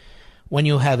choose when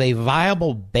you have a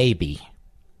viable baby?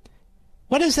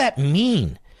 What does that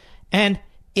mean? And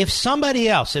if somebody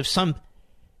else, if some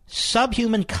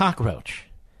subhuman cockroach,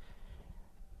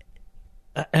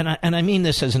 and I mean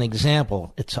this as an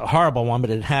example, it's a horrible one, but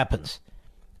it happens,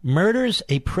 murders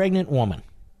a pregnant woman,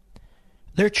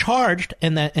 they're charged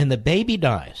and the baby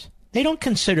dies. They don't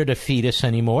consider it a fetus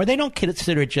anymore. They don't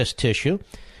consider it just tissue.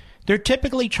 They're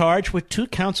typically charged with 2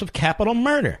 counts of capital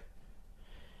murder.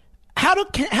 How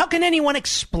can anyone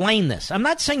explain this? I'm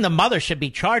not saying the mother should be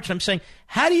charged. I'm saying,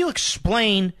 how do you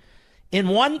explain, in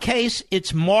one case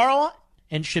it's moral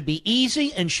and should be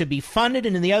easy and should be funded,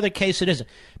 and in the other case it isn't?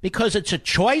 Because it's a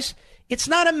choice. It's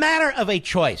not a matter of a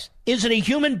choice. Is it a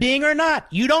human being or not?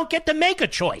 You don't get to make a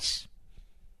choice.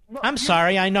 I'm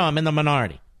sorry, I know I'm in the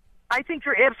minority. I think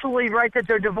you're absolutely right that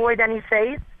they're devoid any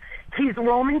faith. He's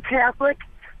Roman Catholic,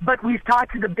 but we've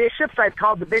talked to the bishops. I've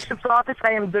called the bishop's office.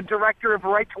 I am the director of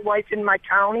Right to Life in my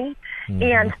county,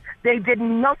 and they did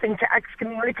nothing to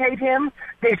excommunicate him.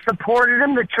 They supported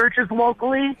him, the churches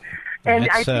locally. And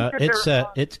I think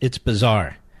that it's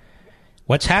bizarre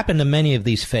what's happened to many of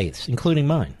these faiths, including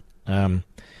mine.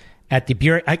 At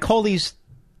the I call these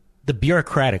the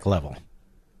bureaucratic level.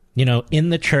 You know, in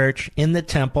the church, in the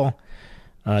temple,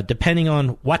 depending on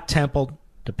what temple,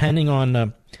 depending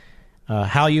on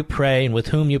how you pray and with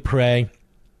whom you pray.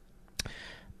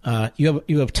 You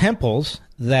have temples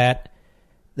that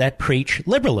preach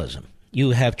liberalism.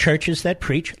 You have churches that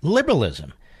preach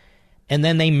liberalism. And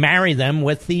then they marry them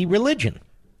with the religion.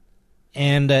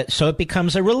 And so it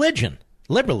becomes a religion.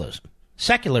 Liberalism,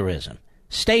 secularism,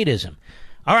 statism.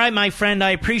 All right, my friend, I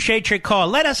appreciate your call.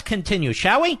 Let us continue,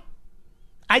 shall we?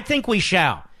 I think we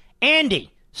shall.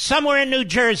 Andy, somewhere in New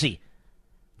Jersey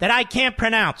that I can't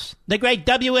pronounce. The great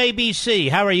WABC.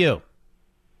 How are you?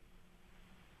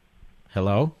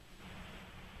 Hello?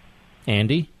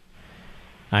 Andy?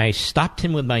 I stopped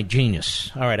him with my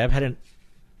genius. All right,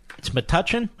 it's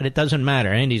Metuchen, but it doesn't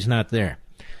matter. Andy's not there.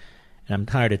 And I'm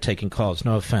tired of taking calls.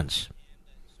 No offense.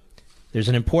 There's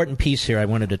an important piece here I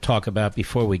wanted to talk about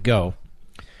before we go.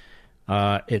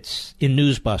 It's in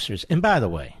Newsbusters. And by the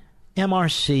way,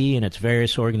 MRC and its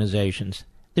various organizations,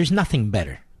 there's nothing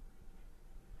better.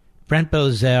 Brent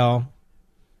Bozell,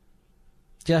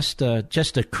 just a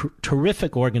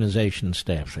terrific organization and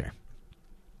staff there.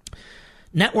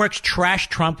 Networks trashed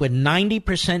Trump with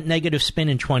 90% negative spin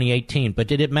in 2018. But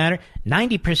did it matter?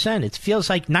 90%. It feels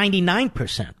like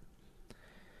 99%.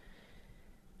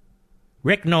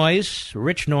 Rich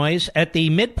Noyes, at the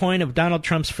midpoint of Donald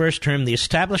Trump's first term, the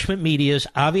establishment media's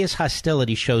obvious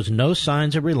hostility shows no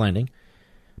signs of relenting.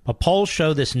 But polls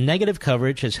show this negative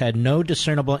coverage has had no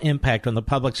discernible impact on the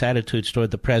public's attitudes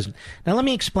toward the president. Now, let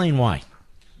me explain why.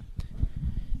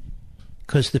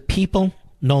 Because the people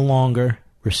no longer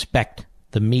respect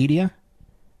the media.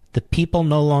 The people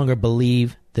no longer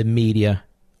believe the media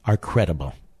are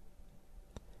credible.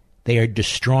 They are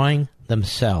destroying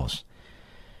themselves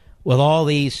with all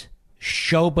these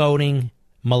showboating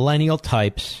millennial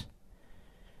types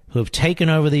who have taken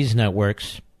over these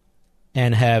networks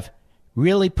and have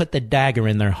really put the dagger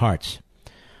in their hearts.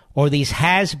 Or these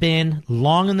has-been,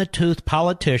 long-in-the-tooth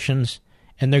politicians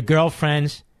and their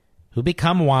girlfriends who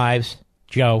become wives.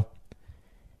 Joe,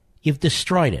 you've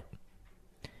destroyed it.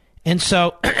 And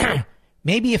so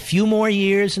maybe a few more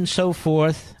years and so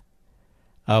forth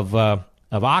of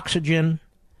oxygen.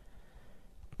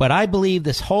 But I believe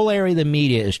this whole area of the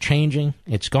media is changing.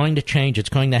 It's going to change. It's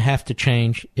going to have to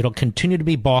change. It'll continue to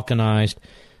be balkanized,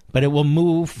 but it will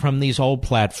move from these old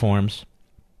platforms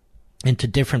into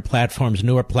different platforms,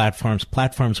 newer platforms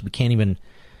we can't even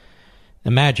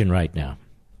imagine right now.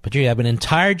 But you have an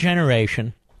entire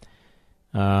generation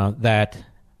that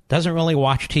doesn't really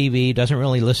watch TV, doesn't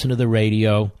really listen to the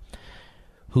radio,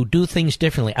 who do things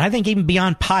differently. I think even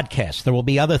beyond podcasts, there will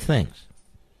be other things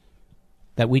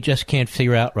that we just can't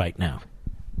figure out right now.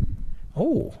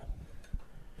 Oh,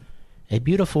 A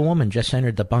beautiful woman just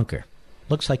entered the bunker.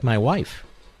 Looks like my wife.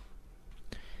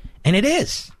 And it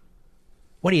is.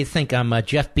 What do you think? I'm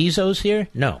Jeff Bezos here?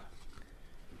 No.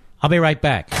 I'll be right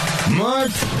back.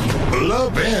 Mark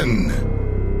Levin.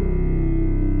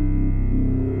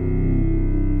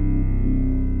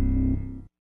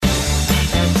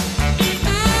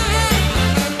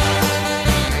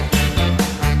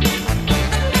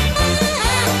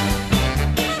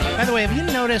 By the way, have you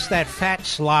noticed that fat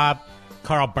slob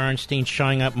Carl Bernstein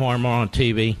showing up more and more on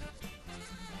TV?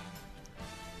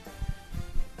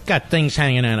 Got things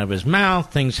hanging out of his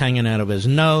mouth, things hanging out of his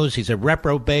nose. He's a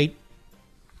reprobate,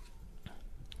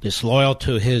 disloyal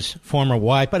to his former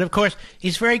wife. But, of course,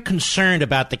 he's very concerned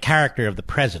about the character of the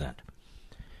president.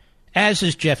 As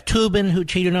is Jeff Toobin, who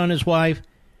cheated on his wife.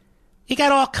 He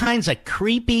got all kinds of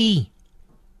creepy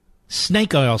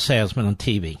snake oil salesmen on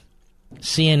TV.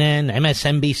 CNN,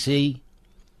 MSNBC.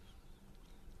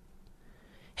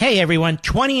 Hey, everyone,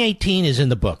 2018 is in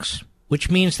the books,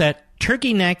 which means that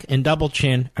turkey neck and double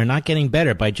chin are not getting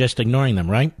better by just ignoring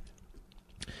them, right?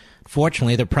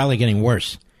 Fortunately, they're probably getting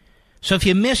worse. So if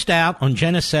you missed out on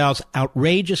Genucel's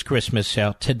outrageous Christmas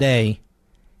sale, today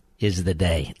is the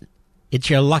day.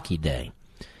 It's your lucky day.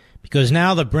 Because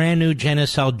now the brand new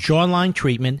Genucel jawline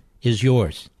treatment is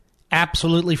yours.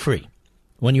 Absolutely free.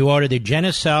 When you order the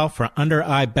Genucel for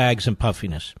under-eye bags and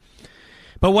puffiness.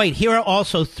 But wait, here are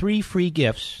also 3 free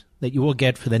gifts that you will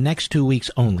get for the next 2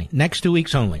 weeks only. Next 2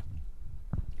 weeks only.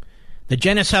 The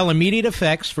Genucel Immediate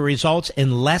Effects for results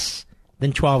in less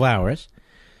than 12 hours.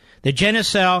 The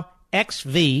Genucel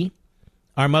XV,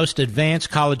 our most advanced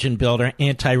collagen builder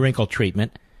anti-wrinkle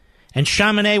treatment. And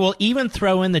Chamonix will even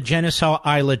throw in the Genucel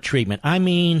eyelid treatment. I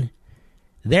mean,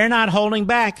 they're not holding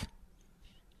back.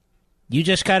 You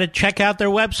just got to check out their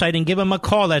website and give them a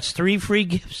call. That's 3 free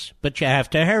gifts, but you have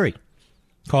to hurry.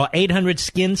 Call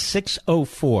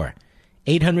 800-SKIN-604.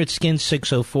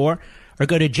 800-SKIN-604. Or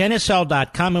go to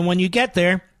Genucel.com, and when you get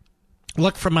there,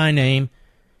 look for my name,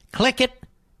 click it,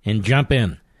 and jump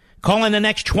in. Call in the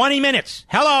next 20 minutes.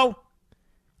 Hello!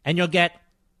 And you'll get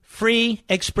free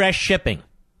express shipping.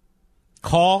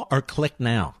 Call or click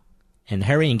now. And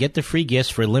hurry and get the free gifts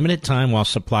for a limited time while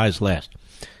supplies last.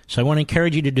 So I want to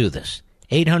encourage you to do this.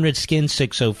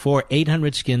 800-SKIN-604,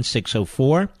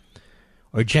 800-SKIN-604,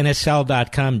 or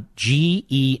Genucel.com,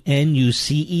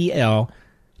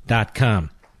 Genucel.com.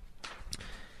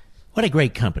 What a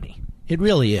great company. It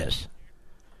really is.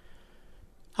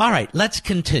 All right, let's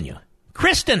continue.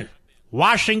 Kristen,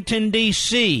 Washington,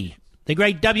 D.C., the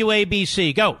great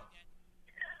WABC. Go.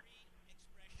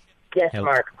 Yes, Hello.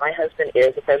 Mark. My husband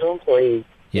is a federal employee.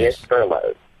 He Yes. is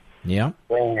furloughed. Yeah.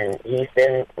 When he's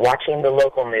been watching the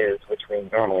local news, which we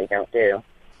normally don't do,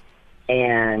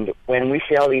 and when we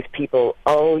see all these people,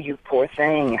 oh, you poor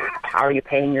thing, how are you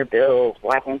paying your bills?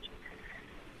 Why can't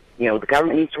you, the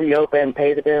government needs to reopen,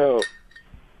 pay the bills.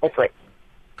 It's like,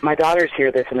 my daughters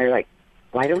hear this, and they're like,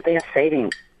 why don't they have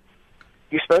savings?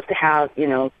 You're supposed to have,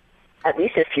 at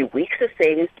least a few weeks of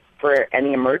savings for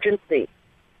any emergency.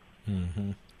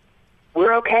 Mm-hmm.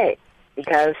 We're okay,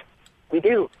 because we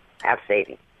do have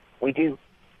savings. We do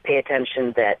pay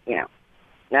attention that,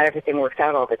 not everything works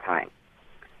out all the time.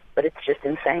 But it's just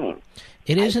insane.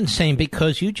 It is insane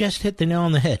because you just hit the nail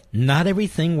on the head. Not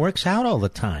everything works out all the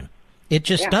time. It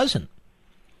just doesn't.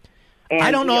 And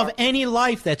I don't know of any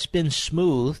life that's been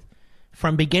smooth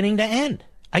from beginning to end.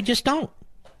 I just don't.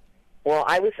 Well,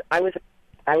 I was a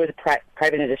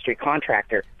private industry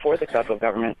contractor for the federal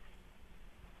government.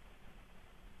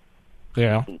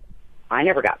 Yeah. I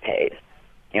never got paid.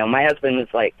 My husband was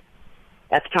like,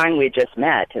 at the time we had just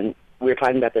met, and we were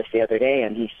talking about this the other day,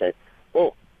 and he said,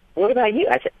 well, what about you?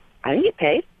 I said, I didn't get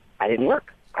paid. I didn't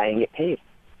work. I didn't get paid.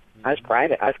 I was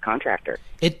private. I was a contractor.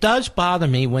 It does bother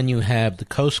me when you have the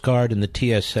Coast Guard and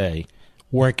the TSA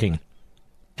working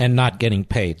and not getting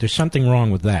paid. There's something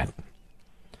wrong with that.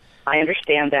 I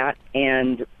understand that,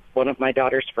 and one of my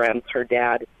daughter's friends, her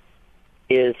dad,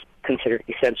 is considered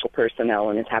essential personnel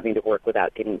and is having to work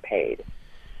without getting paid.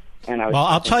 And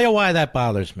I'll tell you why that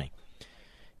bothers me.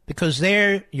 Because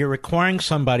there you're requiring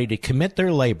somebody to commit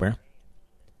their labor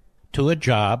to a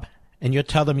job, and you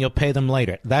tell them you'll pay them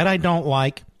later. That I don't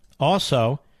like.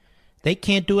 Also, they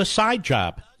can't do a side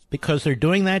job because they're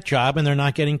doing that job and they're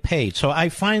not getting paid. So I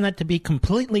find that to be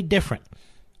completely different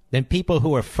than people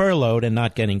who are furloughed and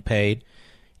not getting paid.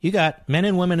 You got men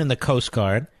and women in the Coast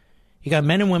Guard. You got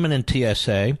men and women in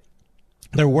TSA.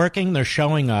 They're working. They're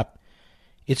showing up.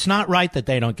 It's not right that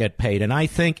they don't get paid. And I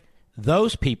think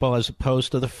those people, as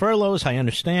opposed to the furloughs, I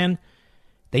understand,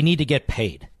 they need to get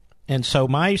paid. And so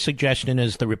my suggestion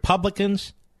is the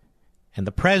Republicans and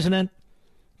the president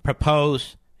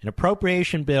propose an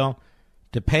appropriation bill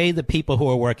to pay the people who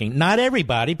are working. Not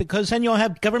everybody, because then you'll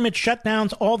have government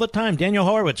shutdowns all the time. Daniel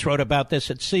Horowitz wrote about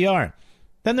this at CR.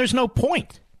 Then there's no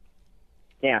point.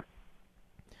 Yeah.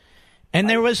 And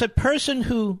there was a person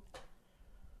who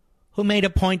made a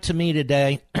point to me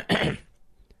today,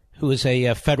 who is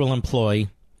a federal employee.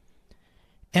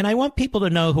 And I want people to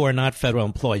know who are not federal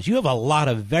employees. You have a lot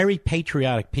of very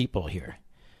patriotic people here.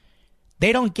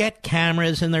 They don't get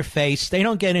cameras in their face. They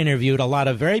don't get interviewed. A lot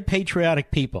of very patriotic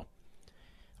people.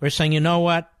 We're saying, you know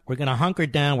what? We're going to hunker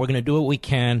down. We're going to do what we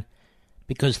can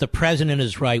because the president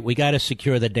is right. We got to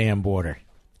secure the damn border.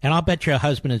 And I'll bet your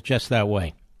husband is just that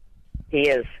way. He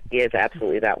is. He is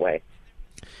absolutely that way.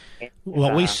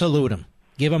 Well, we salute him.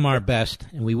 Give him our best,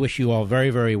 and we wish you all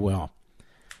very, very well.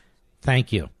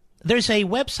 Thank you. There's a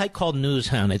website called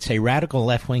Newshound. It's a radical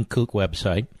left-wing kook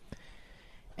website,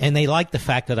 and they like the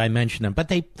fact that I mention them. But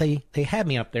they have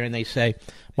me up there, and they say,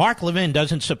 Mark Levin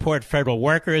doesn't support federal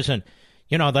workers, and,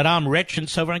 you know, that I'm rich and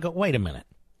so on. I go, wait a minute.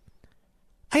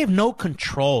 I have no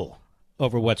control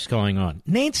over what's going on.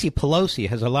 Nancy Pelosi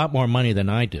has a lot more money than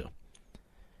I do.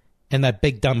 And that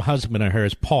big dumb husband of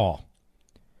hers, Paul.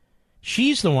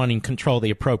 She's the one in control of the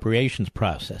appropriations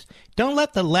process. Don't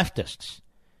let the leftists,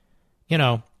 you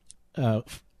know,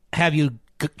 have you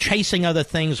chasing other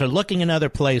things or looking in other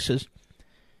places.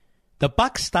 The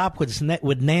buck stopped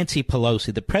with Nancy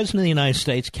Pelosi. The President of the United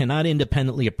States cannot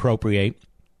independently appropriate.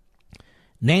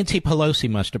 Nancy Pelosi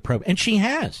must appropriate. And she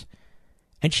has.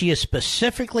 And she has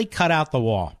specifically cut out the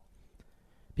wall.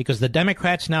 Because the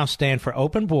Democrats now stand for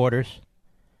open borders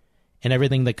and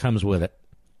everything that comes with it.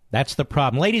 That's the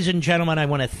problem. Ladies and gentlemen, I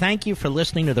want to thank you for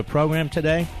listening to the program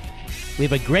today. We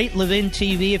have a great Levin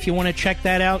TV if you want to check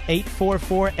that out,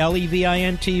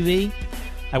 844-LEVIN TV.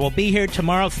 I will be here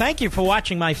tomorrow. Thank you for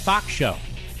watching my Fox show.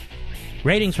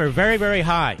 Ratings were very, very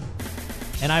high.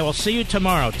 And I will see you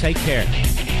tomorrow. Take care.